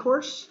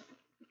 Concourse.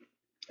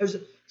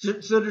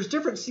 There's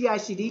different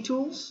CI/CD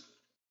tools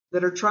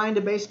that are trying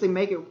to basically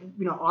make it,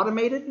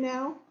 automated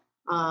now.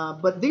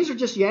 But these are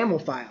just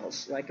YAML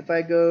files. Like if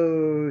I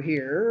go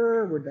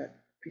here, where'd that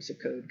piece of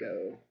code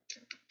go?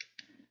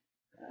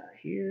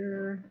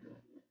 Here.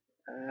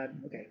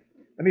 Okay,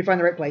 let me find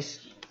the right place.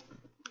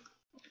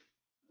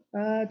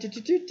 These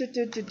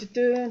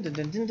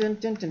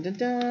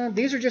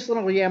are just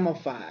little YAML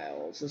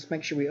files. Let's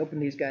make sure we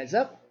open these guys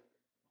up.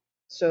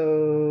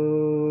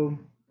 So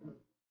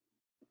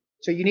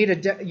you need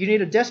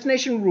a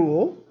destination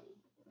rule,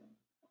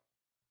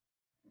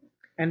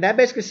 and that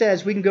basically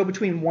says we can go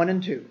between 1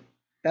 and 2.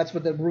 That's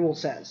what the rule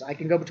says. I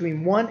can go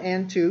between 1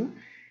 and 2,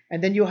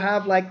 and then you'll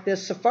have like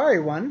this Safari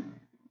one.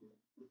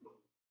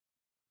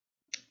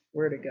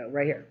 Where'd it go?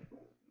 Right here.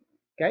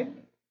 Okay?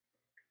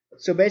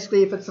 So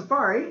basically, if it's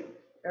Safari,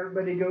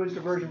 everybody goes to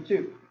version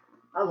 2.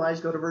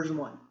 Otherwise, go to version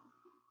 1.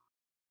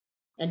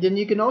 And then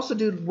you can also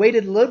do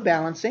weighted load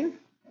balancing,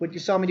 what you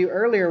saw me do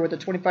earlier with the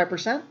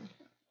 25%.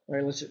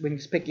 Or we can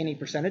just pick any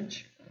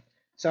percentage.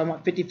 So I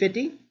want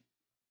 50-50.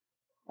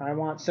 I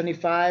want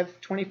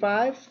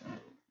 75-25.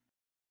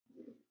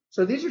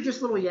 So these are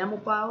just little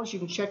YAML files you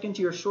can check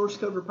into your source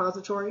code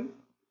repository,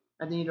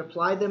 and then you can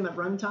apply them at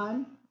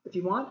runtime if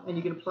you want, and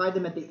you can apply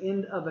them at the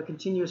end of a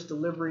continuous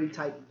delivery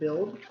type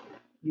build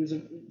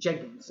using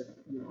Jenkins if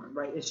you want,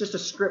 right? It's just a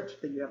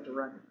script that you have to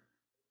run.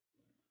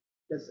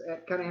 Does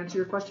that kind of answer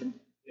your question?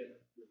 Yeah.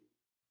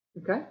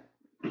 Okay.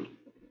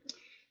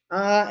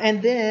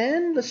 And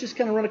then let's just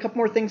kind of run a couple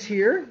more things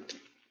here.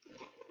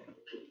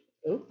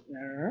 Oh,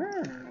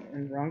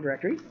 in the wrong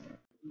directory.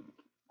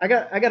 I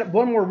got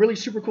one more really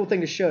super cool thing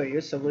to show you,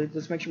 so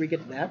let's make sure we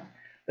get to that.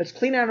 Let's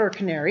clean out our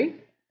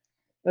canary.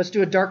 Let's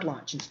do a dark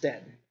launch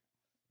instead.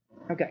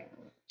 Okay.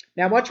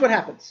 Now watch what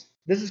happens.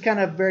 This is kind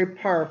of very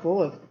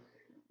powerful.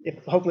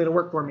 If hopefully it'll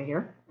work for me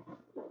here.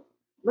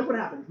 Look what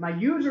happens. My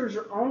users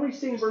are only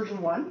seeing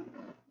version 1.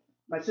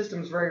 My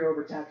system is very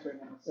overtaxed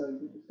right now, so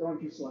it's going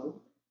too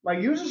slow. My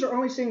users are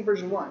only seeing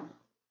version 1,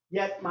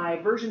 yet my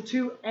version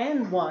 2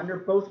 and 1 are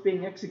both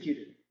being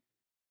executed.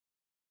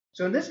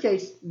 So in this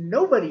case,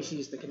 nobody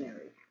sees the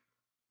canary.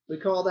 We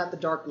call that the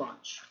dark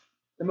launch.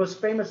 The most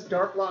famous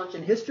dark launch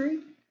in history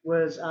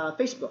was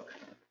Facebook.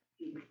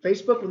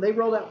 Facebook, when they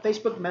rolled out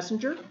Facebook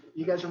Messenger,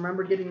 you guys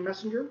remember getting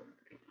Messenger?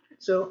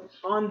 So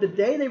on the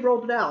day they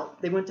rolled it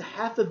out, they went to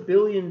 500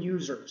 million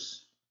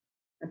users.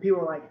 And people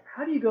were like,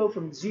 how do you go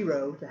from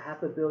 0 to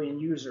 500 million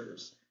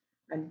users?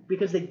 And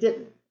because they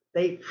didn't.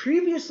 They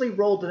previously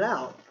rolled it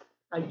out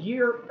a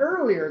year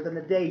earlier than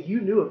the day you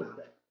knew about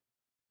it.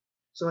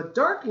 So a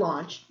dark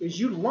launch is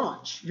you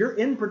launch, you're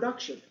in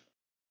production.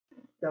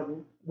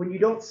 when you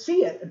don't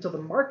see it until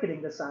the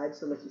marketing decides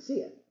to let you see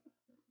it.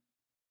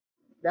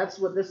 That's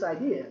what this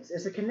idea is.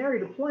 It's a canary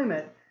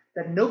deployment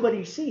that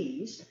nobody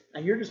sees,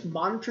 and you're just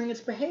monitoring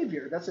its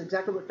behavior. That's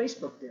exactly what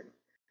Facebook did.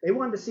 They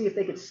wanted to see if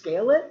they could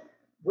scale it.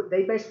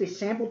 They basically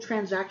sampled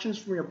transactions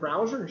from your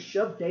browser and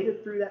shoved data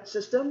through that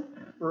system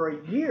for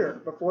a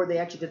year before they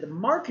actually did the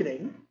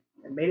marketing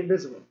and made it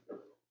visible.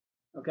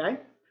 Okay?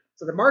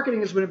 So the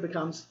marketing is when it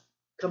comes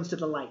to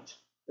the light.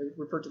 They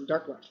refer to the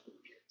dark light.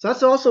 So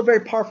that's also a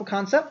very powerful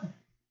concept.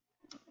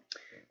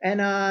 And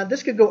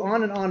this could go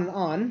on and on and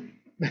on.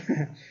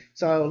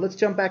 So let's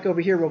jump back over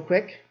here real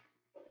quick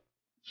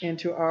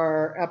into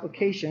our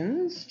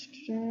applications.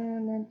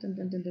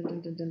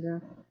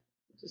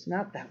 It's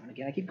not that one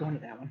again. I keep going to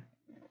that one.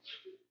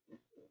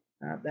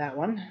 Not that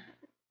one.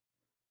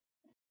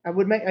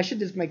 I should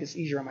just make this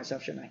easier on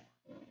myself, shouldn't I?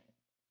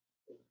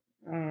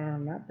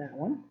 Not that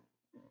one.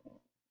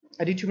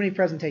 I do too many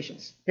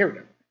presentations. Here we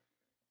go.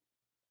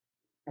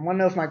 I want to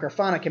know if my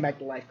Grafana came back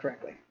to life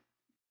correctly.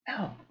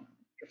 No,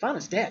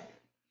 Grafana's dead.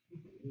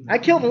 I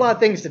killed a lot of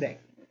things today.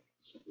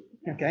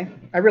 Okay,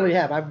 I really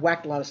have. I've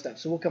whacked a lot of stuff,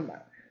 so we'll come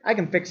back. I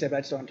can fix it, but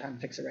I just don't have time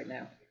to fix it right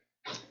now.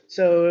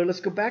 So let's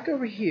go back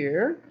over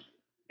here.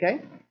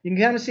 Okay, you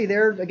can kind of see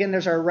there, again,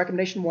 there's our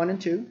recommendation 1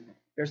 and 2.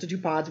 There's the 2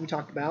 pods we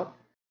talked about.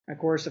 And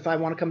of course, if I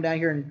want to come down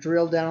here and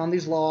drill down on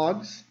these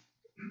logs,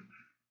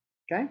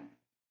 okay.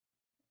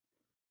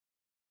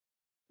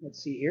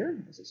 Let's see here.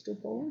 Is it still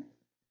polar?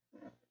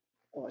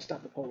 Oh, I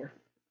stopped the polar.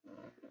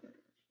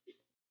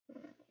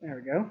 There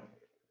we go.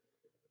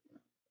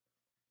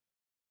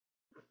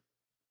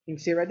 You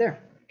can see it right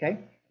there. Okay.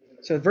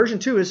 So version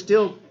 2 is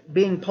still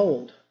being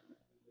polled.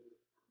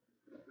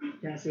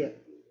 Can I see it?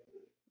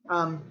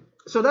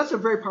 So that's a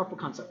very powerful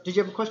concept. Did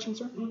you have a question,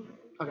 sir?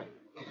 Okay.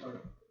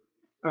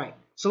 All right.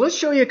 So let's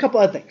show you a couple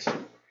other things.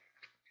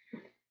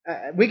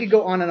 We could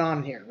go on and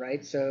on here,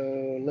 right?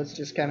 So let's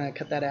just kind of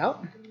cut that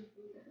out.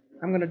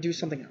 I'm going to do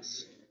something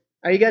else.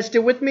 Are you guys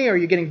still with me, or are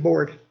you getting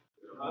bored?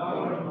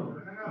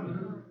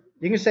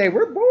 You can say,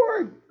 we're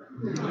bored.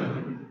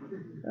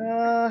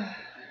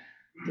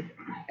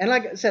 And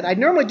like I said, I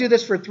normally do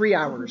this for 3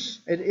 hours.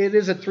 It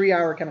is a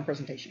 3-hour kind of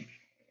presentation.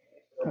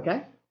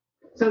 Okay?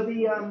 So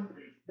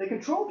the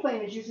control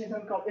plane is using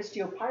something called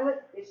Istio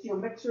Pilot,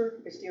 Istio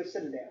Mixer, Istio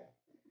Citadel.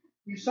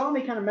 You saw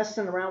me kind of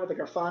messing around with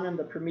the Grafana and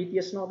the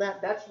Prometheus and all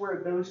that. That's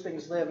where those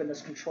things live in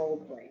this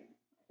control plane.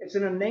 It's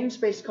in a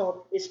namespace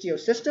called Istio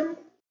System,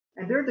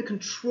 and they're the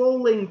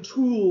controlling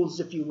tools,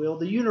 if you will,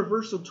 the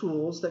universal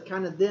tools that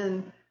kind of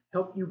then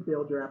help you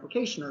build your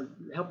application or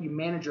help you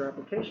manage your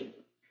application.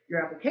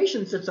 Your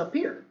application sits up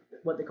here,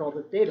 what they call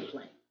the data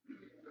plane.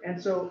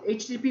 And so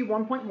HTTP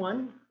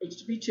 1.1,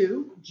 HTTP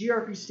 2,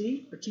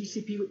 gRPC, or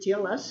TCP with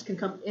TLS can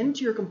come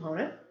into your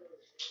component.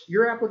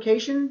 Your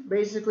application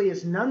basically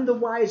is none the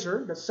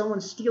wiser that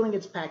someone's stealing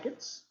its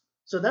packets.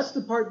 So that's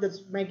the part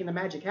that's making the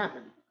magic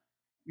happen.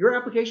 Your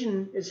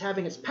application is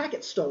having its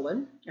packets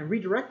stolen and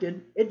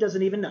redirected. It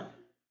doesn't even know.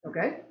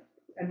 Okay?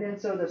 And then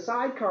so the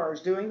sidecar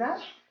is doing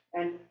that.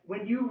 And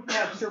when you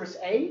have service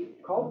A,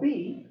 call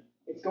B,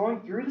 it's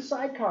going through the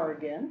sidecar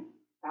again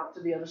out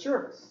to the other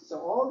service. So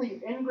all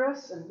the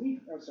ingress and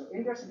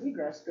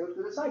egress go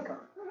through the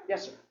sidecar.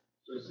 Yes, sir.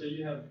 So say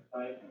you have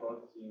 5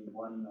 pods in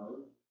one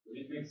node. Would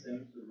it make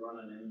sense to run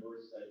an Envoy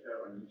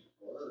sidecar on each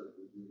pod, or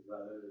would you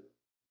rather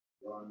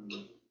run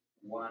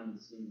one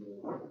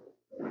single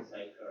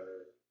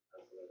sidecar?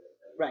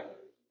 Right.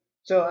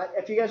 So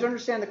if you guys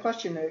understand the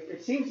question,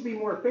 it seems to be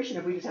more efficient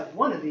if we just have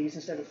one of these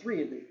instead of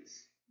 3 of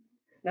these.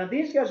 Now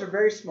these guys are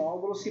very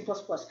small, little C++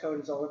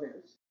 code is all it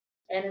is.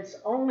 And it's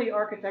only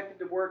architected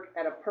to work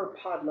at a per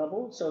pod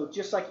level, so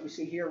just like you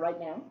see here right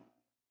now.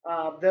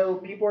 Though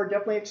people are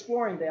definitely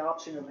exploring the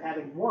option of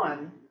having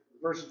 1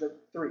 versus the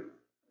 3,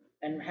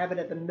 and have it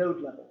at the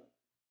node level.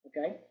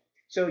 Okay?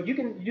 So you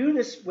can do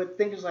this with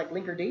things like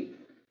Linkerd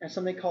and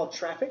something called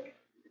Traffic,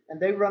 and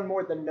they run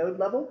more at the node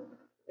level,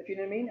 if you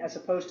know what I mean, as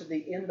opposed to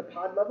the in the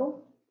pod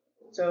level.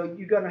 So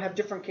you're going to have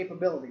different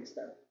capabilities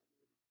though.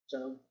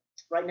 So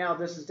right now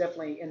this is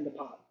definitely in the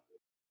pod.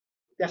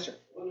 Yes, sir.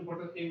 One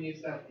important thing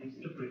is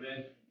to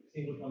prevent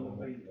single point of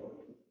failure.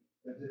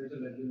 That's the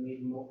reason that you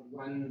need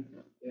one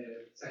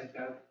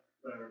sidecar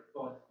per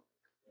pod.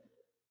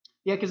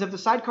 Yeah, because if the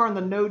sidecar and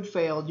the node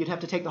failed, you'd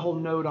have to take the whole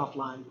node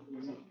offline.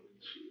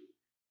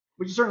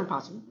 Which is certainly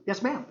possible.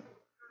 Yes, ma'am.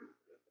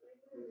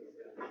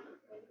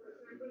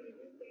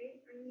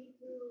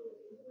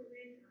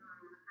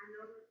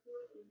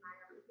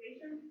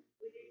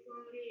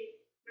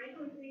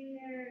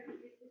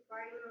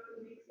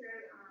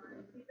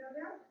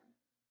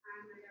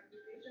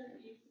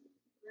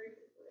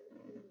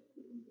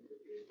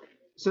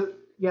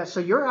 So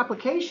your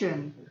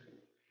application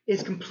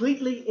is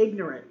completely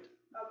ignorant.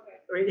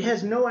 Okay. It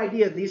has no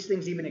idea these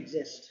things even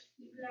exist.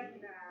 Like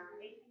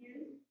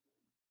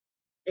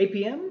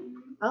APM?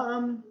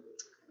 APM?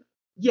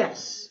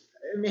 Yes.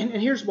 And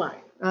here's why.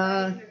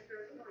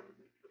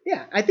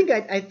 Yeah, I think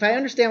if I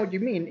understand what you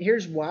mean,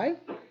 here's why.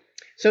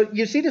 So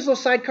you see this little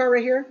sidecar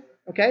right here?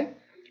 Okay?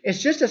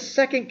 It's just a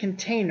second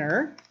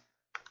container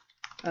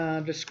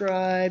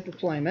describe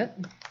deployment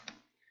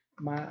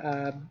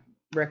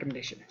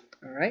recommendation.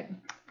 All right.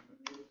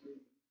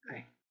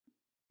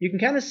 You can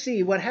kind of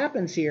see what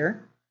happens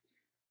here.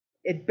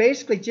 It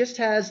basically just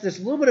has this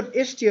little bit of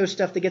Istio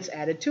stuff that gets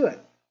added to it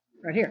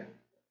right here.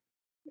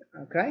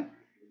 Okay.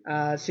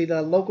 See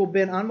the local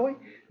bin Envoy?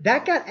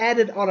 That got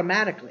added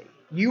automatically.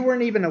 You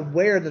weren't even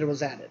aware that it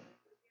was added.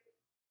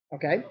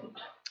 Okay.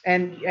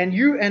 And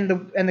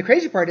the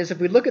crazy part is if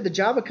we look at the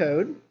Java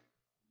code,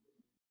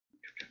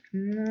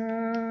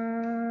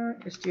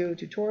 Istio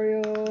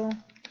tutorial,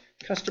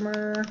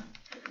 customer,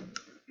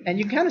 and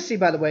you can kind of see,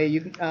 by the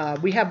way,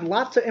 we have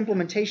lots of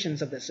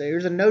implementations of this. So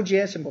here's a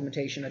Node.js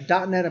implementation,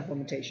 a .NET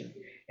implementation.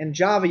 In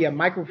Java, you have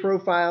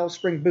microprofile,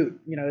 Spring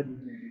Boot. You know,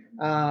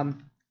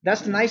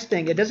 that's the nice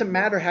thing. It doesn't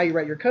matter how you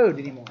write your code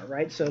anymore,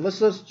 right? So let's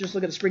just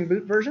look at the Spring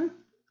Boot version.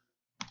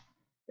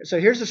 So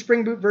here's the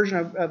Spring Boot version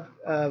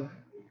of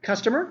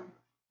customer.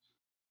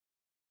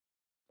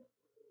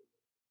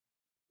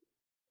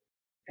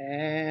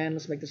 And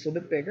let's make this a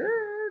little bit bigger.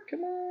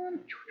 Come on.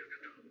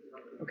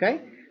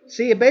 Okay.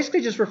 See, it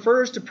basically just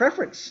refers to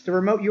preference, the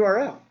remote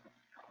URL.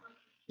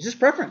 It's just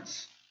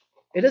preference.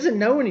 It doesn't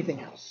know anything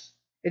else.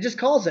 It just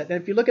calls it.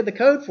 And if you look at the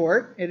code for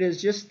it, it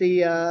is just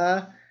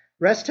the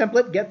REST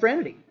template get for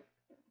entity.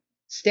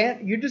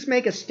 You just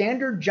make a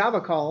standard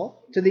Java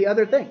call to the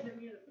other thing.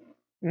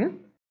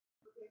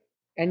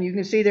 And you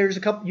can see there's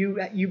a couple,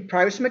 you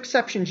probably have some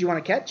exceptions you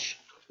want to catch,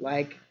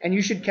 and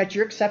you should catch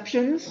your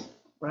exceptions,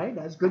 right?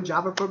 As good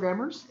Java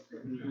programmers.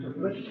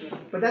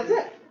 But that's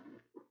it.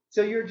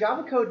 So your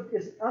Java code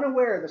is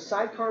unaware the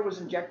sidecar was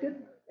injected,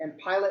 and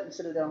Pilot and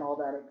Citadel and all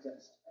that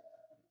exist.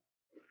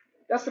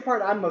 That's the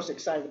part I'm most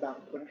excited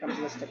about when it comes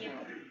to this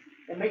technology.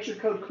 It makes your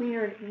code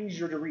cleaner and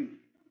easier to read.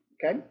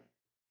 Okay?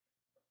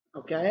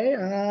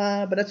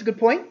 Okay, but that's a good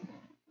point.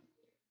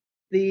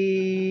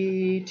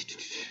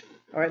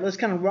 All right, let's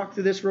kind of walk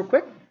through this real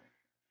quick.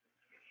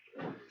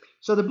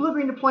 So the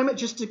blue-green deployment,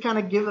 just to kind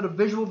of give it a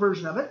visual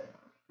version of it,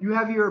 you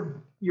have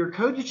your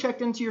code you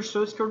checked into your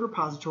source code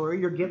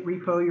repository, your Git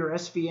repo, your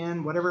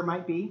SVN, whatever it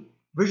might be.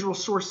 Visual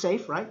source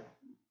safe, right?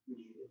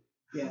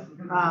 Yeah.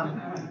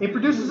 It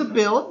produces a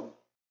build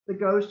that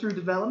goes through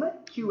development,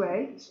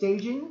 QA,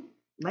 staging,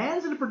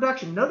 lands into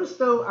production. Notice,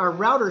 though, our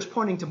router is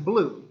pointing to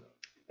blue.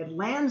 It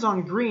lands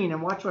on green,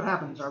 and watch what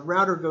happens. Our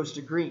router goes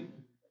to green.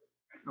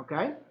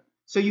 Okay?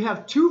 So you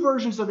have two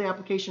versions of the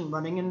application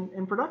running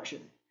in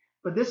production.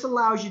 But this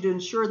allows you to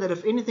ensure that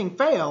if anything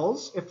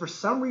fails, if for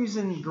some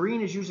reason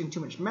green is using too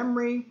much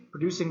memory,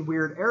 producing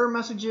weird error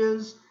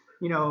messages,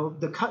 you know,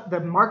 the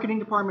marketing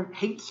department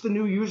hates the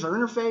new user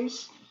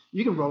interface,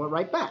 you can roll it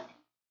right back.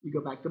 You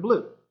go back to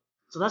blue.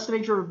 So that's the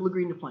nature of a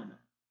blue-green deployment.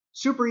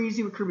 Super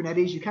easy with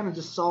Kubernetes. You kind of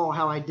just saw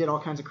how I did all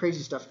kinds of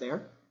crazy stuff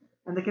there.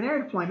 And the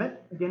canary deployment,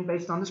 again,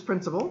 based on this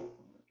principle,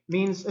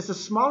 means it's a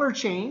smaller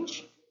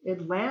change.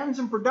 It lands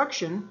in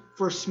production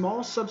for a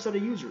small subset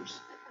of users.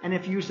 And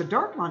if you use the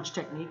dark launch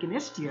technique in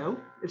Istio,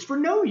 it's for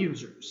no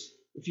users,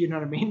 if you know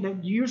what I mean. The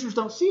users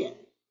don't see it.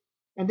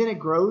 And then it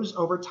grows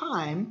over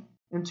time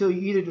until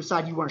you either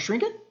decide you want to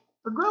shrink it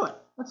or grow it.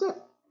 That's it.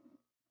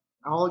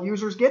 All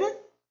users get it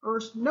or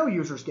no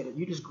users get it.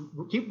 You just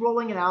keep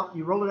rolling it out.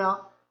 You roll it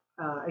out.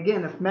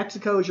 Again, if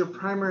Mexico is your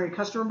primary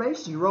customer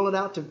base, you roll it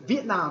out to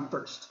Vietnam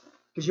first,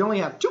 because you only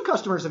have 2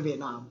 customers in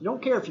Vietnam. You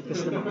don't care if you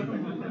piss them off.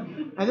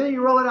 And then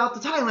you roll it out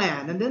to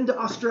Thailand and then to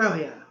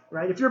Australia.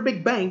 Right? If you're a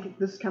big bank,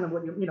 this is kind of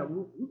what you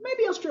know,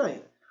 maybe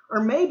Australia.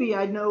 Or maybe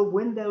I know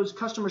when those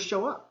customers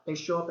show up. They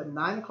show up at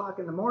 9 o'clock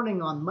in the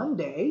morning on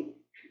Monday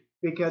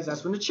because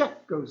that's when the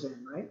check goes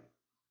in, right?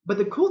 But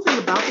the cool thing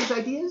about these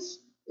ideas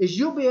is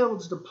you'll be able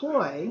to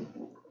deploy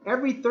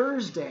every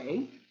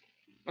Thursday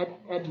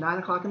at 9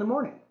 o'clock in the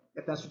morning,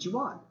 if that's what you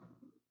want.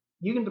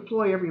 You can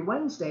deploy every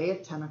Wednesday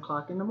at 10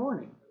 o'clock in the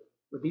morning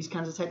with these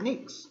kinds of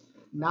techniques.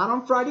 Not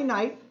on Friday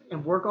night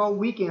and work all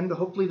weekend to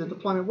hopefully the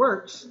deployment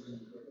works.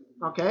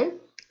 Okay,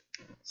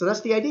 so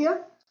that's the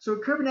idea. So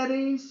with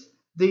Kubernetes,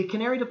 the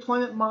canary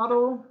deployment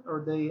model,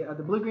 or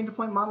the blue-green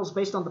deployment model, is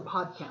based on the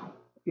pod count.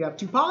 If you have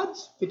 2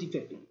 pods,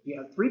 50-50. If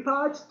you have 3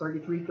 pods,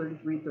 33,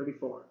 33,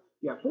 34. If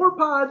you have 4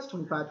 pods,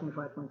 25,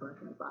 25, 25,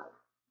 25.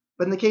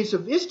 But in the case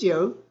of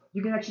Istio,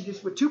 you can actually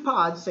just, with 2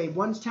 pods, say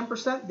one's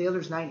 10%, the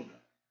other's 90.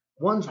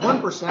 One's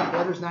 1%, the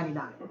other's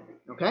 99.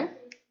 Okay?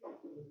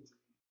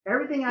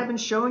 Everything I've been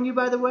showing you,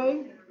 by the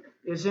way,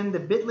 is in the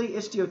bit.ly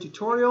Istio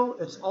tutorial.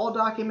 It's all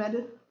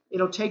documented.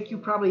 It'll take you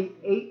probably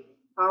 8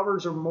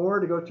 hours or more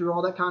to go through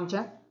all that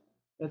content.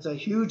 It's a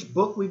huge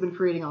book we've been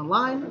creating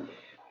online.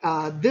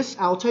 This,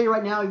 I'll tell you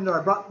right now, even though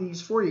I brought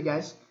these for you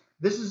guys,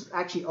 this is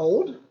actually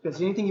old,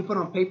 because anything you put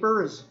on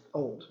paper is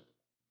old.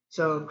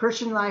 So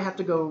Christian and I have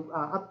to go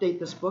update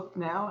this book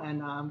now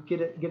and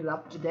get it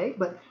up to date.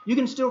 But you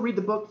can still read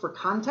the book for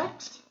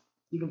context.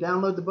 You can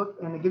download the book,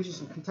 and it gives you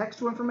some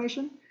contextual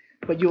information.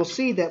 But you'll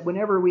see that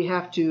whenever we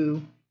have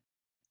to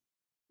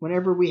do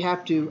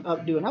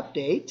an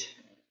update,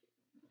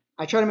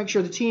 I try to make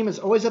sure the team is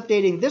always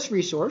updating this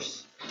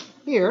resource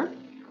here.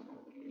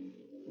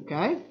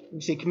 Okay,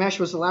 you see Kamesh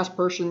was the last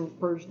person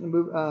to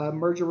move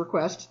merger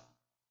request.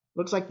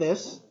 Looks like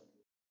this.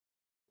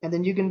 And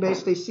then you can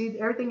basically see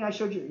everything I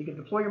showed you. You can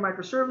deploy your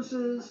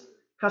microservices,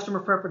 customer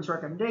preference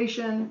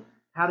recommendation,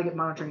 how to get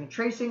monitoring and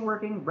tracing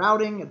working,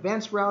 routing,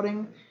 advanced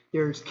routing.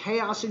 There's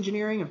chaos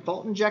engineering and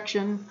fault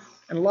injection,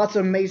 and lots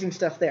of amazing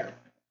stuff there.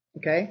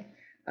 Okay?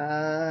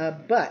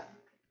 But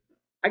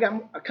I got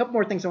a couple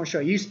more things I want to show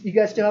you. You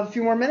guys still have a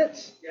few more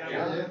minutes?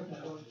 Yeah.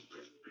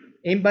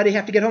 Anybody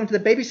have to get home to the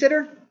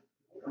babysitter?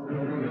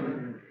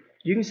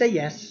 You can say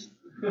yes.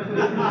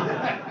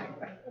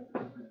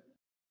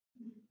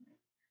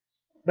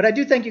 But I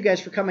do thank you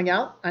guys for coming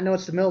out. I know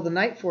it's the middle of the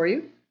night for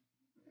you.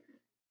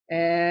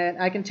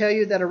 And I can tell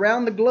you that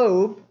around the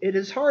globe, it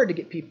is hard to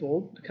get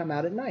people to come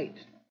out at night.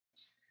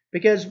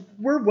 Because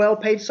we're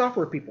well-paid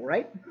software people,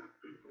 right?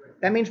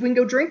 That means we can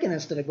go drinking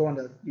instead of going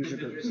to user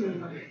groups.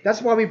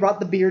 That's why we brought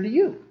the beer to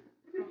you.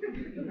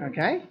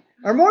 Okay?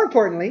 Or more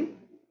importantly,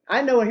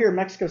 I know here in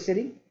Mexico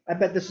City, I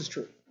bet this is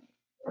true.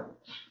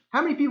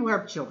 How many people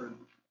have children?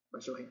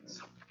 Raise your hands.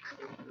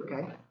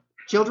 Okay?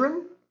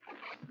 Children?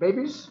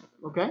 Babies?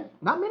 Okay?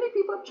 Not many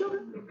people have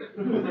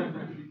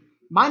children.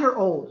 Mine are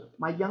old.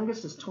 My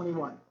youngest is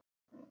 21.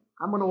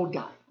 I'm an old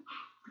guy.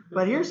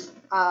 But here's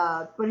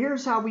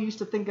how we used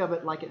to think of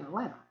it like in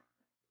Atlanta.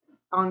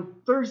 On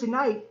Thursday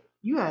night,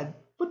 you had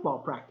football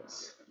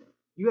practice.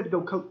 You had to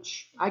go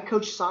coach. I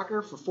coached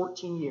soccer for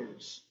 14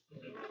 years.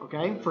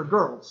 Okay? For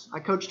girls. I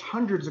coached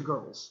hundreds of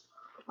girls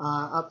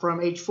up from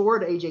age 4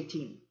 to age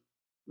 18.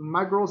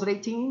 My girls at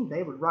 18,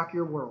 they would rock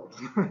your world.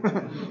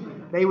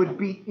 They would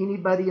beat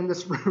anybody in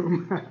this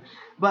room.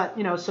 But,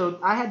 so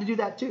I had to do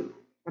that too.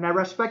 And I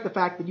respect the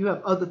fact that you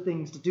have other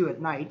things to do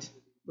at night,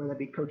 whether that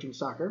be coaching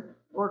soccer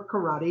or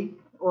karate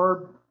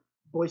or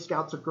Boy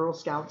Scouts or Girl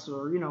Scouts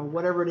or,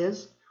 whatever it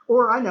is.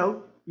 Or I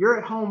know you're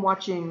at home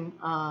watching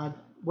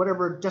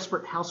whatever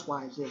Desperate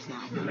Housewives is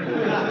now.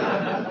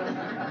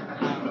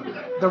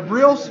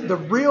 The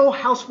real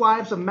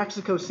Housewives of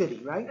Mexico City,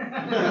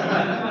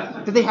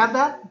 right? Did they have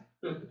that?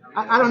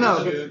 I don't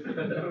know.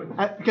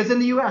 Because in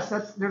the U.S.,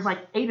 there's like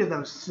 8 of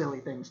those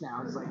silly things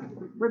now. It's like,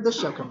 where'd this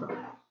show come from?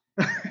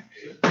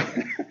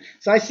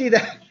 So I see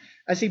that.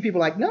 I see people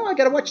like, no, I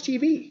got to watch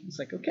TV. It's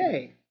like,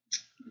 okay.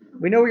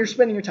 We know where you're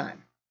spending your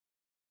time.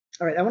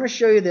 All right, I want to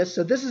show you this.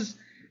 So this is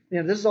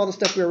all the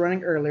stuff we were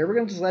running earlier. We're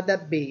going to just let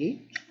that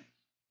be.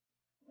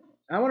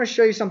 I want to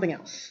show you something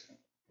else.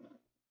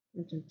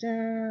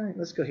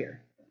 Let's go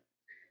here.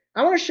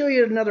 I want to show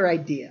you another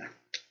idea.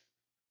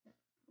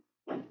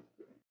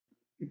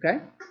 Okay?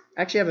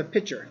 I actually have a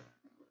picture.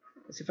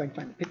 Let's see if I can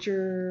find the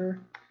picture.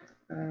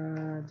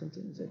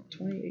 Is it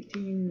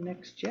 2018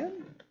 Next Gen?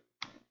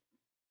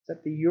 Is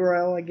that the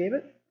URL I gave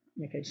it?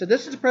 Okay, so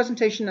this is a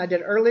presentation I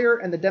did earlier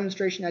and the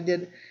demonstration I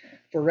did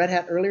for Red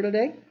Hat earlier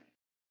today.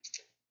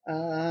 You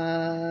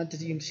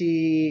can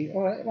see,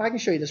 well, I can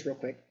show you this real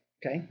quick.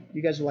 Okay,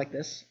 you guys will like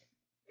this.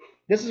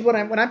 This is when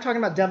I'm talking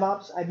about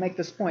DevOps, I'd make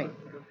this point.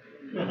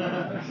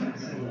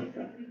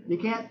 You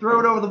can't throw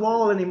it over the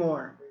wall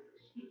anymore.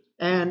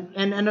 And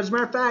as a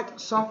matter of fact,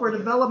 software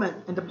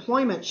development and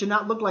deployment should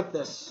not look like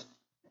this.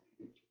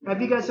 Have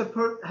you guys have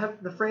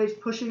the phrase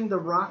pushing the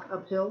rock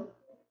uphill?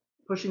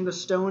 Pushing the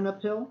stone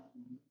uphill?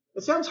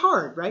 It sounds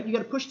hard, right? You got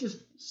to push this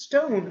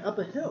stone up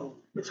a hill.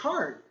 It's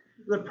hard.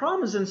 The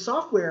problem is in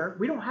software,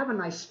 we don't have a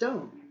nice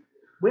stone.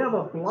 We have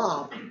a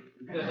blob.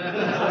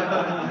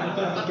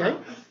 Okay?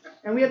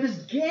 And we have this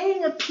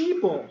gang of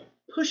people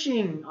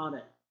pushing on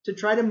it to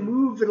try to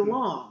move it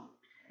along.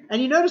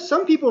 And you notice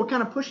some people are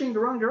kind of pushing the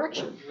wrong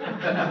direction.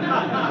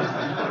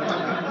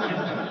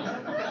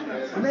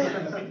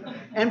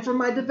 And for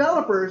my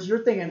developers,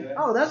 you're thinking,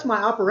 oh, that's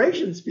my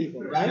operations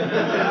people, right?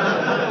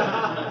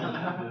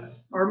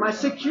 Or my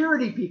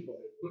security people.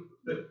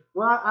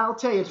 Well, I'll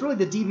tell you, it's really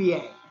the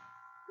DBA.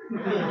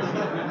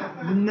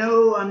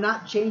 No, I'm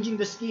not changing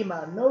the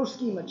schema. No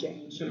schema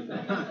change.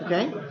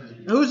 Okay?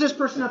 Who's this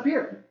person up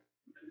here?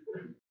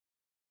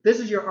 This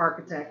is your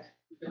architect.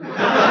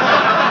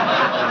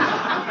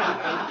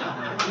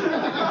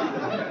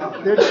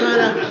 They're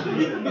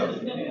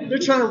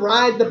trying to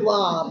ride the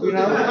blob,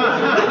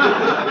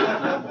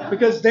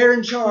 because they're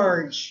in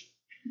charge.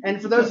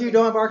 And for those of you who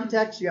don't have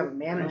architects, you have a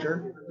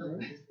manager.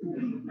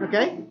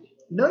 Okay?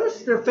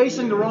 Notice they're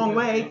facing the wrong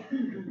way.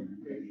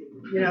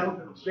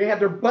 They have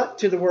their butt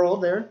to the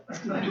world there.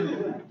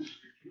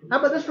 How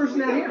about this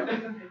person out here?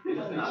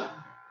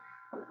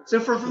 So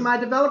for my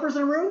developers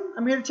in the room,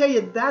 I'm here to tell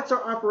you that's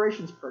our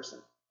operations person.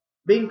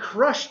 Being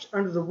crushed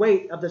under the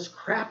weight of this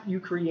crap you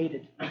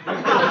created.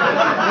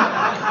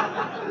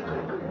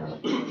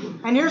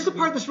 And here's the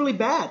part that's really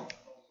bad.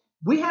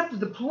 We have to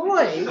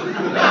deploy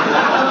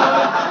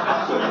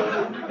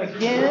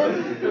again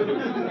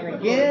and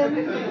again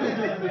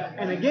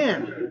and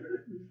again.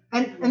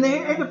 And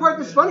the part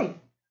that's funny.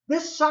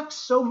 This sucks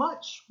so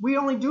much. We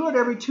only do it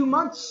every 2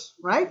 months,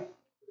 right?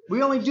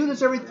 We only do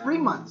this every 3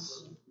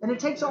 months. And it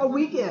takes all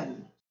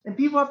weekend. And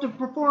people have to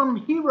perform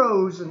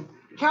heroes and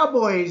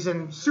cowboys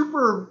and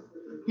super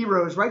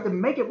heroes, right, to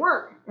make it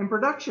work in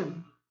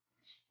production.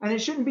 And it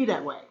shouldn't be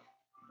that way,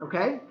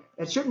 okay?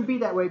 It shouldn't be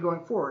that way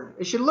going forward.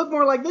 It should look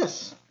more like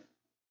this.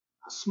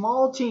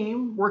 small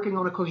team working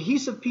on a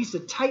cohesive piece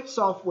of tight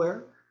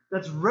software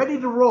that's ready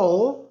to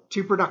roll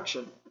to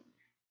production.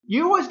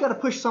 You always got to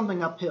push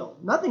something uphill.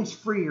 Nothing's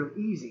free or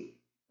easy.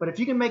 But if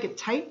you can make it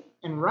tight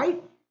and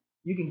right,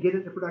 you can get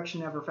it to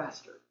production ever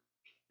faster.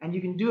 And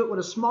you can do it with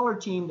a smaller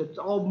team that's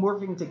all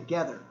working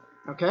together.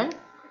 Okay?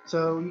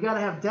 So you got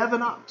to have dev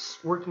and ops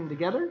working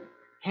together,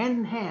 hand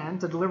in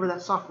hand, to deliver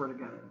that software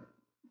together.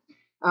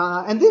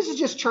 And this is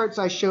just charts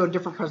I show in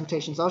different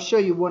presentations. I'll show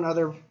you one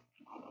other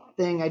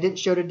thing I didn't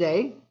show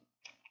today.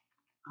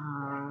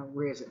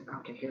 Where is it?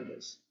 Okay, here it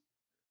is.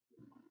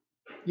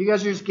 You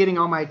guys are just getting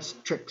all my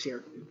tricks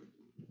here.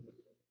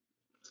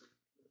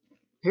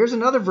 Here's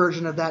another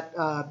version of that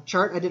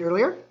chart I did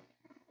earlier.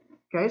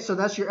 Okay, so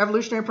that's your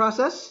evolutionary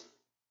process.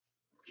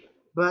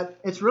 But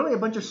it's really a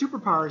bunch of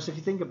superpowers if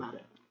you think about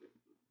it.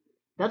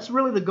 That's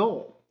really the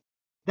goal.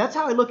 That's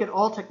how I look at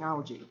all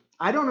technology.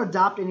 I don't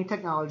adopt any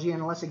technology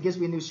unless it gives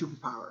me a new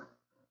superpower.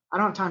 I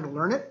don't have time to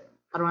learn it.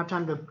 I don't have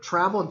time to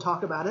travel and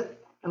talk about it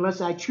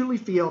unless I truly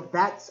feel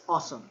that's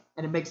awesome.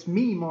 And it makes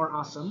me more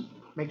awesome,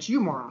 makes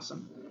you more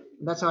awesome.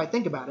 And that's how I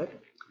think about it.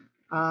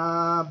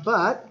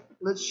 But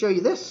let's show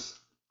you this.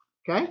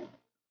 Okay?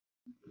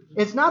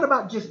 It's not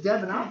about just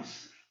dev and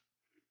ops.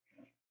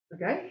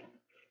 Okay?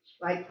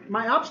 Like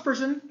my ops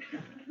person,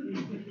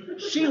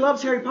 she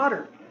loves Harry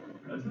Potter.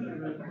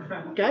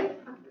 Okay?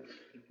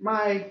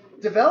 My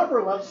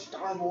developer loves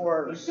Star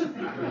Wars.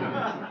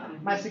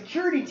 My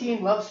security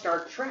team loves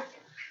Star Trek.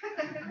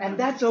 And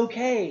that's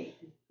okay.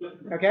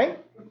 Okay?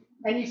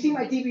 And you see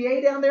my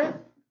DBA down there?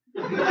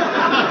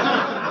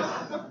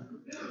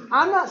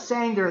 I'm not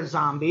saying they're a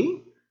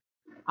zombie.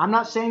 I'm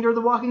not saying they're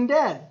The Walking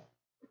Dead.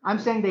 I'm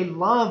saying they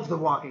love The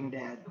Walking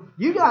Dead.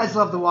 You guys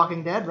love The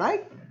Walking Dead,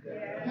 right?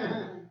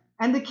 Yeah.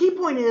 And the key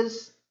point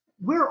is,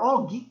 we're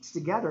all geeks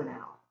together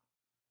now.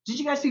 Did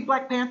you guys see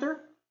Black Panther?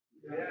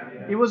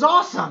 Yeah. It was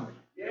awesome.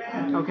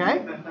 Yeah.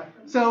 Okay?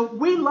 So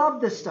we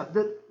love this stuff.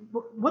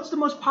 What's the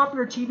most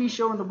popular TV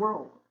show in the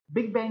world?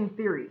 Big Bang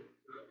Theory.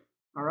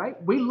 All right?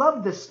 We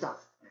love this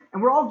stuff.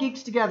 And we're all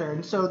geeks together.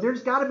 And so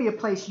there's got to be a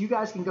place you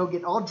guys can go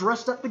get all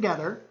dressed up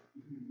together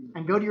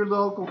and go to your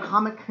local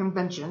comic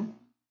convention.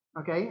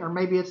 Okay? Or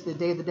maybe it's the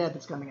Day of the Dead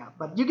that's coming out.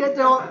 But you get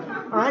to all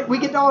right? We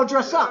get to all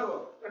dress up.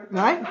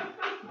 Right?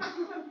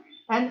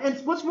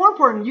 And what's more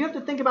important, you have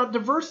to think about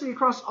diversity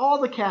across all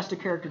the cast of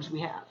characters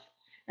we have.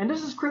 And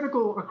this is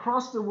critical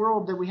across the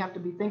world that we have to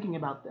be thinking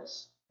about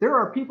this. There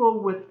are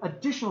people with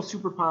additional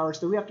superpowers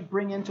that we have to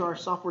bring into our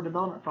software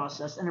development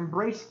process and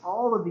embrace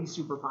all of these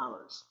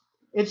superpowers.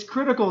 It's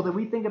critical that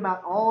we think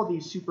about all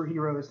these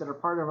superheroes that are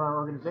part of our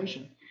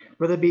organization,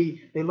 whether it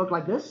be they look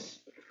like this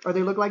or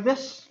they look like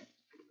this,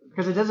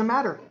 because it doesn't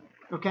matter.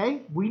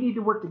 Okay? We need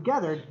to work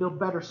together to build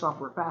better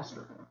software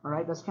faster. All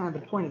right? That's kind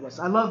of the point of this.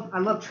 I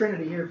love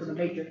Trinity here for the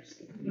Matrix.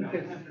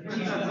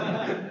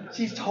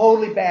 She's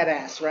totally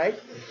badass, right?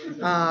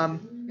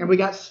 And we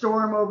got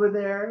Storm over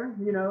there,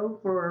 you know,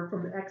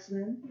 from the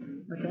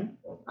X-Men. Okay?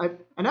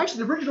 And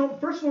actually, the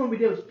first one we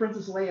did was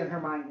Princess Leia and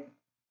Hermione.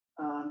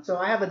 So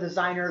I have a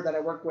designer that I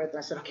work with.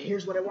 I said, okay,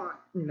 here's what I want.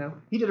 You know,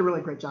 he did a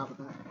really great job with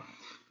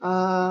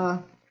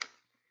that.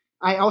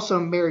 I also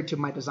am married to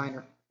my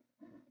designer.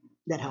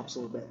 That helps a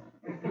little bit.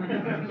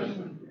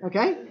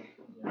 Okay?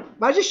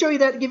 But I just show you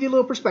that to give you a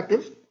little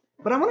perspective.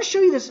 But I want to show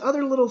you this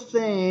other little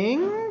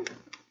thing. I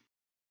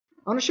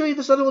want to show you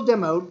this other little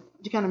demo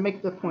to kind of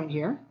make the point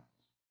here.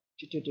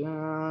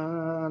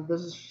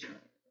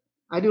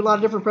 I do a lot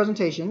of different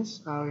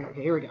presentations.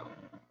 Okay, here we go.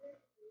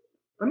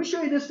 Let me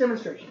show you this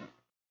demonstration.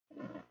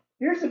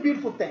 Here's the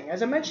beautiful thing.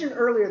 As I mentioned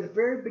earlier at the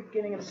very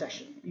beginning of the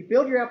session, you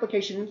build your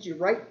applications, you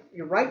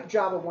write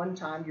Java one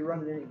time, you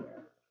run it anywhere.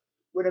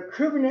 With a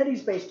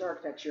Kubernetes-based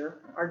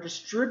architecture, our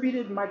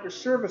distributed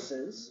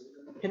microservices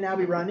can now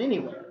be run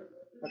anywhere.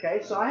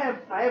 Okay, so I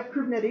have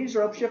Kubernetes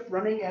or OpenShift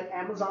running at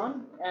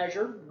Amazon,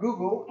 Azure,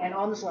 Google, and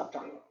on this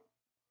laptop.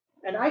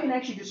 And I can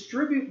actually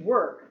distribute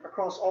work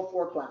across all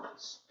 4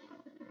 clouds,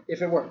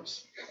 if it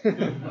works.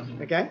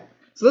 Okay,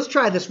 so let's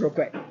try this real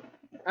quick.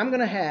 I'm going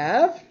to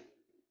have,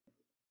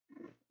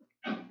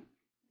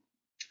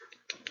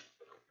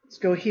 let's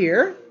go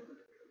here,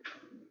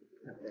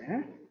 up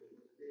there,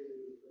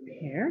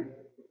 here.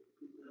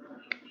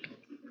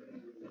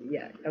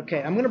 Yeah,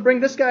 okay, I'm going to bring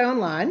this guy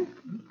online.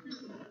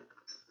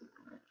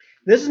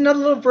 This is another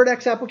little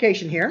Vertex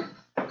application here.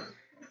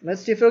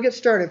 Let's see if it'll get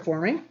started for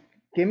me.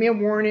 Give me a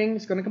warning.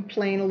 It's going to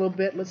complain a little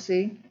bit. Let's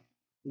see.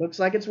 Looks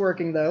like it's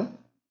working, though.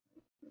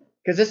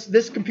 Because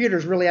this computer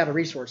is really out of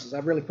resources.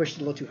 I've really pushed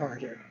it a little too hard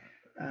here.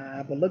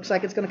 But looks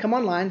like it's going to come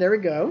online. There we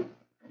go.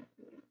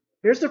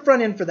 Here's the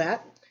front end for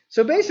that.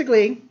 So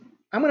basically,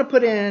 I'm going to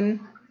put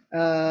in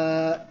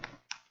Dara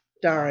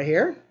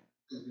here.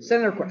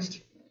 Send a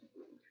request.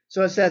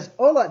 So it says,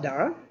 Hola,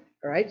 Dara.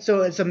 All right.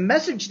 So it's a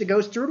message that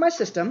goes through my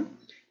system.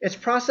 It's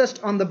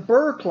processed on the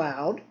Burr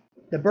cloud.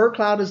 The Burr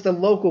cloud is the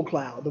local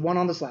cloud, the one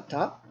on this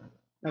laptop.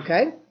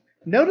 Okay.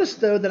 Notice,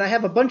 though, that I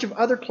have a bunch of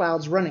other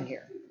clouds running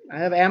here. I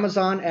have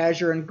Amazon,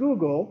 Azure, and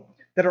Google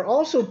that are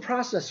also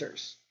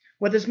processors.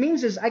 What this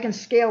means is I can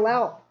scale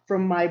out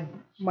from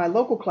my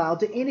local cloud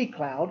to any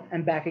cloud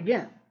and back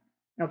again.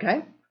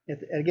 Okay?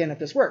 If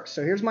this works.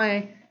 So here's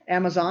my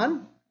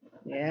Amazon.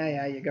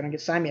 Yeah, you're going to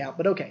sign me out,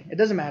 but okay, it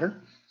doesn't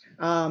matter.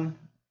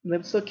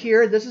 Let's look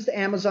here. This is the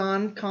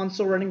Amazon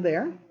console running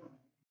there.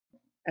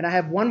 And I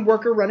have one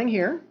worker running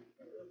here.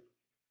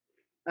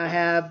 I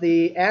have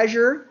the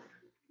Azure,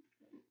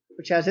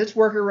 which has its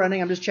worker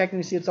running. I'm just checking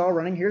to see it's all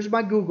running. Here's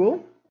my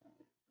Google.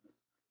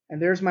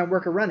 And there's my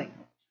worker running.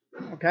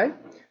 Okay?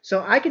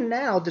 So I can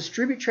now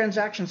distribute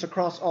transactions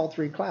across all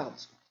three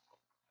clouds.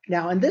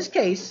 Now, in this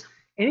case,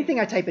 anything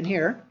I type in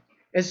here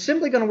is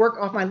simply going to work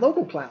off my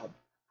local cloud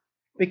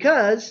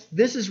because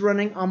this is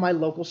running on my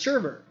local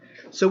server.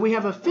 So we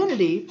have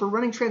affinity for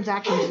running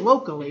transactions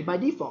locally by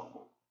default.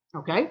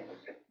 Okay?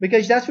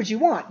 Because that's what you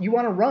want. You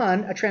want to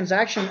run a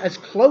transaction as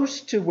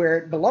close to where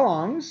it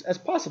belongs as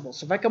possible.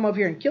 So if I come over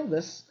here and kill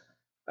this,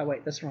 oh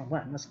wait, that's the wrong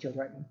one. Let's kill the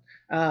right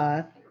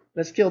one.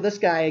 Let's kill this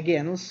guy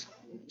again. Let's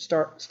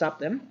stop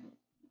them.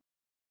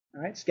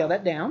 All right, scale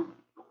that down.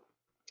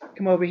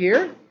 Come over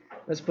here.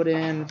 Let's put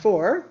in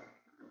 4.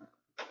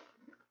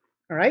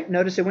 All right,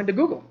 notice it went to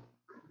Google.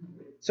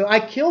 So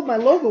I killed my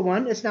local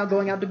one. It's now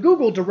going out to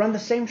Google to run the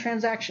same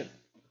transaction.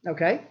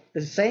 Okay,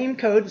 the same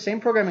code, the same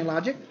programming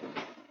logic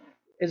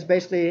is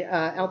basically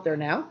out there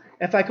now.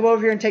 If I come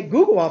over here and take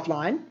Google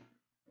offline,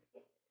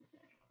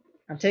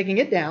 I'm taking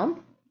it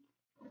down.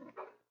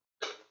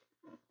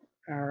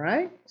 All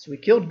right, so we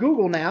killed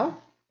Google now,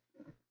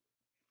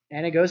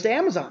 and it goes to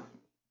Amazon.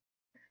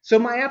 So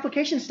my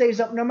application stays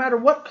up no matter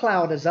what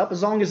cloud is up,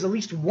 as long as at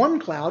least one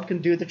cloud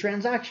can do the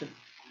transaction.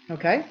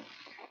 Okay,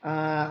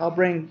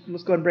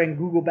 let's go ahead and bring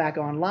Google back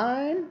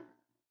online,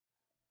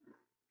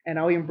 and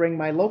I'll even bring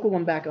my local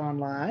one back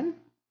online.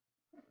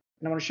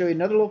 And I want to show you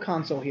another little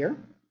console here.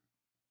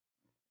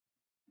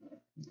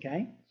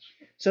 Okay,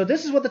 so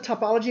this is what the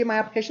topology of my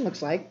application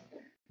looks like.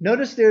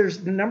 Notice there's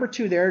the number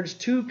 2 there. There's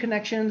 2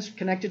 connections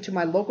connected to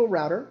my local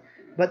router,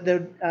 but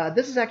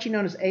this is actually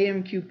known as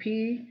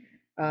AMQP.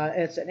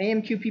 It's an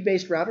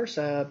AMQP-based router,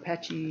 so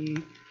Apache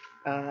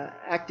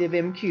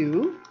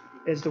ActiveMQ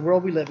is the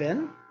world we live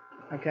in.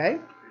 Okay,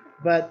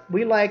 but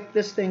we like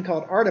this thing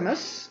called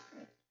Artemis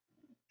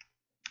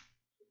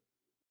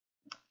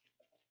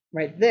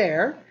right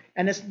there.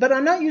 But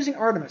I'm not using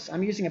Artemis.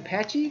 I'm using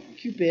Apache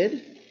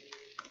Cupid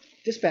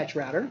dispatch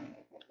router.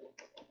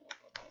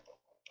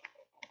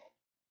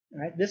 All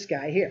right, this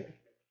guy here.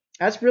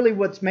 That's really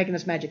what's making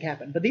this magic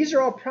happen. But these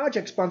are all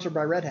projects sponsored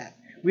by Red Hat.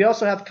 We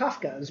also have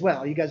Kafka as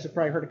well. You guys have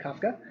probably heard of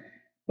Kafka.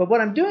 But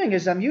what I'm doing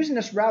is I'm using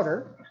this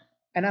router,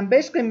 and I'm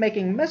basically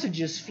making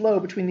messages flow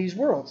between these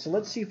worlds. So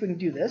let's see if we can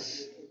do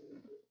this.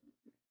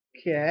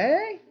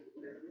 Okay.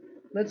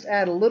 Let's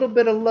add a little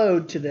bit of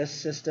load to this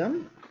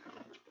system.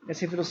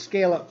 Let's see if it'll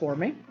scale up for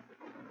me.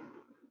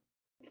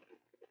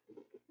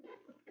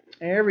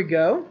 There we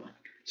go.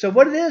 So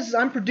what it is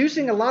I'm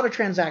producing a lot of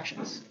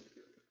transactions.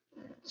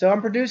 So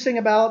I'm producing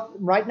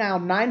about, right now,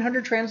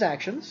 900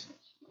 transactions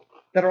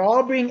that are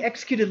all being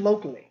executed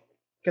locally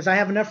because I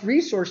have enough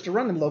resource to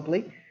run them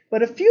locally.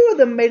 But a few of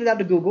them made it out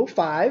to Google,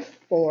 5,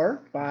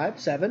 4, 5,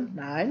 7,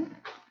 9,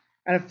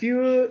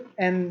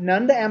 and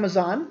none to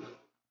Amazon,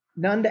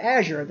 none to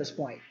Azure at this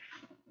point.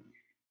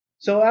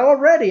 So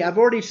I've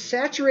already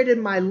saturated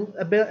my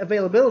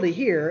availability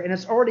here, and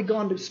it's already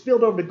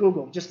spilled over to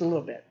Google just a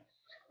little bit.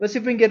 Let's see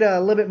if we can get a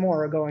little bit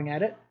more going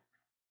at it.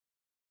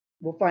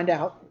 We'll find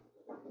out.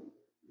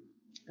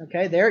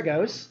 Okay, there it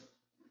goes.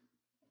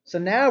 So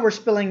now we're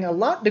spilling a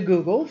lot to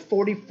Google,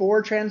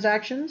 44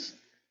 transactions,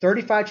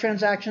 35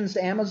 transactions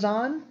to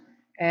Amazon,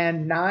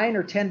 and 9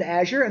 or 10 to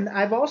Azure. And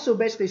I've also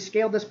basically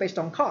scaled this based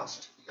on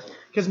cost.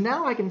 Because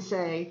now I can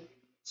say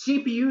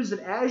CPUs at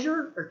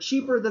Azure are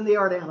cheaper than they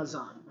are to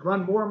Amazon.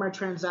 Run more of my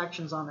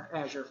transactions on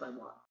Azure if I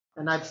want.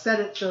 And I've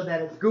set it so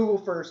that it's Google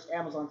first,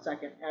 Amazon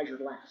second, Azure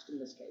last in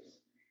this case.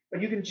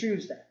 But you can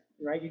choose that,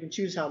 right? You can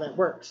choose how that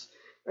works.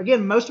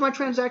 Again, most of my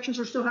transactions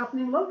are still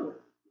happening locally.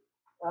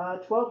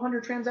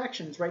 1,200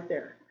 transactions right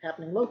there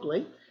happening locally.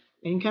 And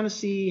you can kind of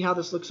see how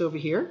this looks over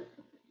here.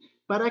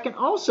 But I can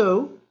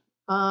also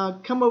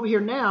come over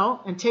here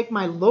now and take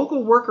my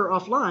local worker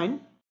offline.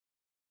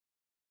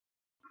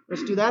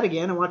 Let's do that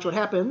again and watch what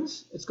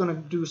happens. It's going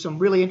to do some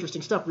really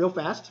interesting stuff real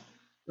fast.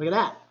 Look at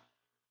that.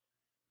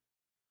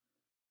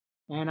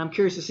 And I'm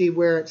curious to see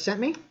where it sent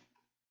me.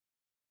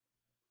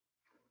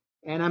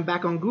 And I'm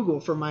back on Google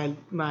for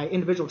my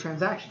individual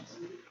transactions.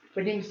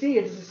 But you can see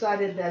it's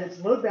decided that it's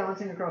load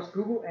balancing across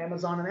Google,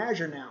 Amazon, and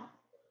Azure now.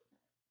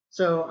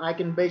 So I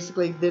can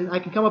basically, then I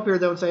can come up here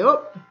though and say,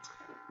 oh,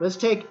 let's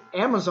take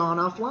Amazon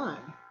offline.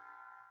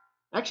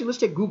 Actually, let's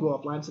take Google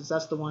offline since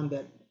that's the one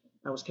that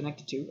I was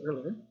connected to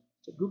earlier.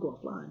 So Google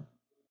offline.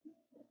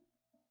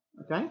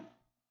 Okay.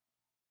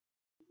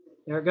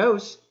 There it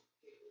goes.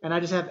 And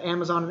I just have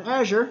Amazon and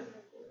Azure.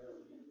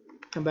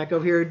 Come back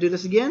over here and do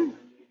this again.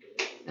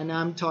 And now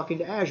I'm talking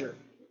to Azure.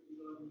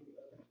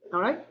 All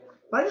right.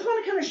 But I just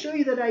want to kind of show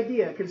you that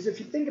idea, because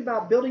if you think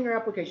about building your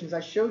applications, I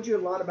showed you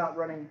a lot about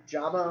running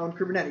Java on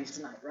Kubernetes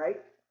tonight,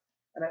 right?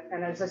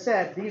 And as I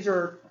said, these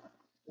are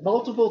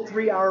multiple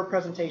 3-hour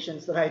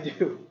presentations that I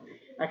do.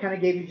 I kind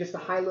of gave you just a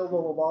high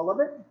level of all of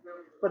it.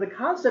 But the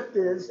concept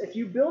is, if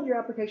you build your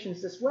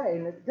applications this way,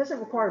 and it doesn't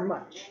require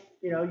much,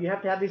 you know, you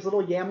have to have these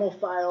little YAML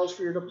files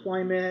for your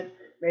deployment,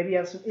 maybe you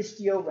have some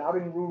Istio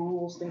routing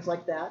rules, things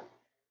like that.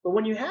 But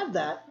when you have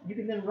that, you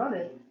can then run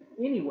it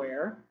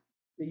anywhere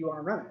that you want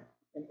to run it,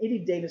 and any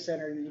data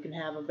center that you can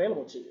have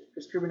available to you,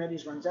 because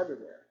Kubernetes runs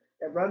everywhere.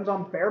 It runs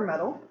on bare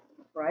metal,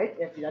 right?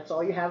 If that's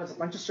all you have is a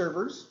bunch of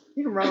servers,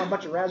 you can run on a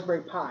bunch of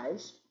Raspberry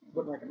Pis.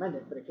 Wouldn't recommend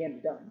it, but it can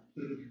be done.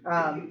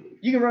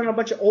 You can run on a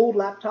bunch of old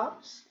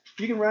laptops.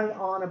 You can run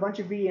on a bunch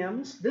of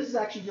VMs. This is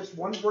actually just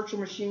one virtual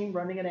machine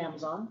running at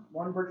Amazon,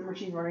 one virtual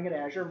machine running at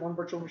Azure, one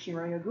virtual machine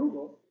running at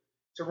Google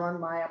to run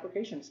my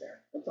applications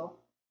there. That's all.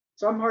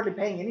 So I'm hardly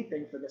paying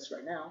anything for this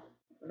right now.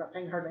 I'm not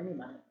paying hardly any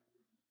money.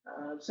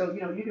 So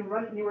you know, you can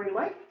run it anywhere you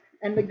like.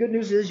 And the good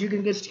news is you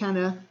can just kind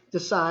of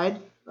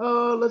decide,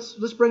 oh,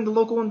 let's bring the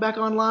local one back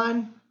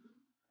online.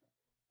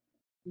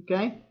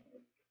 Okay.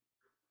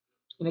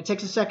 And it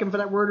takes a second for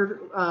that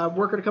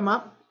worker to come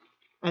up.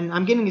 And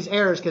I'm getting these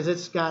errors because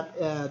it's got,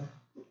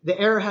 the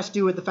error has to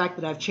do with the fact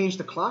that I've changed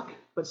the clock.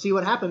 But see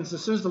what happens,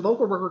 as soon as the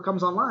local worker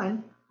comes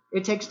online,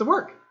 it takes the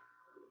work.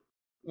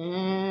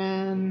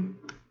 And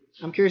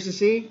I'm curious to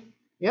see,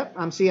 yep,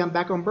 I'm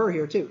back on Burr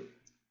here too.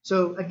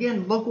 So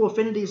again, local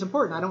affinity is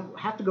important. I don't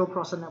have to go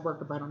across the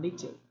network if I don't need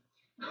to.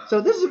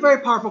 So this is a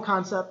very powerful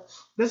concept.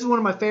 This is one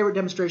of my favorite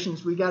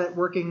demonstrations. We got it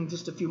working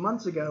just a few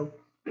months ago.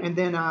 And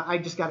then I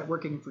just got it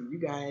working for you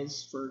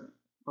guys for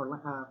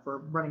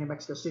running in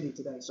Mexico City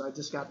today. So I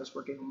just got this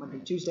working on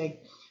Monday, Tuesday.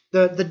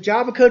 The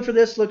Java code for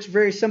this looks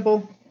very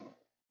simple.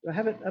 Do I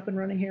have it up and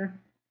running here?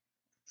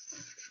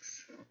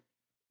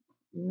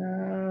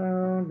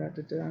 No.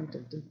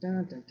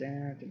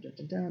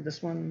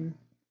 This one.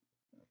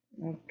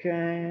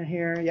 Okay,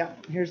 here. Yeah,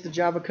 here's the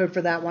Java code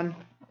for that one.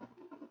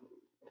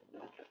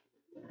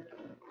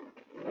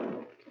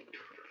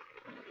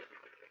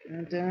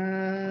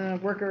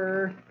 And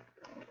worker.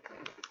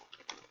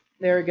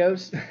 There it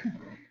goes.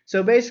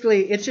 So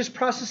basically, it's just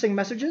processing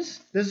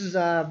messages. This is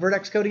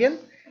Vertex code again.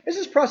 This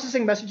is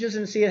processing messages,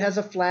 and see it has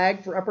a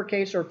flag for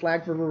uppercase or a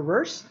flag for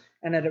reverse,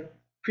 and then it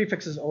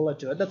prefixes OLA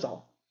to it. That's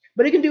all.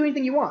 But it can do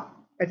anything you want.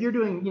 If you're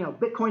doing, you know,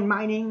 Bitcoin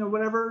mining or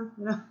whatever,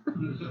 you know,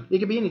 it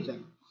can be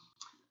anything.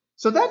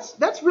 So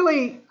that's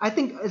really, I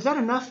think, is that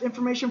enough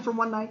information for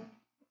one night?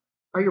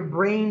 Are your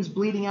brains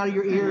bleeding out of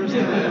your ears?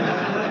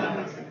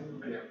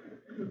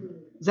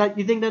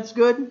 You think that's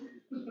good?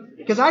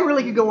 Because I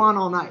really could go on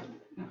all night.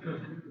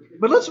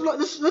 But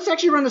let's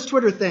actually run this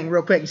Twitter thing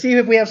real quick and see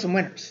if we have some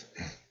winners.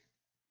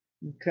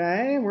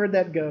 Okay, where'd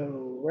that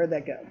go?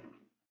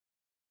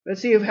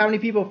 Let's see how many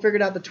people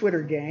figured out the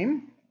Twitter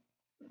game.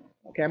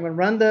 Okay, I'm going to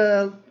run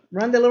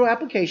the little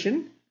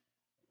application.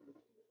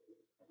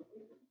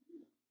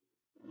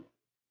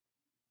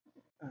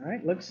 All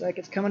right, looks like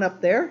it's coming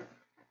up there.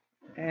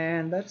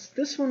 And that's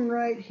this one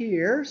right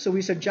here. So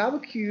we said Java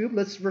Cube.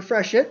 Let's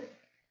refresh it.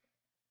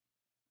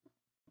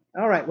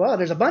 All right, well,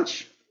 there's a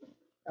bunch.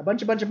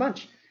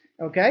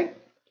 Okay,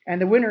 and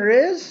the winner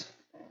is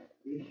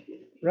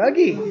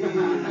Ruggy.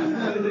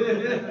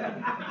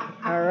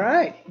 All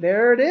right,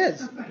 there it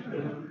is.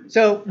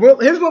 So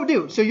here's what we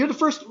do. So you're the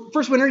first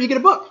winner. You get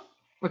a book.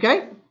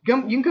 Okay,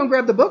 you can come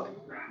grab the book.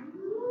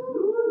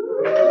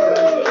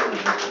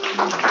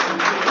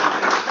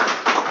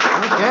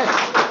 Okay,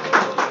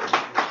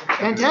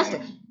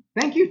 fantastic.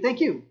 Thank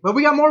you. But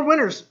we got more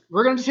winners.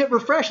 We're gonna just hit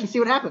refresh and see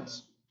what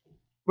happens.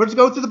 Let's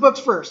go through the books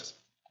first.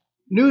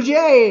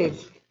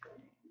 Nujave.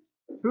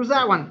 Who's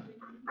that one?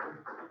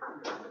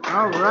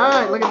 All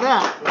right, look at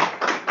that.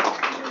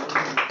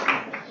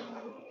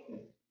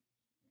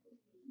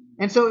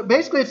 And so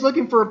basically it's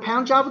looking for a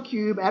pound Java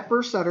cube at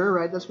Burr Sutter,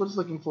 right? That's what it's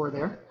looking for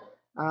there.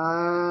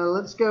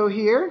 Let's go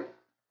here.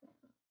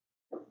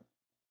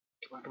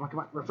 Come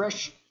on.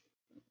 Refresh.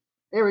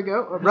 There we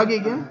go. Ruggy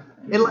again.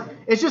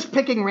 It's just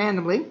picking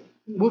randomly.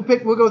 We'll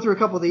go through a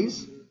couple of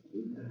these.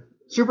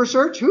 Super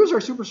search? Who's our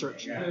super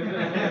search?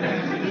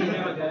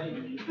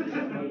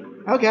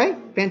 Okay,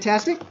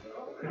 fantastic.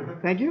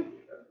 Thank you.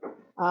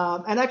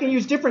 And I can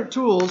use different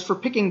tools for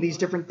picking these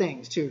different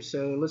things too.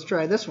 So let's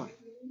try this one.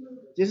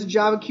 This is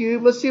Java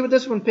Cube. Let's see what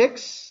this one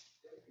picks.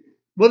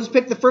 We'll just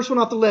pick the first one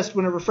off the list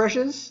when it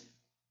refreshes.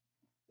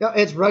 Oh,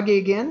 it's Ruggy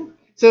again.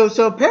 So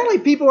apparently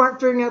people aren't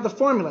figuring out the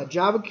formula.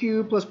 Java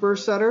Cube plus Burr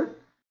Sutter.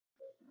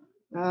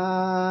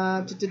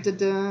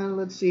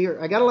 Let's see here.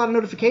 I got a lot of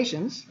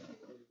notifications.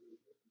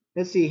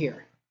 Let's see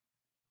here.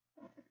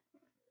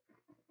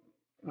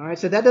 All right,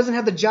 so that doesn't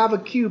have the Java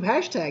Cube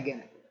hashtag in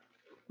it,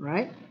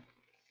 right?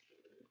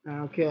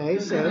 Okay,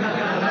 so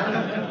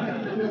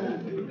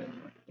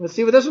let's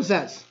see what this one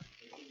says.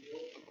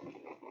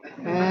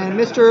 And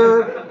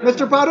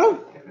Mr.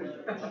 Prado?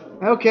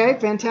 Okay,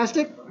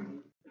 fantastic.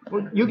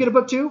 Well, you get a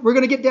book too. We're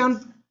gonna get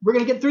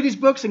through these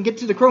books and get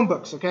to the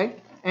Chromebooks, okay?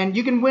 And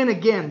you can win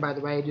again, by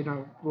the way. You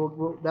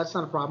know, that's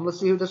not a problem. Let's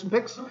see who this one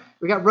picks.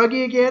 We got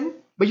Ruggy again,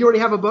 but you already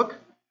have a book.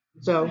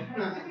 So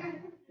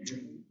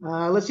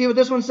let's see what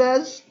this one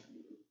says.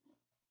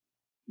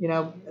 You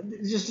know,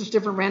 it's just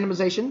different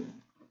randomization.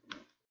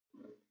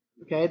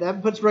 Okay,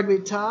 that puts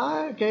regular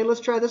tie. Okay,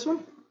 let's try this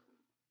one.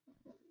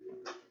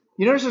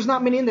 You notice there's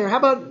not many in there. How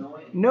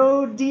about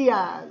no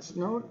Diaz?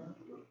 No.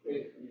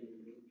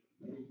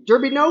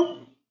 Derby, no?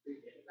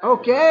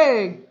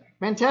 Okay,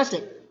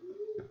 fantastic.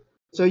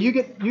 So you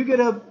get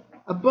a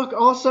book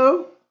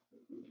also.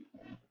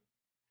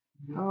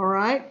 All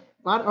right.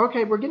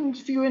 Okay, we're getting a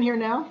few in here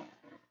now.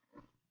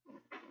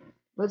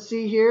 Let's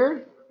see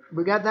here.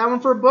 We got that one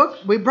for a book.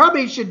 We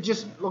probably should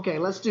just, okay,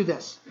 let's do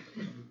this.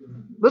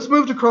 Let's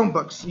move to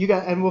Chromebooks.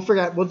 And we'll figure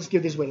out, we'll just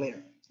give these away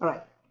later. All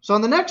right. So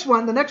on the next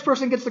one, the next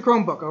person gets the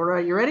Chromebook. All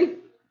right, you ready?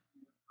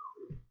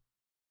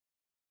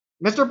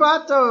 Mr.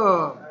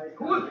 Bato.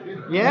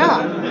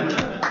 Yeah.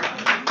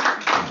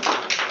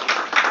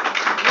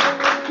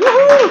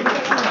 Woohoo!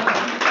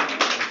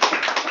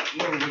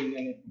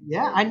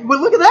 Yeah, well,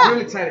 look at that.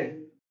 Really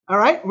excited. All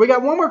right, we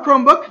got one more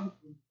Chromebook.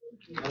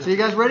 So you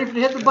guys ready to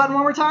hit the button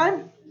one more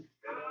time?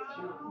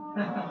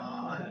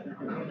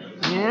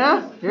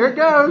 Yeah, here it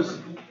goes.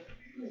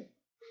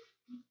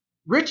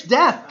 Rich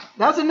Death.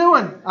 That's a new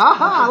one.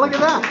 Aha, look at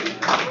that.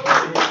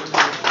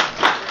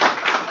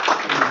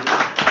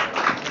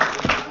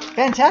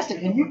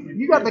 Fantastic. And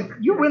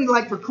you win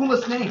like for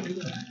coolest name.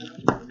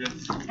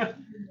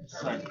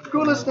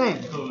 Coolest name.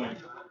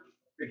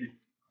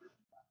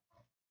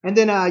 And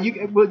then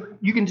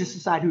you can just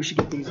decide who should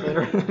get these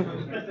later.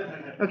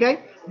 Okay?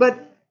 But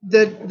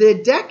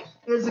the deck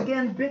is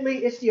again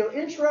bit.ly Istio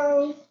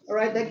intro. All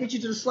right, that gets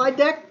you to the slide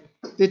deck.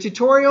 The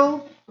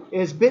tutorial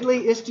is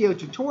bit.ly Istio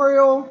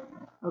tutorial.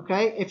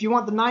 Okay, if you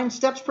want the 9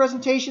 steps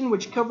presentation,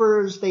 which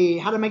covers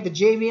how to make the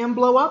JVM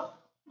blow up.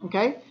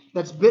 Okay,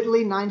 that's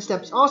bit.ly 9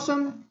 steps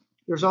awesome.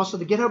 There's also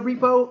the GitHub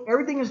repo.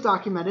 Everything is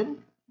documented,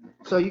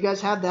 so you guys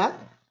have that.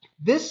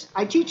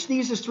 I teach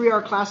these as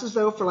 3-hour classes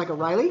though for like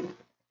O'Reilly,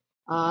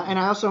 and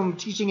I also am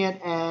teaching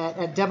it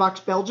at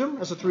DevNexus Belgium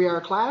as a 3-hour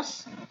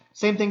class.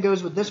 Same thing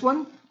goes with this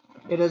one.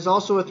 It is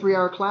also a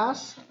 3-hour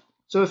class.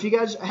 So if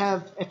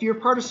you're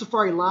part of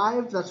Safari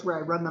Live, that's where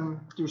I run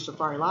them through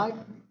Safari Live.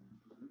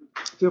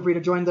 Feel free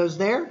to join those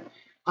there.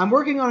 I'm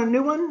working on a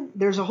new one.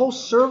 There's a whole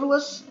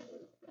serverless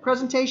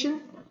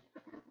presentation.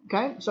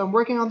 Okay, so I'm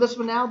working on this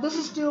one now. This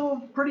is still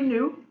pretty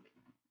new.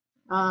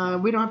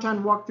 We don't have time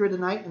to walk through it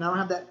tonight, and I don't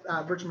have that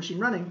virtual machine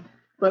running.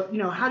 But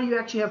how do you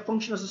actually have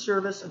function as a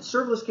service and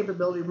serverless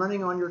capability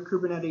running on your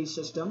Kubernetes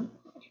system?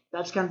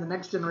 That's kind of the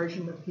next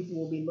generation that people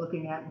will be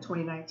looking at in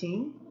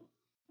 2019.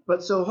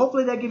 But so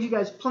hopefully that gives you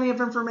guys plenty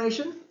of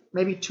information,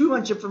 maybe too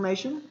much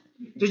information.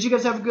 Did you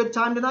guys have a good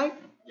time tonight?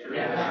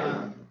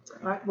 Yeah.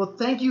 All right. Well,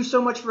 thank you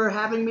so much for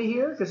having me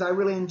here because I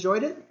really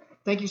enjoyed it.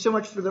 Thank you so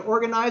much for the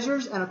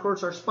organizers and, of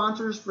course, our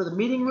sponsors for the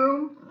meeting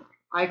room.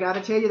 I got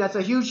to tell you, that's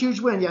a huge, huge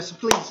win. Yes,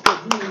 please.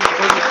 Thank you.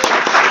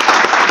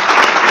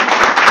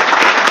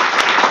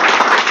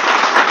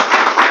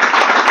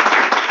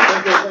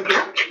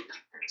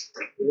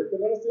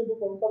 Tenemos tiempo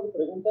para un par de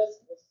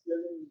preguntas. No sé si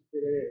alguien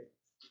quiere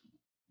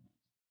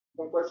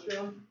one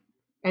question.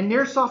 And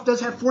Nearsoft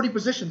does have 40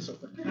 positions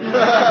open.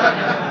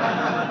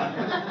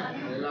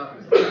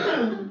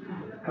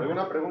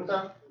 ¿Alguna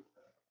pregunta?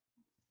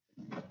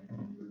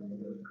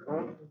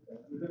 ¿No?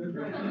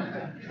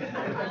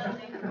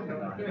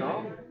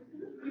 ¿No?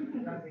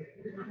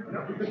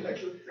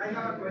 I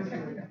have a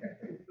question.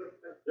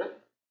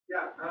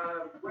 Yeah,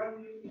 what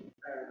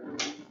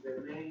is the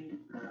main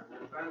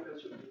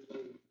advantage of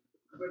using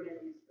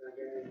Kubernetes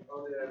against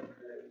other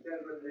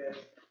serverless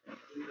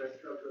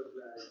infrastructures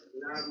like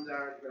Lambda,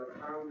 Cloud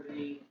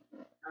Foundry?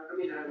 I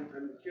mean,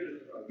 I'm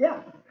curious about that.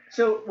 Yeah.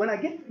 So when I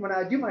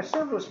do my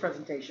serverless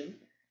presentation,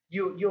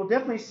 you'll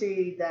definitely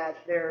see that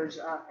there's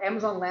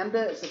Amazon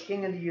Lambda is the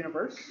king of the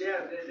universe.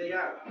 Yeah, they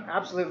are.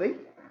 Absolutely.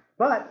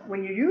 But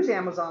when you use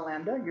Amazon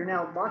Lambda, you're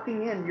now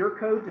locking in your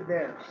code to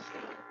theirs.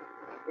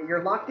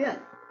 You're locked in.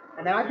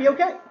 And that might be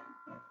okay.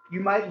 You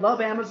might love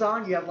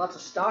Amazon. You have lots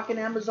of stock in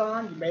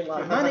Amazon. You made a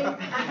lot of money.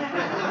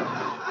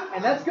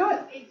 And that's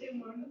good.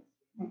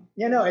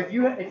 If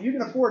you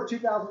can afford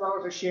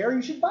 $2,000 a share,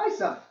 you should buy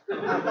some.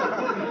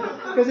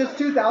 Because it's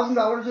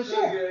 $2,000 a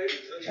share.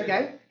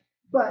 Okay?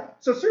 But,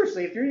 so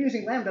seriously, if you're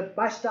using Lambda,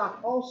 buy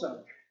stock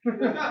also.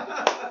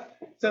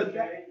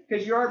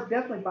 Because you are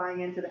definitely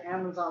buying into the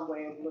Amazon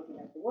way of looking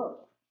at the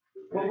world.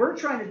 What we're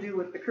trying to do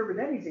with the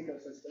Kubernetes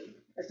ecosystem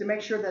is to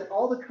make sure that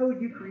all the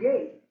code you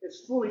create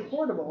is fully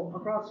portable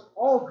across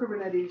all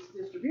Kubernetes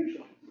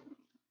distributions.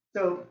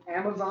 So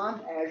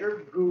Amazon,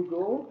 Azure,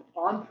 Google,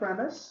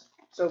 on-premise.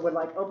 So with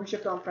like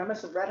OpenShift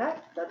on-premise and Red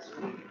Hat,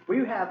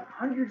 we have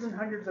hundreds and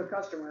hundreds of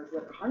customers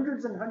with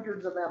hundreds and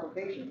hundreds of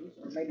applications,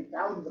 or maybe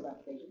thousands of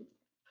applications.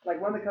 Like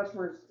one of the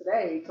customers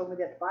today told me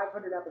they had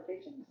 500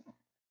 applications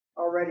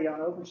already on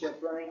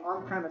OpenShift running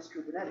on-premise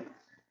Kubernetes.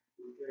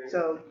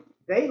 So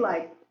they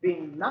like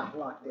being not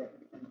locked in.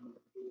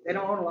 They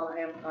don't own a lot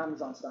of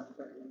Amazon stock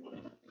apparently.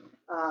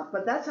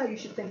 But that's how you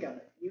should think of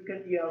it. You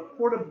have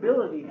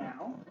portability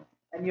now,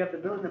 and you have the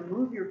ability to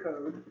move your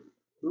code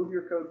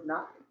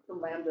not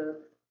from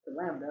Lambda to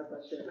Lambda,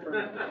 but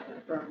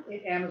from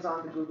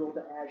Amazon to Google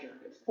to Azure.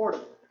 It's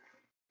portable.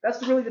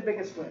 That's really the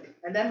biggest win.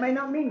 And that may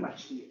not mean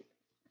much to you.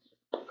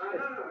 No,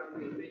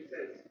 it makes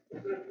sense.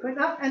 But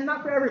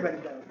not for everybody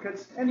though,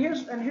 and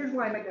here's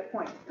why I make that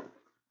point.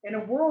 In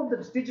a world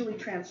that's digitally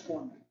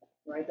transforming,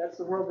 right? That's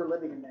the world we're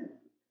living in now.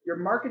 Your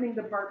marketing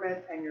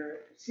department and your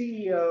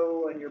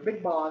CEO and your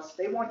big boss,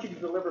 they want you to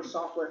deliver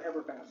software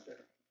ever faster.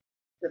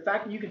 The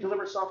fact that you can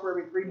deliver software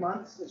every 3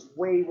 months is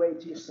way, way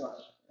too slow.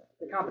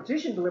 The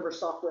competition delivers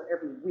software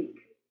every week.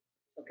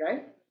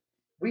 Okay?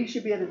 We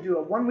should be able to do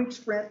a 1-week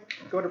sprint,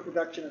 go to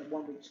production in a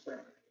 1-week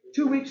sprint.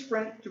 2-week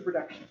sprint to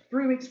production.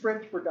 3-week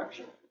sprint to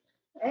production.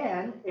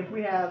 And if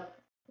we have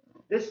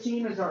this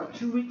team is our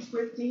 2-week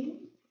sprint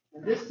team,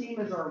 and this team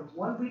is our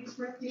 1-week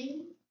sprint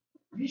team,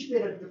 you should be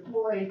able to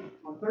deploy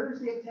on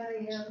Thursday at 10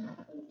 a.m.,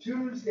 and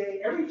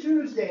every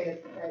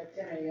Tuesday at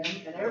 10 a.m.,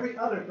 and every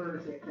other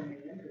Thursday at 10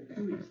 a.m. for a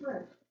 2-week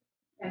sprint.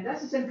 And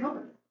that's the same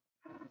company,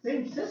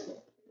 same system.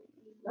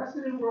 That's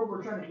the new world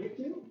we're trying to get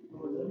to,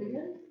 we're living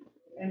in.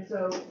 And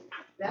so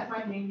that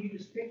might mean you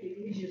just pick the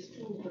easiest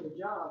tool for the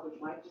job, which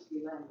might just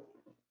be language.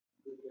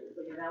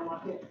 But you're now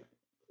locked in.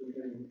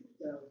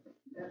 So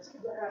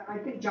I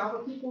think Java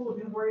people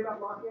do worry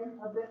about lock-in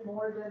a bit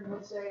more than,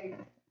 let's say,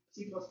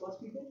 C++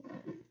 people.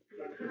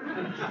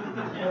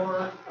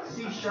 Or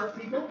C#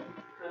 people.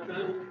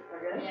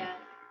 Okay? Yeah.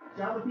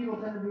 Java people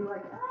tend to be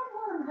like, I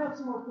want to have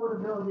some more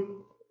portability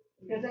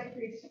because that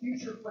creates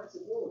future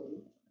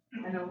flexibility.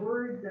 And a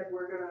word that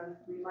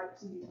we might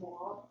see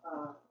more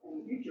in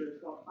the future is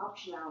called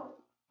optionality.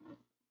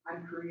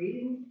 I'm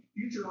creating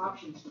future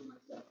options for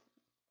myself.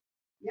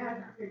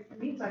 Yeah, it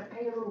means I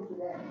pay a little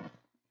today,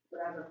 but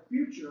I have a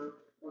future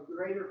of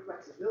greater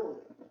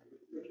flexibility,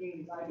 which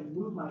means I can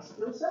move my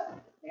skill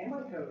set and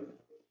my code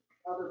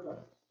other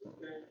places.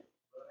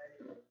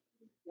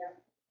 Yeah,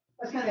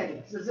 that's kind of the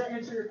idea. Does that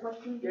answer your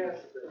question? Yes.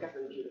 Okay.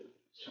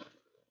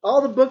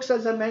 All the books,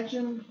 as I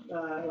mentioned,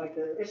 like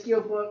the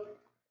Istio book,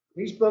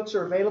 these books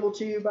are available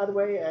to you, by the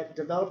way, at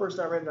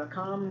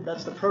developers.reddit.com.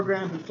 That's the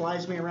program who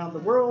flies me around the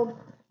world.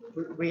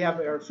 We have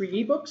our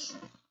free ebooks.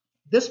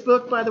 This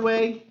book, by the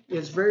way,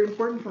 is very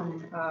important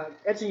from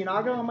Edson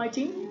Yanaga on my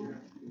team.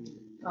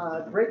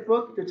 Great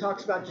book that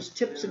talks about just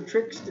tips and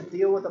tricks to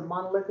deal with a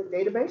monolithic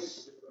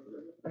database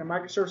and a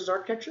microservices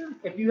architecture.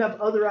 If you have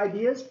other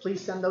ideas,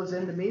 please send those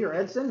in to me or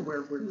Edson.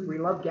 We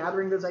love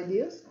gathering those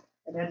ideas.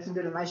 And Edson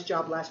did a nice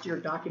job last year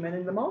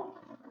documenting them all.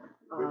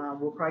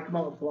 We'll probably come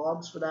up with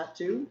blogs for that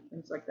too,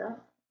 things like that.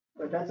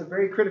 But that's a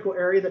very critical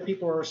area that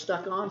people are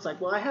stuck on. It's like,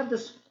 well, I have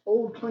this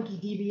old clunky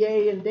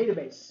DBA and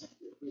database.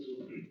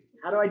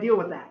 How do I deal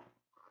with that?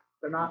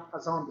 They're not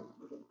a zombie.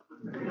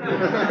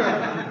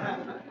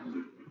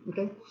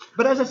 Okay.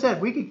 But as I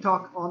said, we could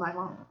talk all night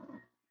long.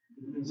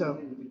 So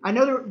I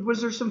know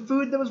was there some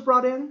food that was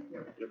brought in?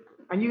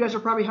 And you guys are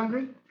probably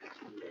hungry?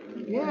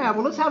 Yeah,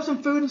 well, let's have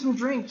some food and some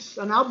drinks.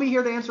 And I'll be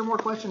here to answer more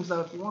questions,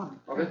 though, if you want.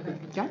 Okay?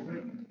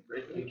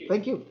 Great.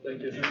 Thank you.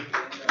 Thank you.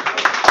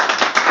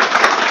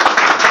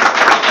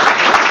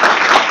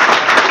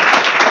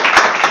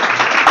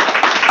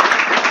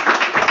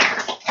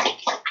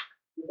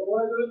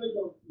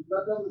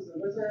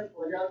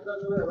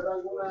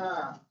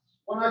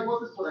 Bueno, hay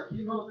botes por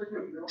aquí, no los dejen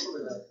en otro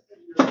de la...